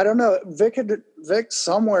 I don't know. Vic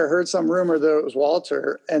somewhere heard some rumor that it was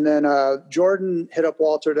Walter, and then Jordan hit up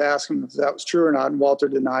Walter to ask him if that was true or not, and Walter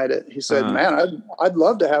denied it. He said, "Man, I'd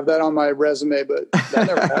love to have that on my resume, but that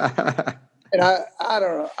never happened." And I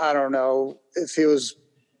don't know if he was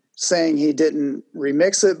saying he didn't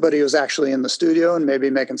remix it, but he was actually in the studio and maybe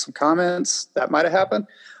making some comments. That might have happened.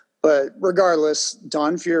 But regardless,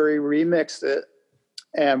 Don Fury remixed it,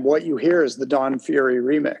 and what you hear is the Don Fury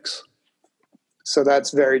remix. So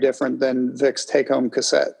that's very different than Vic's take-home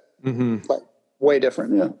cassette. Mm-hmm. Like, way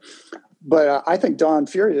different, yeah. But I think Don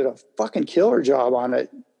Fury did a fucking killer job on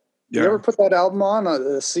it. Yeah. You ever put that album on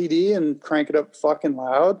a CD and crank it up fucking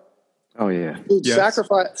loud? Oh, yeah. Dude, Yes.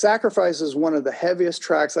 Sacrifice is one of the heaviest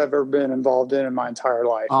tracks I've ever been involved in my entire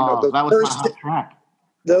life. Oh, that was my hot track.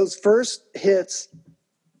 those first hits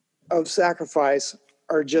of Sacrifice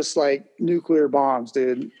are just like nuclear bombs,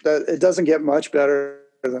 dude. That it doesn't get much better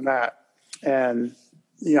than that. And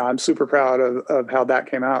I'm super proud of how that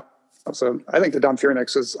came out. So I think the Dumb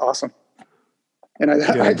Fearnix is awesome. And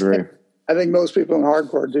I agree. I think most people in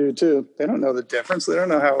hardcore do too. They don't know the difference. They don't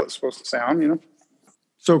know how it's supposed to sound,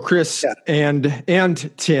 So Chris and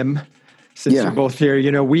Tim, since you're both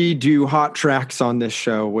here, we do hot tracks on this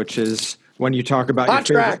show, which is when you talk about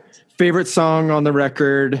your favorite song on the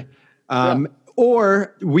record.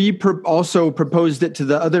 Or we also proposed it to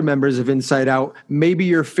the other members of Inside Out, maybe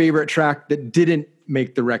your favorite track that didn't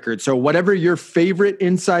make the record. So whatever your favorite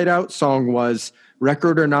Inside Out song was,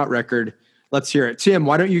 record or not record, let's hear it. Tim,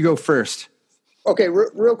 why don't you go first? Okay,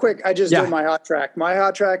 real quick, I just did my hot track. My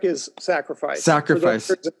hot track is Sacrifice.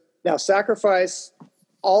 Now, Sacrifice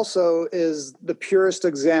also is the purest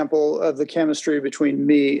example of the chemistry between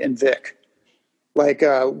me and Vic. Like,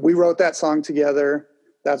 we wrote that song together.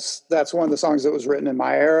 That's one of the songs that was written in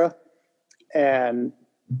my era, and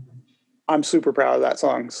I'm super proud of that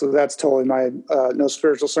song. So that's totally my No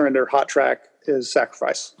Spiritual Surrender hot track is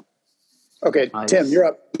Sacrifice. Okay, nice. Tim, you're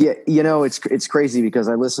up. Yeah, it's crazy because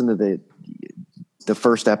I listened to the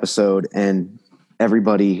first episode and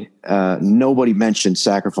nobody mentioned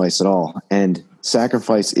Sacrifice at all, and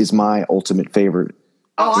Sacrifice is my ultimate favorite.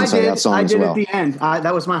 I did at the end.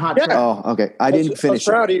 That was my hot track. Oh, okay. I didn't finish.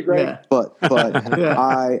 I'm proud of you, Greg. Yeah. But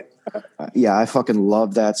I fucking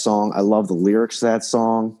love that song. I love the lyrics to that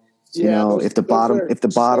song. If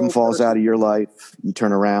the bottom falls out of your life, you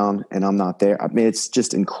turn around and I'm not there. I mean, it's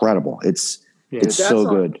just incredible. It's so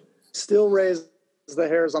good. Still raises the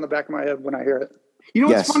hairs on the back of my head when I hear it.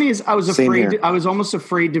 What's funny is I was afraid. I was almost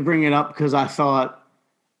afraid to bring it up because I thought,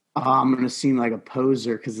 I'm going to seem like a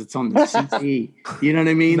poser because it's on the CD. You know what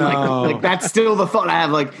I mean? No. Like that's still the thought I have.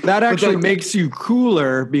 Like that actually makes you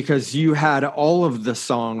cooler because you had all of the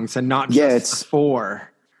songs and not just the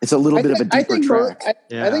 4. It's a little bit of a deeper track.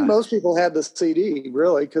 I think most people had the CD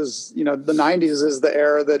really because the 90s is the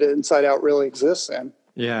era that Inside Out really exists in.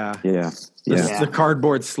 Yeah. It's the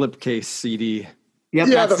cardboard slipcase CD. Yep,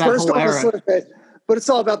 yeah, the first one was slipcase, but it's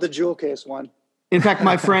all about the jewel case one. In fact,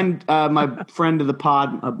 my friend of the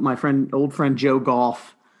pod, old friend Joe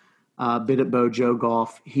Golf, Bit at Bo Joe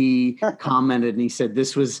Golf, he commented and he said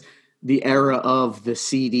this was the era of the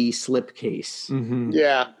CD slipcase. Mm-hmm.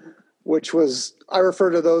 Yeah, which was I refer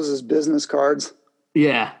to those as business cards.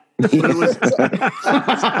 Yeah, it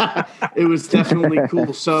was definitely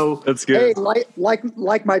cool. So that's good. Hey,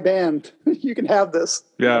 like my band, you can have this.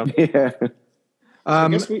 Yeah.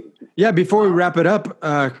 Before we wrap it up.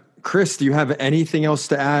 Chris, do you have anything else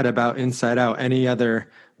to add about Inside Out? Any other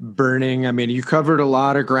burning? I mean, you covered a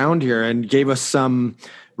lot of ground here and gave us some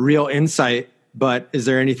real insight, but is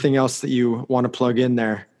there anything else that you want to plug in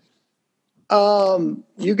there?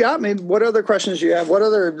 You got me. What other questions do you have? What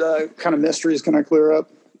other kind of mysteries can I clear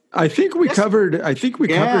up? I think we covered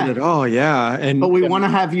it all. Yeah. But we want to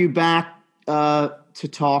have you back, to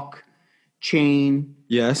talk Chain.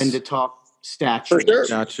 Yes. And to talk Statue. For sure.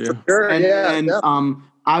 Got you. For sure. And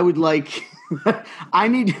I would like, I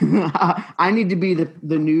need to be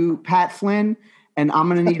the new Pat Flynn, and I'm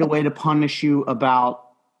going to need a way to punish you about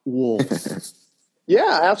Wool.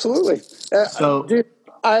 Yeah, absolutely. Dude,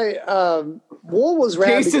 Wool was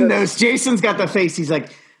rad. Jason knows. Jason's got the face. He's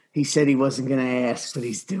like, he said he wasn't going to ask, but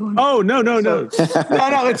he's doing it. Oh, no. No,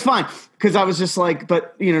 it's fine. Because I was just like,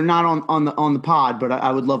 but not on the pod, but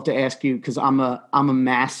I would love to ask you because I'm a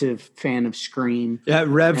massive fan of Scream. Yeah,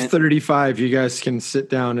 Rev 35. You guys can sit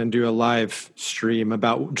down and do a live stream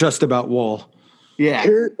about Wool. Yeah.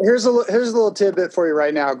 Here's a little tidbit for you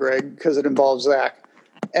right now, Greg, because it involves Zach.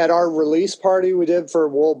 At our release party we did for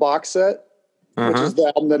Wool box set, which is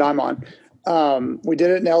the album that I'm on. We did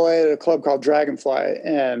it in LA at a club called Dragonfly,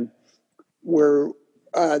 and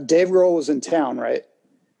Dave Grohl was in town, right?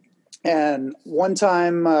 And one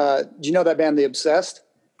time, do you know that band, The Obsessed?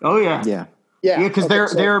 Oh yeah, yeah. Because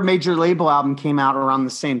their major label album came out around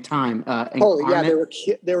the same time. They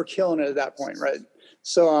were killing it at that point, right?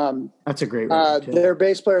 So that's a great record, their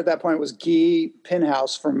bass player at that point was Guy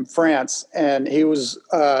Pinhouse from France, and he was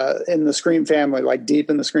in the Scream family, like deep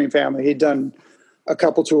in the Scream family. He'd done a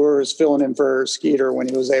couple tours filling in for Skeeter when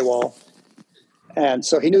he was AWOL. And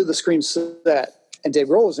so he knew the Scream set, and Dave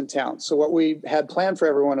Grohl was in town. So what we had planned for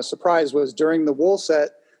everyone, a surprise, was during the Wool set,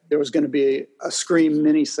 there was going to be a Scream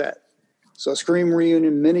mini set. So a Scream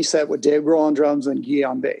reunion mini set with Dave Grohl on drums and Guy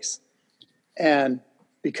on bass. And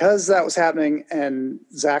because that was happening and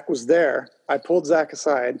Zach was there, I pulled Zach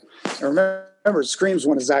aside. And remember, Scream's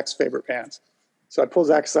one of Zach's favorite bands. So I pulled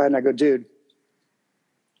Zach aside and I go, dude,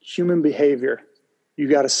 human behavior you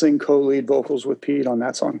got to sing co-lead vocals with Pete on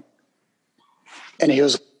that song. And he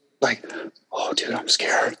was like, oh, dude, I'm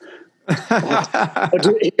scared.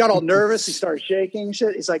 Dude, he got all nervous. He started shaking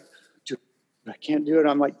shit. He's like, dude, I can't do it.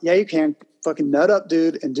 I'm like, yeah, you can. Fucking nut up,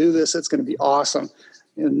 dude, and do this. It's going to be awesome.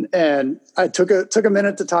 And I took a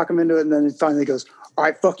minute to talk him into it. And then he finally goes, all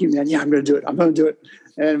right, fuck you, man. Yeah, I'm going to do it. I'm going to do it.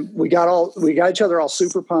 And we got each other all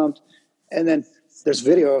super pumped. And then there's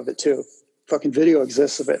video of it too. Fucking video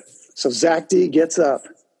exists of it. So Zach D gets up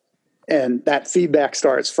and that feedback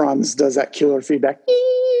starts. Franz does that killer feedback.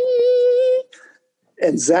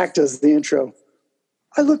 And Zach does the intro.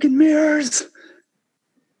 I look in mirrors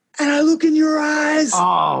and I look in your eyes.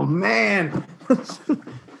 Oh, man.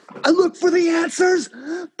 I look for the answers,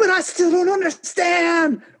 but I still don't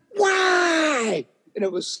understand. Why? And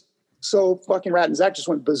it was so fucking rad. And Zach just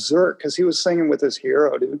went berserk because he was singing with his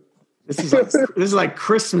hero, dude. This is like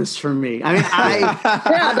Christmas for me. I mean,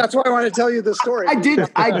 yeah, that's why I wanted to tell you the story. I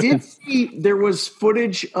did see there was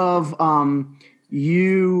footage of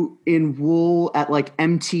you in Wool at like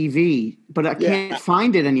MTV, but I can't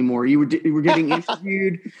find it anymore. You were getting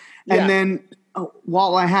interviewed, and then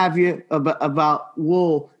while I have you about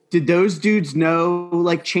Wool, did those dudes know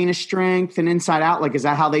like Chain of Strength and Inside Out? Like, is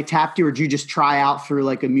that how they tapped you, or did you just try out through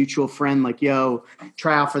like a mutual friend? Like, yo,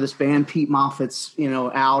 try out for this band, Pete Moffat's,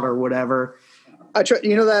 out or whatever. I try.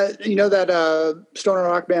 You know that stoner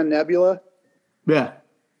rock band Nebula. Yeah.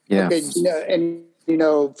 Yeah. Okay, and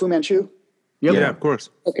Fu Manchu. Yep. Yeah, of course.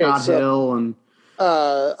 Okay, God Hill and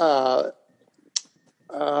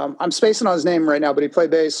I'm spacing on his name right now, but he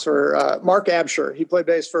played bass for Mark Absher. He played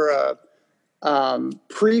bass for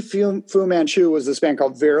pre-Fu Manchu was this band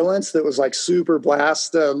called Virulence that was like super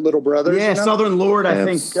blast Little Brothers. Yeah, Southern Lord, I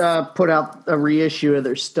think, put out a reissue of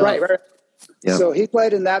their stuff. Right. Yep. So he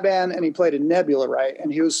played in that band and he played in Nebula, right?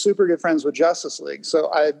 And he was super good friends with Justice League.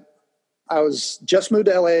 So I was just moved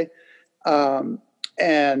to LA,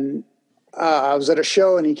 and I was at a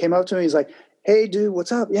show and he came up to me. He's like, "Hey, dude,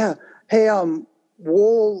 what's up? Yeah, hey,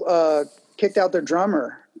 Wool kicked out their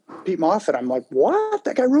drummer, Pete Moffat." I'm like, "What?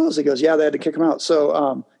 That guy rules." He goes, "Yeah, they had to kick him out."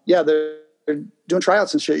 So, they're doing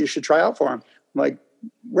tryouts and shit. You should try out for him. I'm like,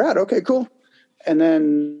 "Rad, okay, cool." And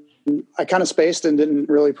then I kind of spaced and didn't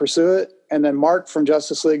really pursue it. And then Mark from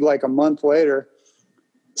Justice League, like a month later,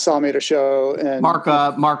 saw me at a show. And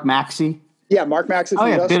Mark Maxey. Yeah, Mark Maxey. Oh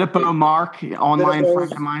yeah, Bitapo Mark, online friend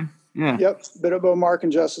of mine. Yeah. Yep, Bitapo Mark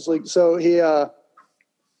and Justice League. So he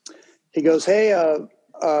goes, "Hey,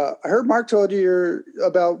 I heard Mark told you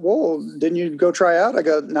about Wool. Didn't you go try out?" I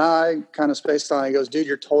go, "Nah, I kind of spaced on it." He goes, "Dude,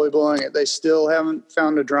 you're totally blowing it. They still haven't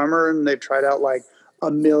found a drummer, and they've tried out like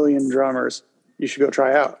 1 million drummers. You should go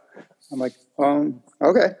try out." I'm like,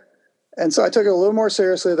 okay. And so I took it a little more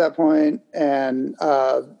seriously at that point and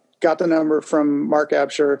got the number from Mark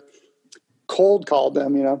Absher, cold called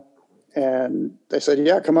them, and they said,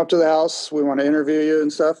 "Yeah, come up to the house. We want to interview you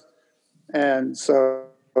and stuff." And so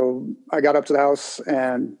I got up to the house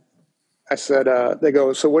and I said, they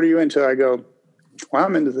go, "So what are you into?" I go, "Well,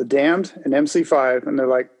 I'm into The Damned and MC5." And they're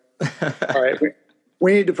like, "All right,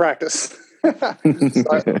 we need to practice."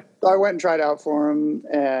 So I went and tried out for them,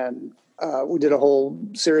 and we did a whole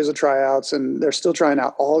series of tryouts, and they're still trying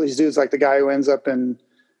out all these dudes. Like the guy who ends up in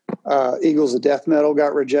Eagles of Death Metal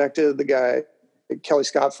got rejected. The guy, Kelly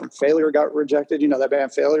Scott from Failure, got rejected. You know that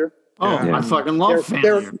band Failure? Oh, Yeah. I fucking love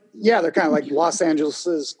Failure. They're kind of like Los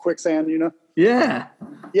Angeles's Quicksand, Yeah.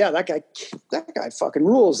 Yeah, that guy fucking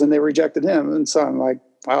rules, and they rejected him. And so I'm like,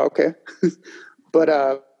 wow, okay. But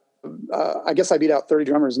I guess I beat out 30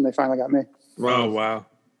 drummers, and they finally got me. Oh, wow.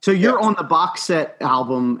 So you're on the box set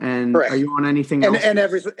album, and Correct. Are you on anything else? And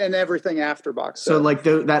everything after box set. So like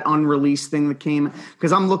that unreleased thing that came,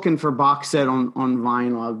 because I'm looking for box set on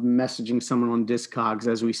vinyl. I'm messaging someone on Discogs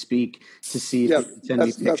as we speak to see if yeah, they can send me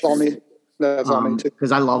pictures. that's all me. That's all me too.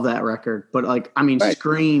 Because I love that record. But like, I mean, Right.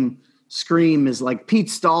 Scream is like, Pete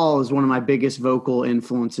Stahl is one of my biggest vocal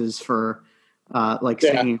influences for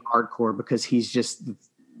singing hardcore, because he's just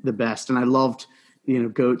the best. And I loved,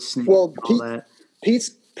 Goat Snake and all that.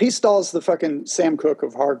 Pete Stahl's the fucking Sam Cooke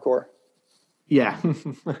of hardcore. Yeah.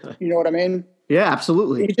 You know what I mean? Yeah,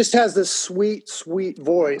 absolutely. He just has this sweet, sweet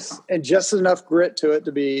voice and just enough grit to it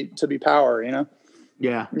to be power, Yeah.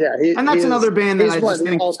 Yeah, and that's another band that he's I one just of the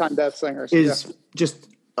think all-time best singers. is just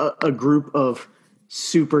a group of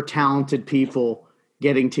super talented people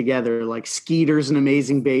getting together. Like Skeeter's an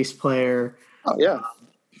amazing bass player. Oh yeah.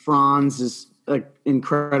 Franz is an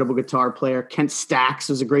incredible guitar player. Kent Stax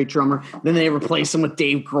is a great drummer. Then they replace him with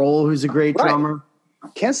Dave Grohl, who's a great Right. drummer.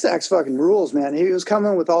 Ken Stax fucking rules, man. He was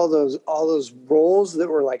coming with all those rolls that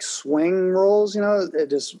were like swing rolls, It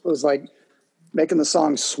just was like making the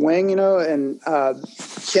song swing, you know. And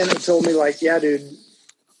Ken had told me, like, yeah, dude,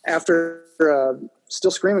 after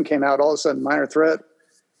Still Screaming came out, all of a sudden Minor Threat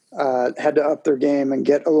had to up their game and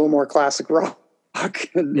get a little more classic rock.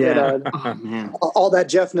 And, all that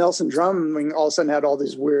Jeff Nelson drumming all of a sudden had all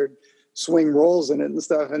these weird swing rolls in it and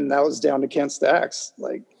stuff, and that was down to Kent Stax.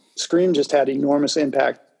 Like, Scream just had enormous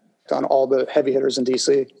impact on all the heavy hitters in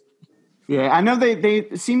DC. Yeah, I know they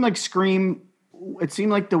seem like Scream. It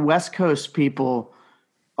seemed like the West Coast people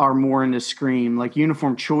are more into Scream. Like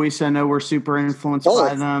Uniform Choice, I know we're super influenced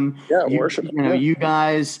by them. Yeah, you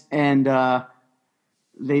guys, and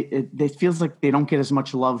it feels like they don't get as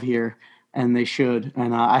much love here, and they should.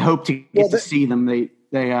 And I hope to get to see them. They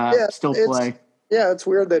still play. Yeah, it's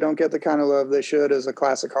weird they don't get the kind of love they should as a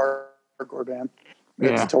classic hardcore band.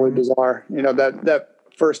 It's totally bizarre. You know, that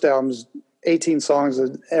first album's 18 songs,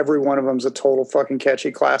 every one of them's a total fucking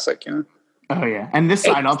catchy classic, you know? Oh, yeah. And this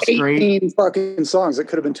side up's great. 18 fucking songs. It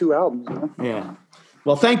could have been 2 albums, you know? Yeah.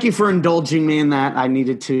 Well, thank you for indulging me in that. I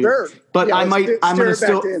needed to. Sure. But yeah, I'm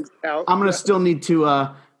gonna still need to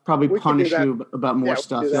probably We can punish do that. you about more Yeah, we can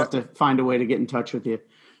stuff. do You'll have that. to find a way to get in touch with you.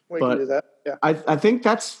 We but can do that. Yeah. I think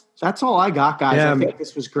that's all I got, guys. Yeah, I think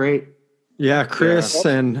this was great. Yeah, Chris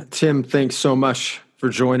and Tim, thanks so much for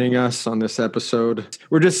joining us on this episode.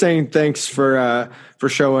 We're just saying thanks for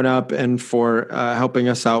showing up and for helping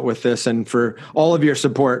us out with this, and for all of your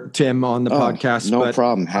support, Tim, on the podcast. No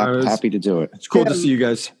problem. Happy to do it. It's cool to see you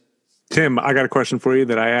guys. Tim, I got a question for you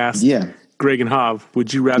that I asked Greg and Hav.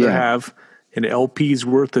 Would you rather have an LP's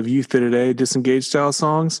worth of Youth of Today Disengaged style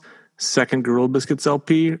songs, second Gorilla Biscuits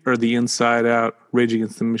LP, or the Inside Out Rage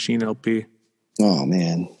Against the Machine LP? Oh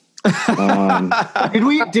man.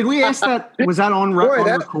 Did we ask that? Was that on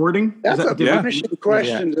recording? That's a punishing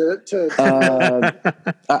question to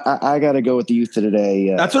I got to go with the Youth of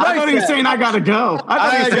Today. That's what I thought he was saying. I gotta go.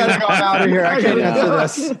 I gotta go out of here. I can't answer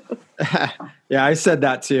this. Yeah, I said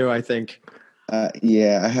that too, I think. I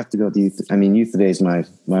have to go with Youth. I mean, Youth Today is my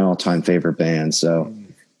all-time favorite band. So,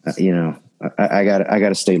 I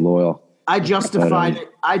gotta stay loyal. I justified it.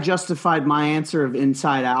 I justified my answer of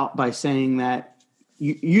Inside Out by saying that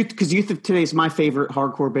because Youth of Today is my favorite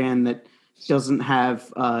hardcore band that doesn't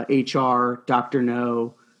have HR, Dr.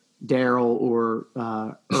 No, Daryl, or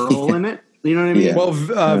Earl in it. You know what I mean? Yeah. Well,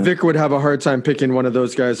 Vic would have a hard time picking one of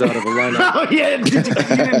those guys out of a lineup. Oh yeah, you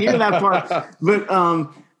didn't hear that part.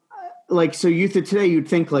 But so Youth of Today, you'd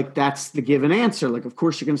think like that's the given answer. Like, of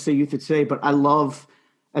course you're going to say Youth of Today, but I love,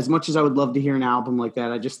 as much as I would love to hear an album like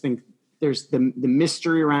that, I just think there's the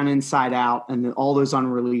mystery around Inside Out and all those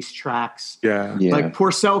unreleased tracks. Yeah. Like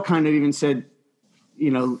Porcell kind of even said,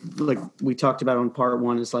 like we talked about on part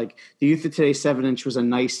 1, is like the Youth of Today 7-inch was a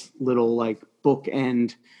nice little like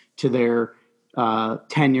bookend to their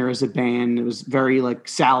tenure as a band. It was very like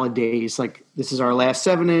salad days. Like, this is our last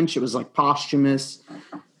 7-inch. It was like posthumous.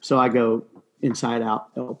 So I go Inside Out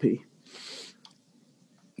LP.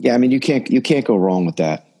 Yeah, I mean, you can't go wrong with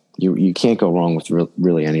that. You can't go wrong with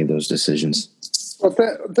really any of those decisions. Well,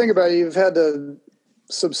 think about it. You've had to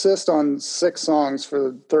subsist on 6 songs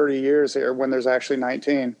for 30 years here when there's actually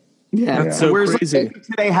 19. Yeah. That's so Whereas crazy.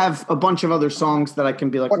 they have a bunch of other songs that I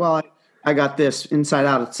can be like, well, I got this. Inside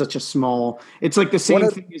Out, it's such a small. It's like the same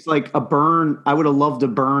thing as like a Burn. I would have loved a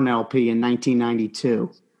Burn LP in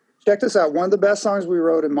 1992. Check this out. One of the best songs we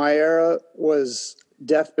wrote in my era was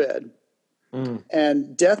Deathbed.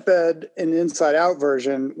 And Deathbed in Inside Out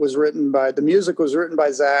version was written by, the music was written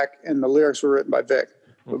by Zach and the lyrics were written by Vic.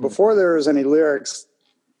 But before there was any lyrics,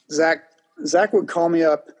 Zach would call me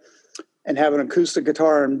up and have an acoustic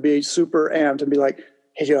guitar and be super amped and be like,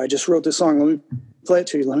 hey, Joe, I just wrote this song. Let me play it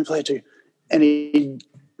to you. And he'd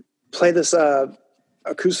play this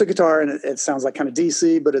acoustic guitar, and it sounds like kind of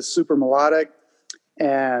DC, but it's super melodic.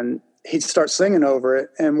 And he'd start singing over it.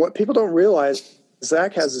 And what people don't realize,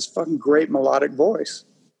 Zach has this fucking great melodic voice.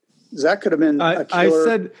 Zach could have been a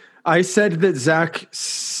killer. I said that Zach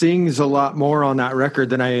sings a lot more on that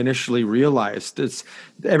record than I initially realized.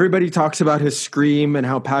 Everybody talks about his scream and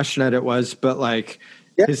how passionate it was, but like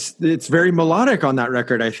it's very melodic on that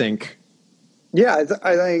record, I think. Yeah,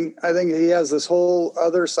 I think he has this whole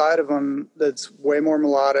other side of him that's way more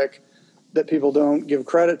melodic that people don't give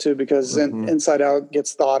credit to, because Inside Out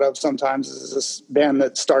gets thought of sometimes as this band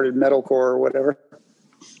that started metalcore or whatever.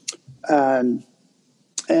 And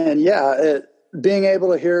being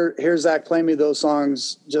able to hear Zach play me those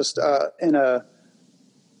songs just in a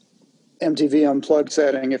MTV Unplugged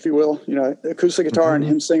setting, if you will, acoustic guitar and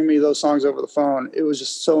him singing me those songs over the phone, it was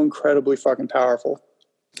just so incredibly fucking powerful.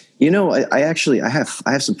 I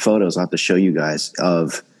have some photos I'll have to show you guys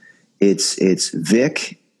of it's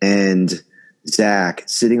Vic and Zach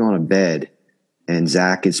sitting on a bed, and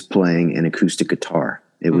Zach is playing an acoustic guitar.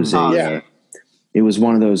 It was yeah. It was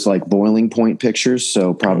one of those like boiling point pictures.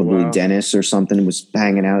 So probably Dennis or something was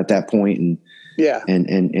hanging out at that point and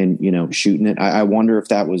shooting it. I wonder if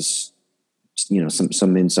that was,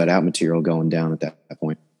 some inside out material going down at that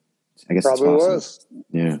point. I guess probably was.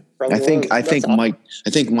 Yeah. Probably I think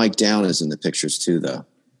Mike Down is in the pictures too, though.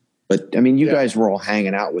 But I mean, you guys were all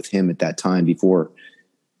hanging out with him at that time before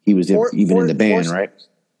he was even in the band, right?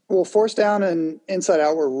 Well, Force Down and Inside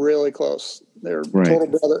Out were really close. They're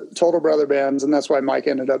total brother bands, and that's why Mike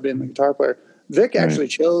ended up being the guitar player. Vic actually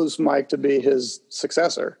chose Mike to be his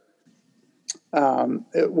successor,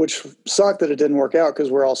 which sucked that it didn't work out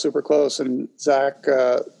because we're all super close. And Zach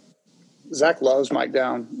loves Mike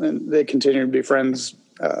Down, and they continue to be friends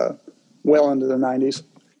well into the 90s.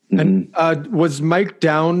 And was Mike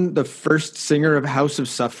Down the first singer of House of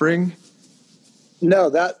Suffering? No,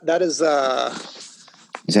 that is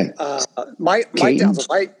Mike Down's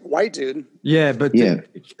a white dude. Yeah, but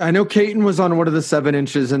I know Caton was on one of the 7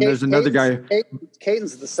 inches, and there's another guy.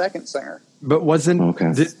 Caton's the second singer. But was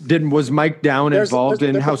Mike Down involved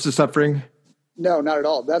in House of Suffering? No, not at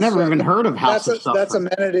all. That's never even heard of House of Suffering. That's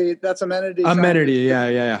Amenity. That's Amenity. Amenity,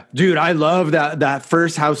 yeah. Dude, I love that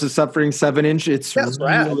first House of Suffering 7-inch. It's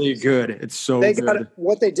really good. It's so good.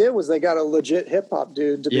 What they did was they got a legit hip hop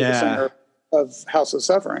dude to be the singer of House of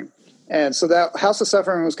Suffering. And so that House of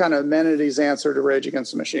Suffering was kind of Amenity's answer to Rage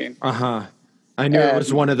Against the Machine. I knew it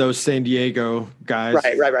was one of those San Diego guys.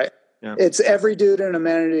 Right. Yeah. It's every dude in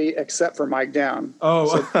Amenity except for Mike Down.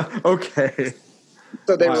 Oh, okay.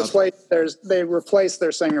 So they replaced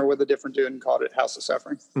their singer with a different dude and called it House of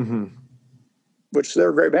Suffering. Mm-hmm. Which they're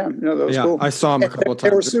a great band. That was cool. I saw them a couple of times.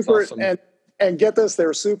 They were super, awesome. and get this, they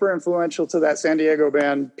were super influential to that San Diego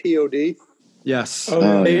band POD. Yes.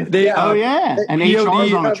 And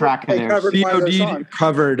HR's on the track of theirs. POD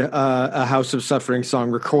covered a House of Suffering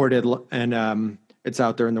song, recorded, and it's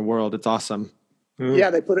out there in the world. It's awesome.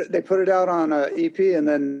 Yeah, they put it out on EP, and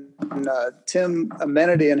then Tim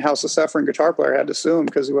Amenity and House of Suffering guitar player had to sue him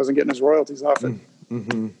because he wasn't getting his royalties off it.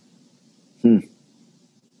 Mm-hmm.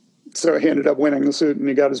 So he ended up winning the suit, and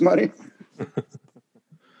he got his money.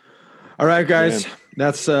 All right, guys.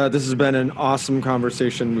 This has been an awesome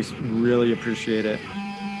conversation. We really appreciate it.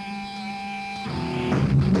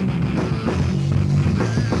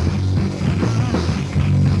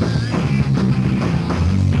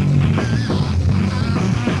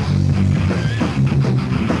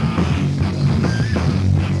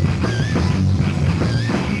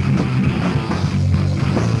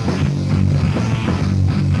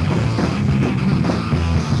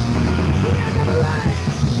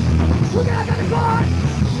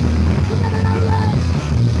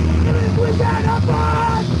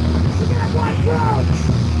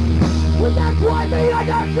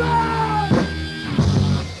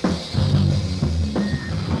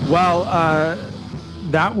 Well,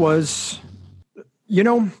 that was,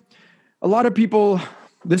 a lot of people,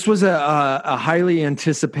 this was a highly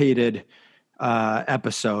anticipated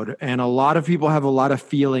episode, and a lot of people have a lot of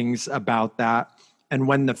feelings about that. And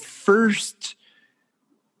when the first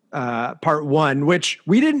part 1, which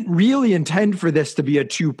we didn't really intend for this to be a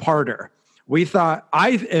 2-parter. We thought,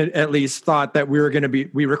 I at least thought that we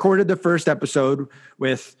recorded the first episode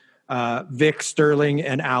with Vic, Sterling,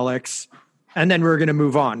 and Alex, and then we were going to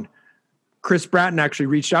move on. Chris Bratton actually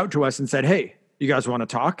reached out to us and said, "Hey, you guys want to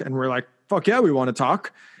talk?" And we're like, "Fuck yeah, we want to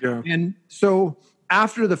talk." Yeah. And so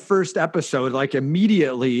after the first episode, like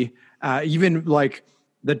immediately, even like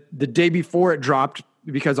the day before it dropped,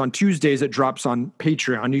 because on Tuesdays it drops on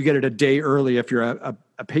Patreon. You get it a day early if you're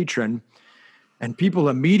a patron. And people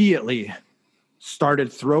immediately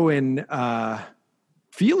started throwing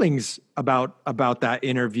feelings about that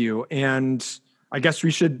interview. And I guess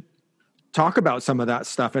we should talk about some of that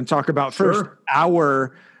stuff and talk about first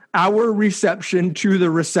our reception to the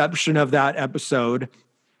reception of that episode.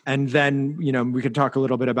 And then, we can talk a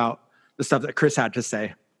little bit about the stuff that Chris had to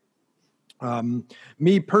say.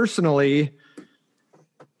 Me personally,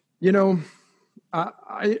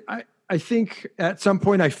 I think at some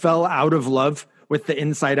point I fell out of love with the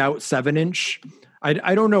Inside Out 7-inch.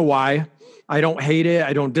 I don't know why. I don't hate it.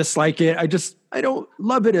 I don't dislike it. I don't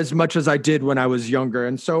love it as much as I did when I was younger.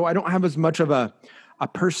 And so I don't have as much of a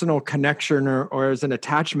personal connection or as an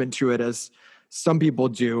attachment to it as some people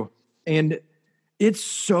do. And it's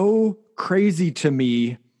so crazy to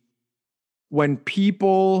me when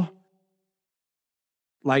people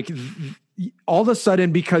like all of a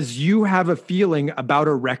sudden, because you have a feeling about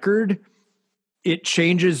a record, it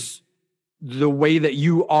changes the way that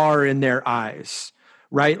you are in their eyes,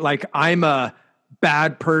 right? Like I'm a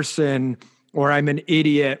bad person or I'm an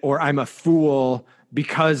idiot, or I'm a fool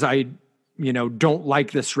because I, don't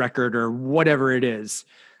like this record or whatever it is.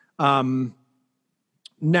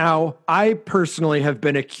 Now, I personally have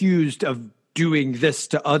been accused of doing this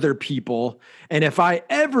to other people. And if I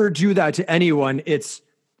ever do that to anyone, it's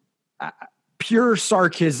pure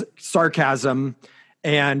sarcasm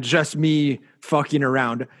and just me fucking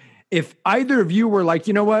around. If either of you were like,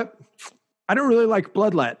 you know what? I don't really like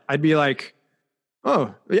Bloodlet. I'd be like,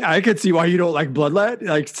 oh, yeah, I could see why you don't like Bloodlet.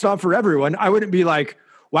 Like, it's not for everyone. I wouldn't be like,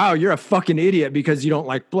 wow, you're a fucking idiot because you don't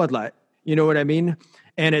like Bloodlet. You know what I mean?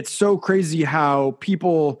 And it's so crazy how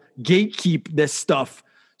people gatekeep this stuff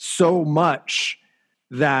so much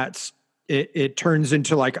that it turns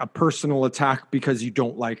into like a personal attack because you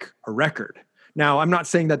don't like a record. Now, I'm not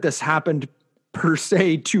saying that this happened per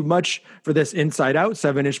se too much for this Inside Out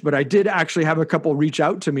 7-inch, but I did actually have a couple reach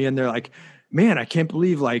out to me and they're like, man, I can't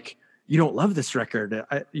believe like you don't love this record.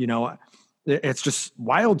 It's just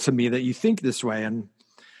wild to me that you think this way. And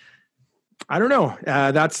I don't know.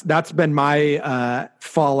 That's been my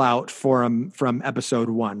fallout from episode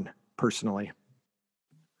 1 personally.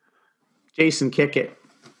 Jason, kick it.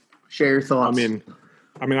 Share your thoughts.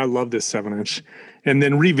 I mean, I love this 7-inch, and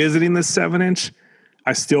then revisiting this 7-inch,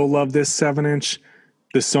 I still love this 7-inch.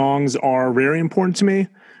 The songs are very important to me,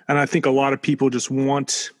 and I think a lot of people just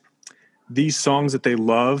want these songs that they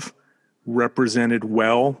love represented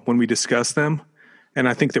well when we discuss them, and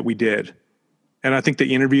I think that we did. And I think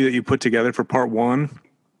the interview that you put together for part 1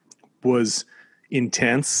 was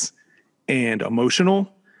intense and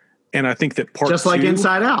emotional, and I think that part 2... Just like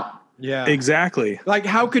Inside Out. Yeah, exactly. Like,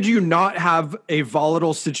 how could you not have a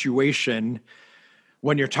volatile situation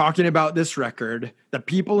when you're talking about this record, the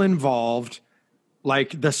people involved,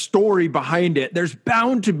 like the story behind it? There's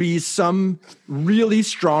bound to be some really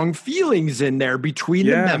strong feelings in there between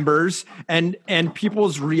the members and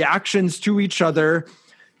people's reactions to each other.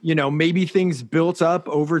 Maybe things built up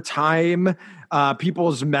over time,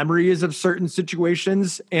 people's memories of certain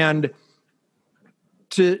situations, and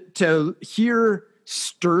to hear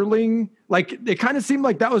Sterling, like, it kind of seemed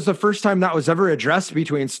like that was the first time that was ever addressed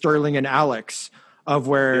between Sterling and Alex, of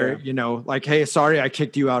where, like, hey, sorry, I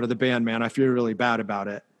kicked you out of the band, man. I feel really bad about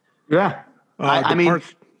it. Yeah.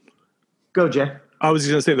 Go, Jay. I was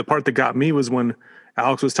going to say the part that got me was when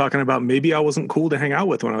Alex was talking about maybe I wasn't cool to hang out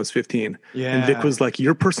with when I was 15. Yeah. And Vic was like,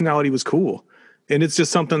 your personality was cool. And it's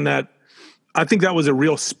just something that I think that was a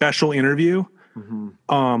real special interview.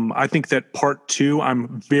 Mm-hmm. I think that part 2,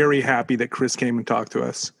 I'm very happy that Chris came and talked to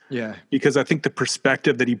us. Yeah. Because I think the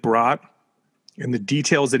perspective that he brought and the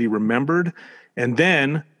details that he remembered. And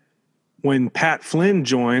then when Pat Flynn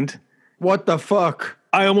joined. What the fuck?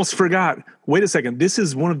 I almost forgot. Wait a second. This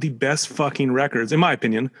is one of the best fucking records, in my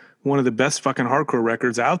opinion, one of the best fucking hardcore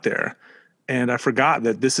records out there. And I forgot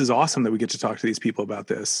that this is awesome that we get to talk to these people about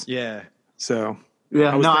this. Yeah. So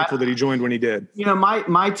I was thankful that he joined when he did.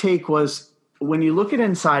 My take was, when you look at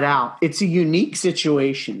Inside Out, it's a unique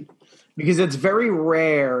situation because it's very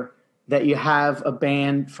rare that you have a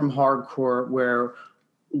band from hardcore where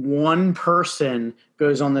one person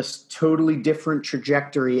goes on this totally different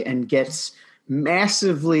trajectory and gets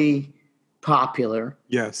massively popular.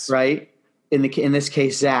 Yes. Right? In this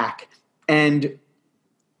case, Zach. And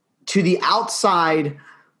to the outside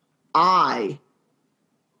eye,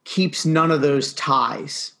 keeps none of those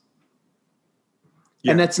ties.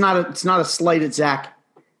 Yeah. And it's not a slight at Zach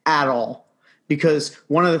at all, because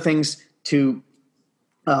one of the things, to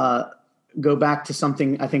go back to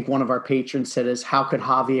something I think one of our patrons said, is how could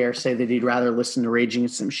Javier say that he'd rather listen to Rage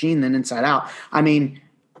Against the Machine than Inside Out? I mean,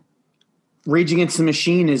 Rage Against the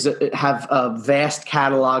Machine have a vast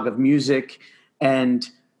catalog of music and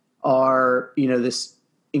are, this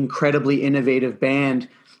incredibly innovative band.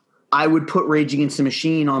 I would put Rage Against the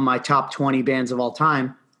Machine on my top 20 bands of all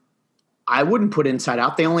time. I wouldn't put Inside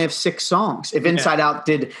Out. They only have 6 songs. If Inside Out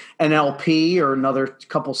did an LP or another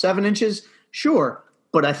couple 7-inches, sure.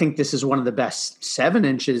 But I think this is one of the best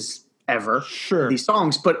 7-inches ever. Sure. These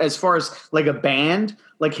songs. But as far as like a band,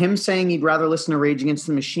 like him saying he'd rather listen to Rage Against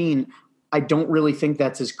the Machine, I don't really think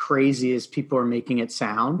that's as crazy as people are making it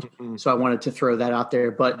sound. Mm-hmm. So I wanted to throw that out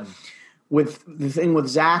there. But with the thing with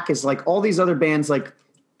Zach is, like, all these other bands, like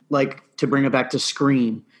to bring it back to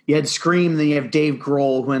Scream. You had Scream, then you have Dave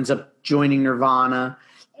Grohl, who ends up joining Nirvana.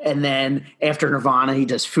 And then after Nirvana, he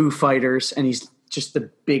does Foo Fighters, and he's just the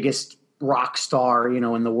biggest rock star,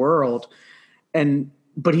 in the world.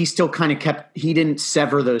 But he still kind of he didn't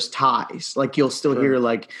sever those ties. Like, you'll still hear,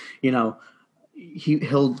 like, he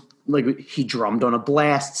drummed on a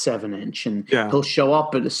Blast 7-inch, and he'll show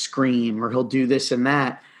up at a Scream, or he'll do this and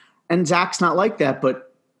that. And Zach's not like that,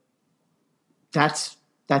 but that's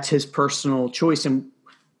that's his personal choice. And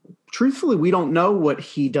truthfully, we don't know what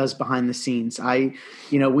he does behind the scenes.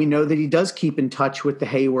 We know that he does keep in touch with the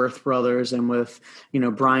Hayworth brothers and with,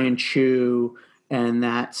 Brian Chu and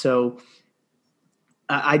that. So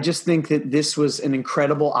I just think that this was an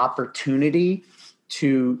incredible opportunity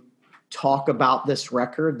to talk about this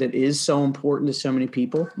record that is so important to so many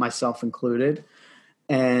people, myself included,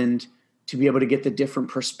 and to be able to get the different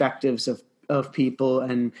perspectives of people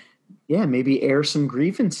and maybe air some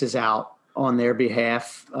grievances out on their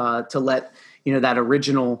behalf, to let, that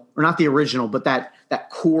original, or not the original, but that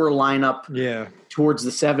core lineup towards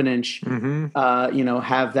the 7-inch,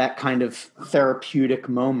 have that kind of therapeutic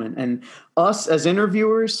moment. And us as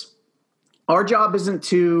interviewers, our job isn't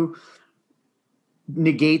to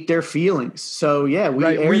negate their feelings. So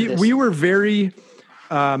we were very,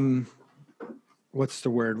 what's the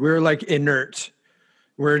word? We were like inert.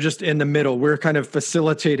 We're just in the middle. We're kind of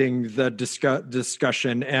facilitating the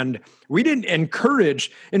discussion, and we didn't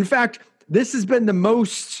encourage. In fact, this has been the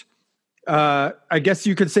most, I guess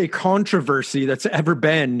you could say, controversy that's ever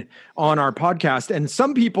been on our podcast. And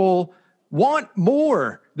some people want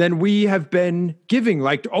more than we have been giving.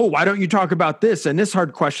 Like, oh, why don't you talk about this and this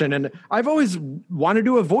hard question? And I've always wanted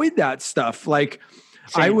to avoid that stuff. Like,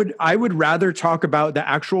 same. I would rather talk about the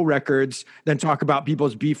actual records than talk about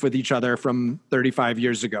people's beef with each other from 35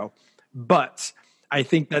 years ago. But I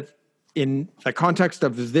think that in the context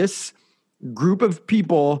of this group of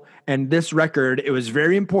people and this record, it was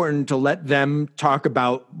very important to let them talk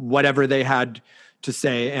about whatever they had to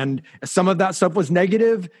say. And some of that stuff was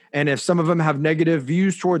negative. And if some of them have negative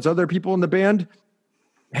views towards other people in the band,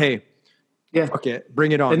 hey, okay,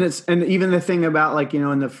 bring it on. And even the thing about, like,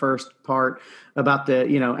 in the first part about the,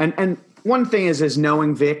 and one thing is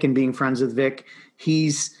knowing Vic and being friends with Vic,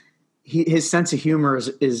 his sense of humor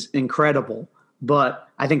is incredible, but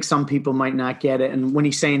I think some people might not get it. And when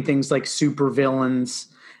he's saying things like super villains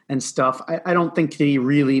and stuff, I don't think that he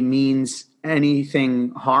really means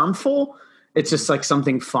anything harmful. It's just like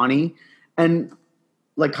something funny. And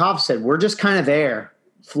like Hav said, we're just kind of there,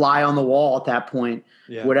 fly on the wall at that point.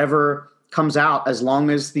 Yeah. Whatever comes out, as long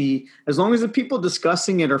as the people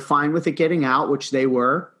discussing it are fine with it getting out, which they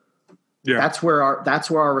were. Yeah. That's where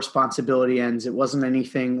our responsibility ends. It wasn't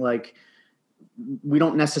anything like, we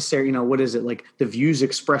don't necessarily, what is it? Like, the views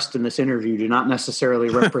expressed in this interview do not necessarily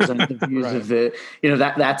represent the views right. of the,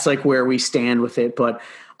 that's like where we stand with it. But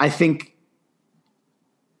I think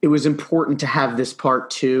it was important to have this part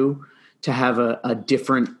two, to have a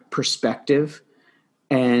different perspective.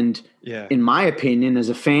 And in my opinion, as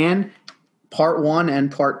a fan, part one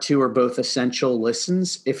and part two are both essential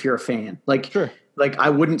listens if you're a fan. Like, sure. Like, I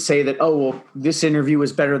wouldn't say that, oh, well, this interview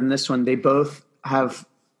was better than this one. They both have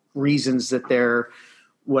reasons that they're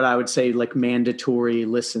what I would say like mandatory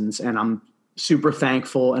listens. And I'm super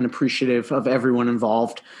thankful and appreciative of everyone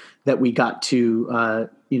involved that we got to,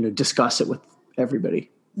 discuss it with everybody.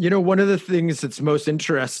 One of the things that's most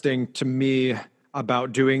interesting to me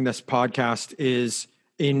about doing this podcast is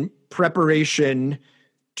in preparation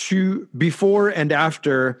to before and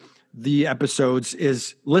after the episodes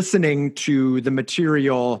is listening to the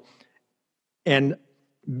material and,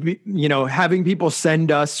 having people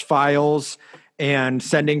send us files and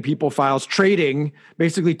sending people files,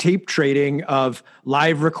 basically tape trading of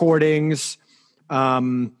live recordings,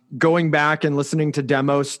 going back and listening to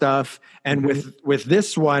demo stuff. And with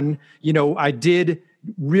this one, I did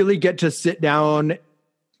really get to sit down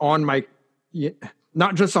on my,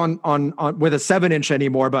 not just on with a 7-inch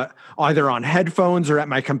anymore, but either on headphones or at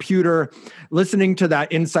my computer, listening to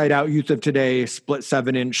that Inside Out Youth of Today split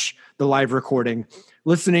 7-inch, the live recording,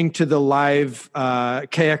 listening to the live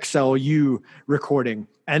KXLU recording,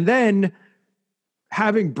 and then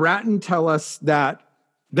having Bratton tell us that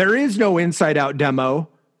there is no Inside Out demo,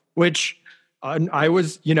 which I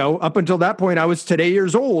was, up until that point, I was today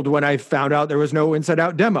years old when I found out there was no Inside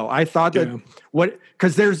Out demo. I thought that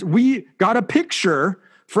because we got a picture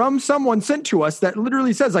from someone sent to us that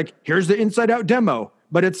literally says like, here's the Inside Out demo,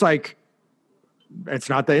 but it's like, it's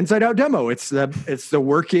not the Inside Out demo. It's the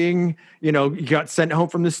working, you got sent home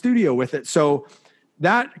from the studio with it. So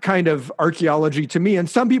that kind of archaeology to me, and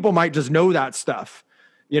some people might just know that stuff,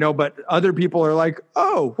 but other people are like,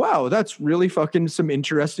 oh, wow, that's really fucking some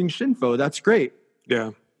interesting shinfo. That's great.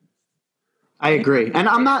 Yeah. I agree.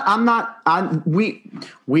 And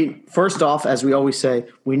we first off, as we always say,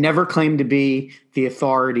 we never claim to be the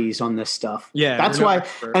authorities on this stuff. Yeah. That's why,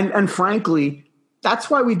 and frankly,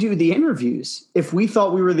 that's why we do the interviews. If we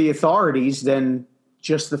thought we were the authorities, then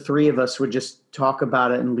just the three of us would just talk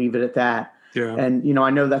about it and leave it at that. Yeah. And,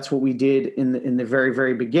 I know that's what we did in the very,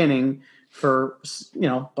 very beginning for,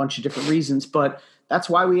 a bunch of different reasons, but that's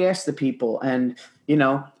why we ask the people. And, you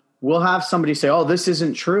know, we'll have somebody say, oh, this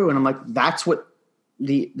isn't true. And I'm like, that's what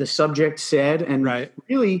the subject said. And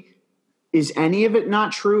really, is any of it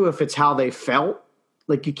not true if it's how they felt?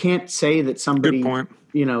 Like, you can't say that somebody, Good point.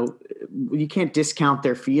 you know, you can't discount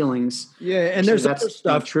their feelings. Yeah, and there's other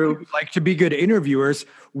stuff true. Like, to be good interviewers,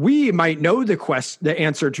 we might know the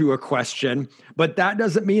answer to a question, but that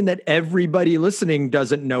doesn't mean that everybody listening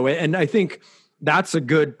doesn't know it. And I think that's a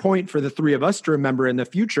good point for the three of us to remember in the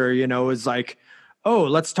future, you know, is like, oh,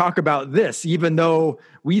 let's talk about this, even though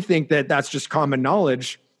we think that that's just common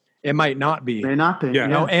knowledge. It might not be. May not be. You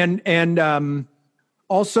know, and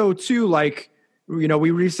also too, like, you know,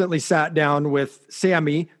 we recently sat down with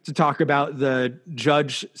Sammy to talk about the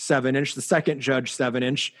Judge 7-inch, the second Judge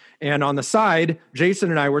 7-inch. And on the side,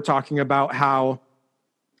 Jason and I were talking about how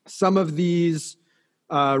some of these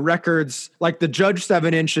records, like the Judge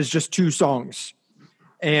 7-inch is just 2 songs,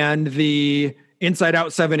 and the Inside Out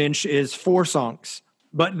 7-inch is 4 songs.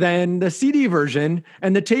 But then the CD version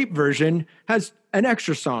and the tape version has an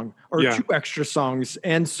extra song or 2 extra songs.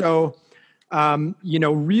 And so, you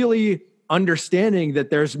know, really understanding that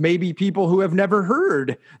there's maybe people who have never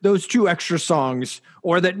heard those 2 extra songs,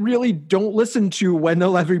 or that really don't listen to When the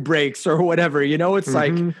Levee Breaks or whatever, you know, it's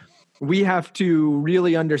like, we have to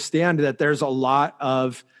really understand that there's a lot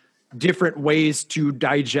of different ways to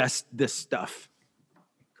digest this stuff.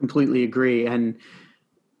 Completely agree. And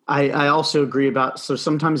I also agree about, so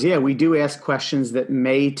sometimes, we do ask questions that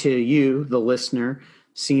may to you, the listener,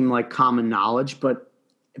 seem like common knowledge, but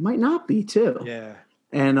it might not be too. Yeah.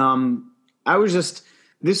 And I was just,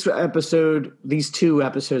 these 2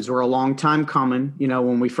 episodes were a long time coming. You know,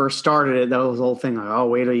 when we first started it, that was the whole thing like, oh,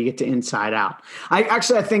 wait till you get to Inside Out. I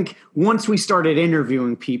think once we started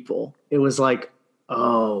interviewing people, it was like,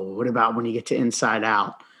 oh, what about when you get to Inside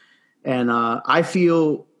Out? And I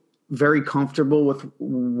feel very comfortable with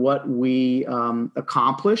what we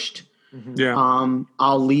accomplished.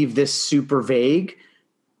 I'll leave this super vague.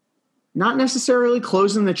 Not necessarily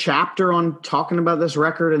closing the chapter on talking about this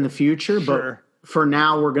record in the future, but for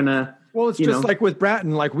now we're gonna. Well, it's just like with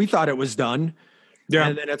Bratton, like we thought it was done. Yeah.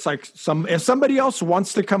 And then it's like if somebody else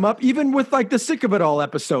wants to come up, even with like the Sick of It All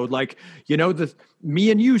episode, like, you know,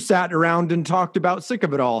 me and you sat around and talked about Sick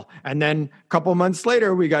of It All. And then a couple months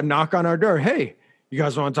later, we got a knock on our door. Hey, you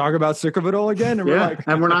guys want to talk about Sick of It All again? And we're like,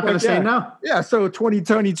 and we're not going to say no. Yeah. So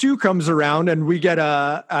 2022 comes around and we get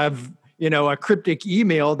a cryptic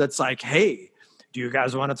email that's like, hey, do you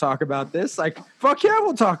guys want to talk about this? Like, fuck yeah,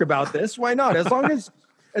 we'll talk about this. Why not? As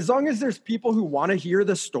long as there's people who want to hear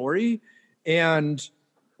the story and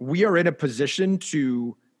we are in a position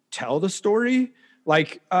to tell the story.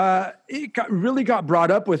 Like, it really got brought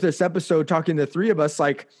up with this episode, talking to the 3 of us,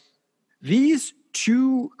 like, these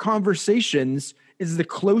 2 conversations is the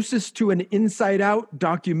closest to an Inside Out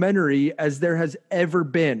documentary as there has ever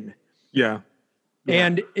been. Yeah.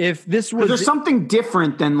 And if this was... There's something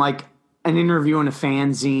different than like an interview in a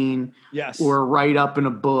fanzine, or a write-up in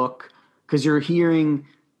a book, because you're hearing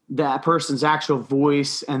that person's actual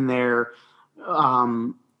voice and their,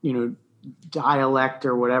 dialect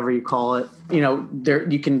or whatever you call it. You know,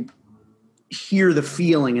 you can hear the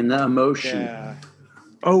feeling and the emotion. Yeah.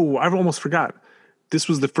 Oh, I almost forgot. This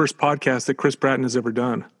was the first podcast that Chris Bratton has ever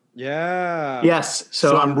done. Yeah. Yes.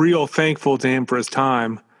 So I'm real thankful to him for his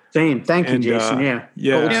time. Same. Thank you, Jason.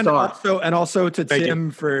 Yeah. And also to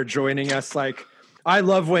Tim for joining us. Like, I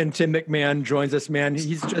love when Tim McMahon joins us, man.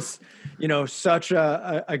 He's just, you know, such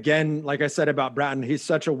again, like I said about Bratton, he's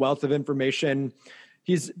such a wealth of information.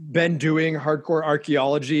 He's been doing hardcore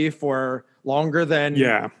archaeology for longer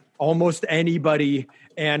than almost anybody.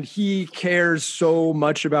 And he cares so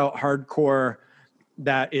much about hardcore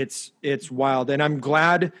that it's wild. And I'm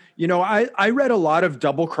glad, you know, I read a lot of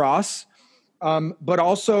Double Cross, but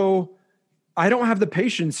also I don't have the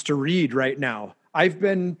patience to read right now. I've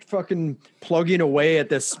been fucking plugging away at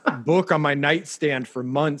this book on my nightstand for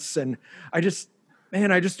months. And I just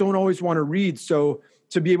don't always want to read. So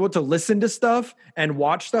to be able to listen to stuff and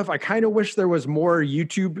watch stuff, I kind of wish there was more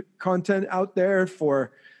YouTube content out there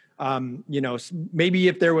for, maybe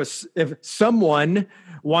if someone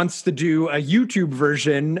wants to do a YouTube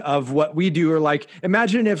version of what we do, or like,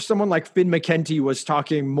 imagine if someone like Finn McKenty was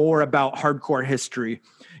talking more about hardcore history.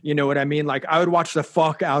 You know what I mean? Like, I would watch the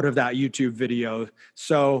fuck out of that YouTube video.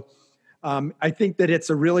 So I think that it's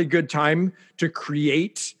a really good time to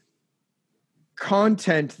create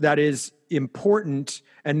content that is important,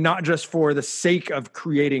 and not just for the sake of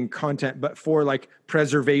creating content, but for like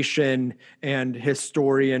preservation and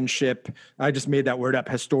historianship. I just made that word up,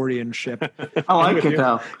 historianship. I like it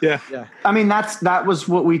though. Yeah. I mean, that was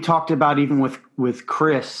what we talked about even with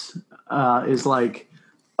Chris. is like,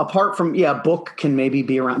 apart from, a book can maybe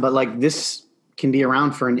be around, but like this can be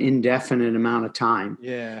around for an indefinite amount of time.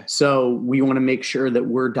 Yeah. So we want to make sure that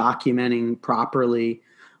we're documenting properly,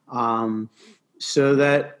 so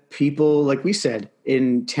that people, like we said,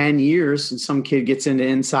 in 10 years, and some kid gets into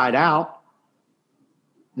Inside Out,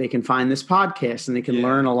 they can find this podcast and they can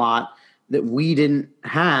learn a lot that we didn't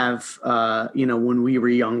have, when we were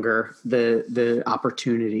younger, the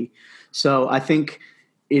opportunity. So I think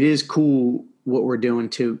it is cool what we're doing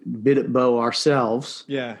to bid at bow ourselves.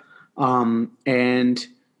 Yeah. And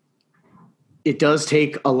it does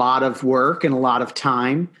take a lot of work and a lot of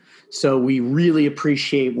time. So we really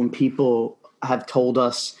appreciate when people have told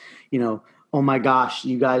us, oh my gosh,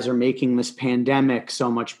 you guys are making this pandemic so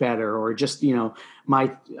much better, or just,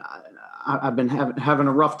 I've been having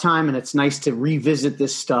a rough time and it's nice to revisit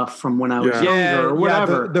this stuff from when I was younger or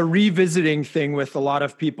whatever. The revisiting thing with a lot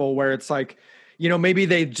of people where it's like, maybe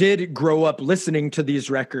they did grow up listening to these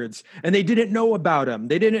records and they didn't know about them.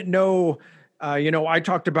 They didn't know, I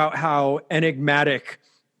talked about how enigmatic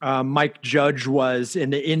Mike Judge was in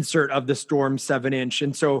the insert of the Storm 7-inch.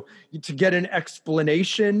 And so to get an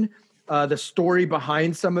explanation, the story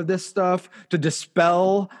behind some of this stuff, to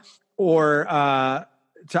dispel or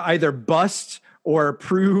to either bust or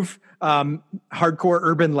prove hardcore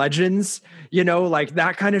urban legends, like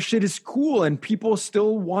that kind of shit is cool and people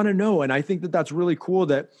still want to know. And I think that that's really cool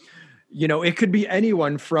that, it could be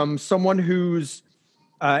anyone from someone who's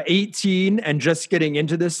 18 and just getting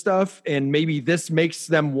into this stuff, and maybe this makes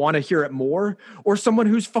them want to hear it more, or someone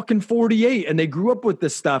who's fucking 48 and they grew up with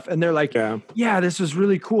this stuff and they're like, yeah, this is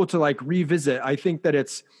really cool to like revisit. I think that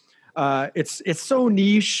it's so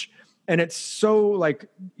niche and it's so like,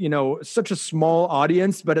 such a small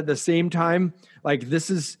audience, but at the same time, like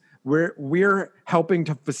we're helping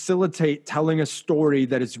to facilitate telling a story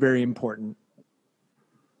that is very important.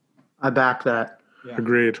 I back that. Yeah.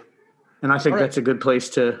 Agreed. And I think that's a good place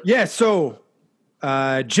to. Yeah. So,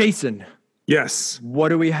 Jason. Yes. What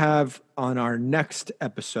do we have on our next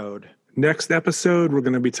episode? Next episode, we're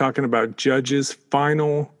going to be talking about Judge's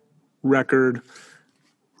final record,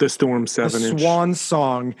 the Storm 7-inch. The Swan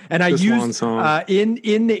Song. And I used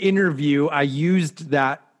in the interview, I used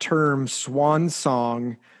that term Swan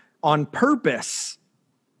Song on purpose.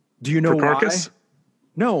 Do you know why?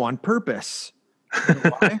 No, on purpose.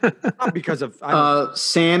 Why? Not because of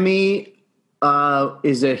Sammy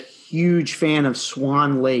is a huge fan of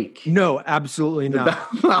Swan Lake. No, absolutely not.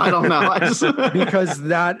 I don't know. Because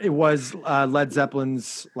that was Led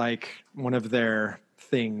Zeppelin's, like, one of their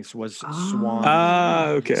things was Swan.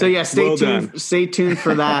 Okay. So yeah, stay tuned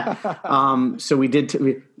for that. So we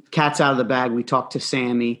did Cat's Out of the Bag. We talked to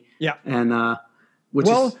Sammy. Yeah. And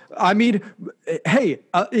I mean, hey,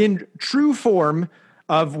 in true form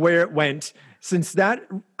of where it went, since that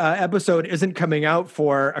episode isn't coming out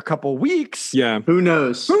for a couple weeks. Yeah. Who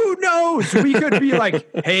knows? We could be like,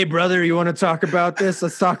 hey, brother, you want to talk about this?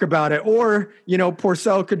 Let's talk about it. Or,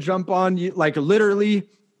 Porcel could jump on you. Like, literally,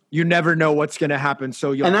 you never know what's going to happen.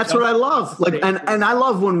 So and that's what I love. Like, and I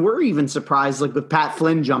love when we're even surprised, like with Pat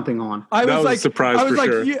Flynn jumping on. I was a surprise for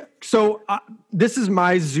sure. Yeah. So this is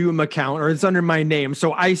my Zoom account, or it's under my name.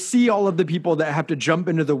 So I see all of the people that have to jump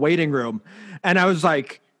into the waiting room. And I was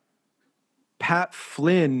like, Pat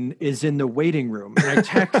Flynn is in the waiting room. And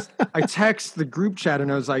I text the group chat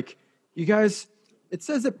and I was like, you guys, it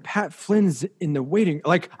says that Pat Flynn's in the waiting.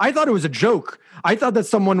 Like, I thought it was a joke. I thought that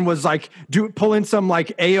someone was like pulling some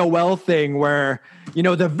like AOL thing where,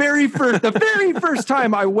 the very first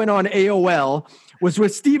time I went on AOL was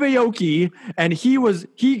with Steve Aoki, and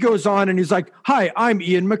he goes on and he's like, hi, I'm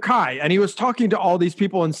Ian MacKaye. And he was talking to all these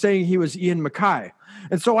people and saying he was Ian MacKaye.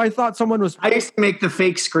 And so I thought someone was. I used to make the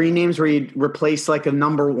fake screen names where you'd replace like a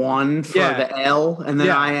number 1 for the L and then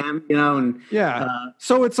I am, and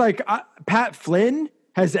so it's like Pat Flynn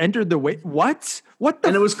has entered the way. What? What the?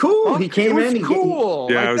 And it was cool. He came in. It was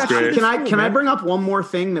cool. Yeah, it was great. Can I bring up one more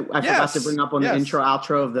thing that I forgot to bring up on the intro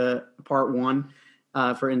outro of the part 1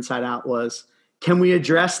 for Inside Out was? Can we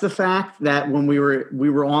address the fact that when we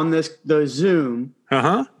were on the Zoom?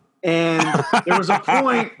 And there was a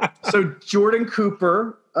point. So Jordan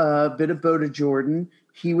Cooper, bit of Bo to Jordan,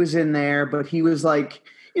 he was in there, but he was like,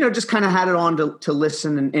 just kind of had it on to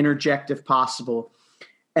listen and interject if possible.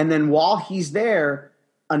 And then while he's there,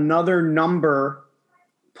 another number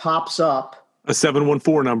pops up. A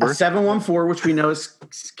 714 number. A 714, which we know is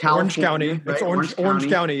California. Orange County. Right? It's Orange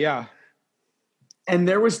County, yeah. And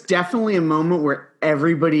there was definitely a moment where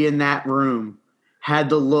everybody in that room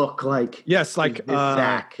had the look like, yes, like is this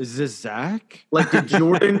Zach? Is this Zach? Like, did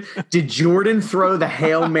Jordan throw the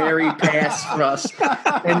Hail Mary pass for us?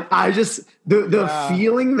 And I just the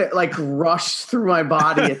feeling that like rushed through my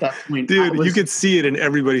body at that point, dude, you could see it in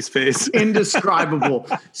everybody's face. Indescribable.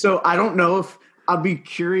 So I don't know if I'll be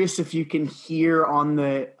curious if you can hear on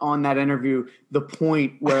that interview the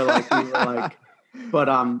point where like we were like, but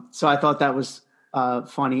so I thought that was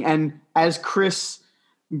funny. And as Chris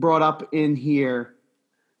brought up in here,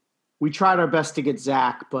 we tried our best to get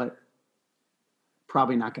Zach, but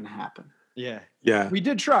probably not going to happen. Yeah. We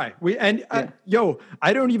did try.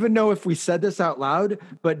 I don't even know if we said this out loud,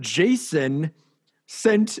 but Jason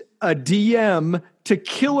sent a DM to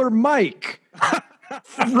Killer Mike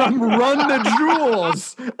from Run the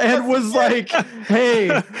Jewels and was like, hey,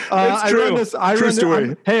 I'm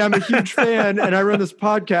a huge fan and I run this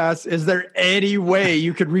podcast. Is there any way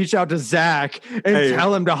you could reach out to Zach and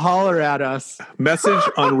tell him to holler at us? Message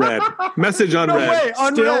unread. Message unread. No way,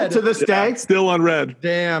 unread. Still to this day? Still unread.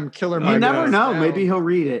 Damn, Killer Mike. You never know. Maybe he'll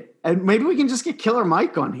read it. And maybe we can just get Killer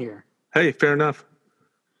Mike on here. Hey, fair enough.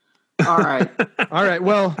 All right. All right.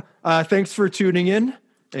 Well, thanks for tuning in.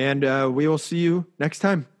 And we will see you next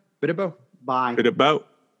time. Bidabo. Bye. Bidabo.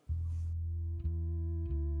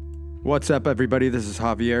 What's up, everybody? This is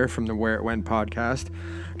Javier from the Where It Went podcast.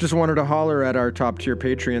 Just wanted to holler at our top tier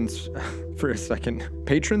Patreons for a second.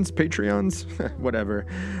 Patreons? Whatever.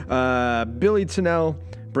 Billy Tennell,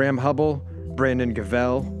 Bram Hubble, Brandon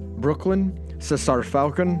Gavell, Brooklyn, Cesar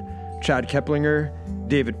Falcon, Chad Keplinger,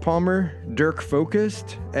 David Palmer, Dirk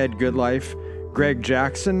Focused, Ed Goodlife, Greg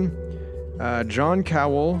Jackson, John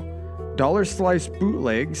Cowell, Dollar Slice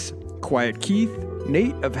Bootlegs, Quiet Keith,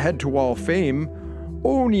 Nate of Head to Wall fame,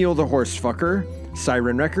 O'Neill the Horsefucker,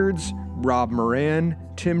 Siren Records, Rob Moran,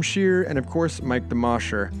 Tim Shear, and of course, Mike the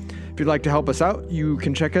Mosher. If you'd like to help us out, you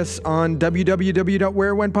can check us on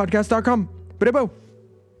www.whereitwentpodcast.com. Bidabo.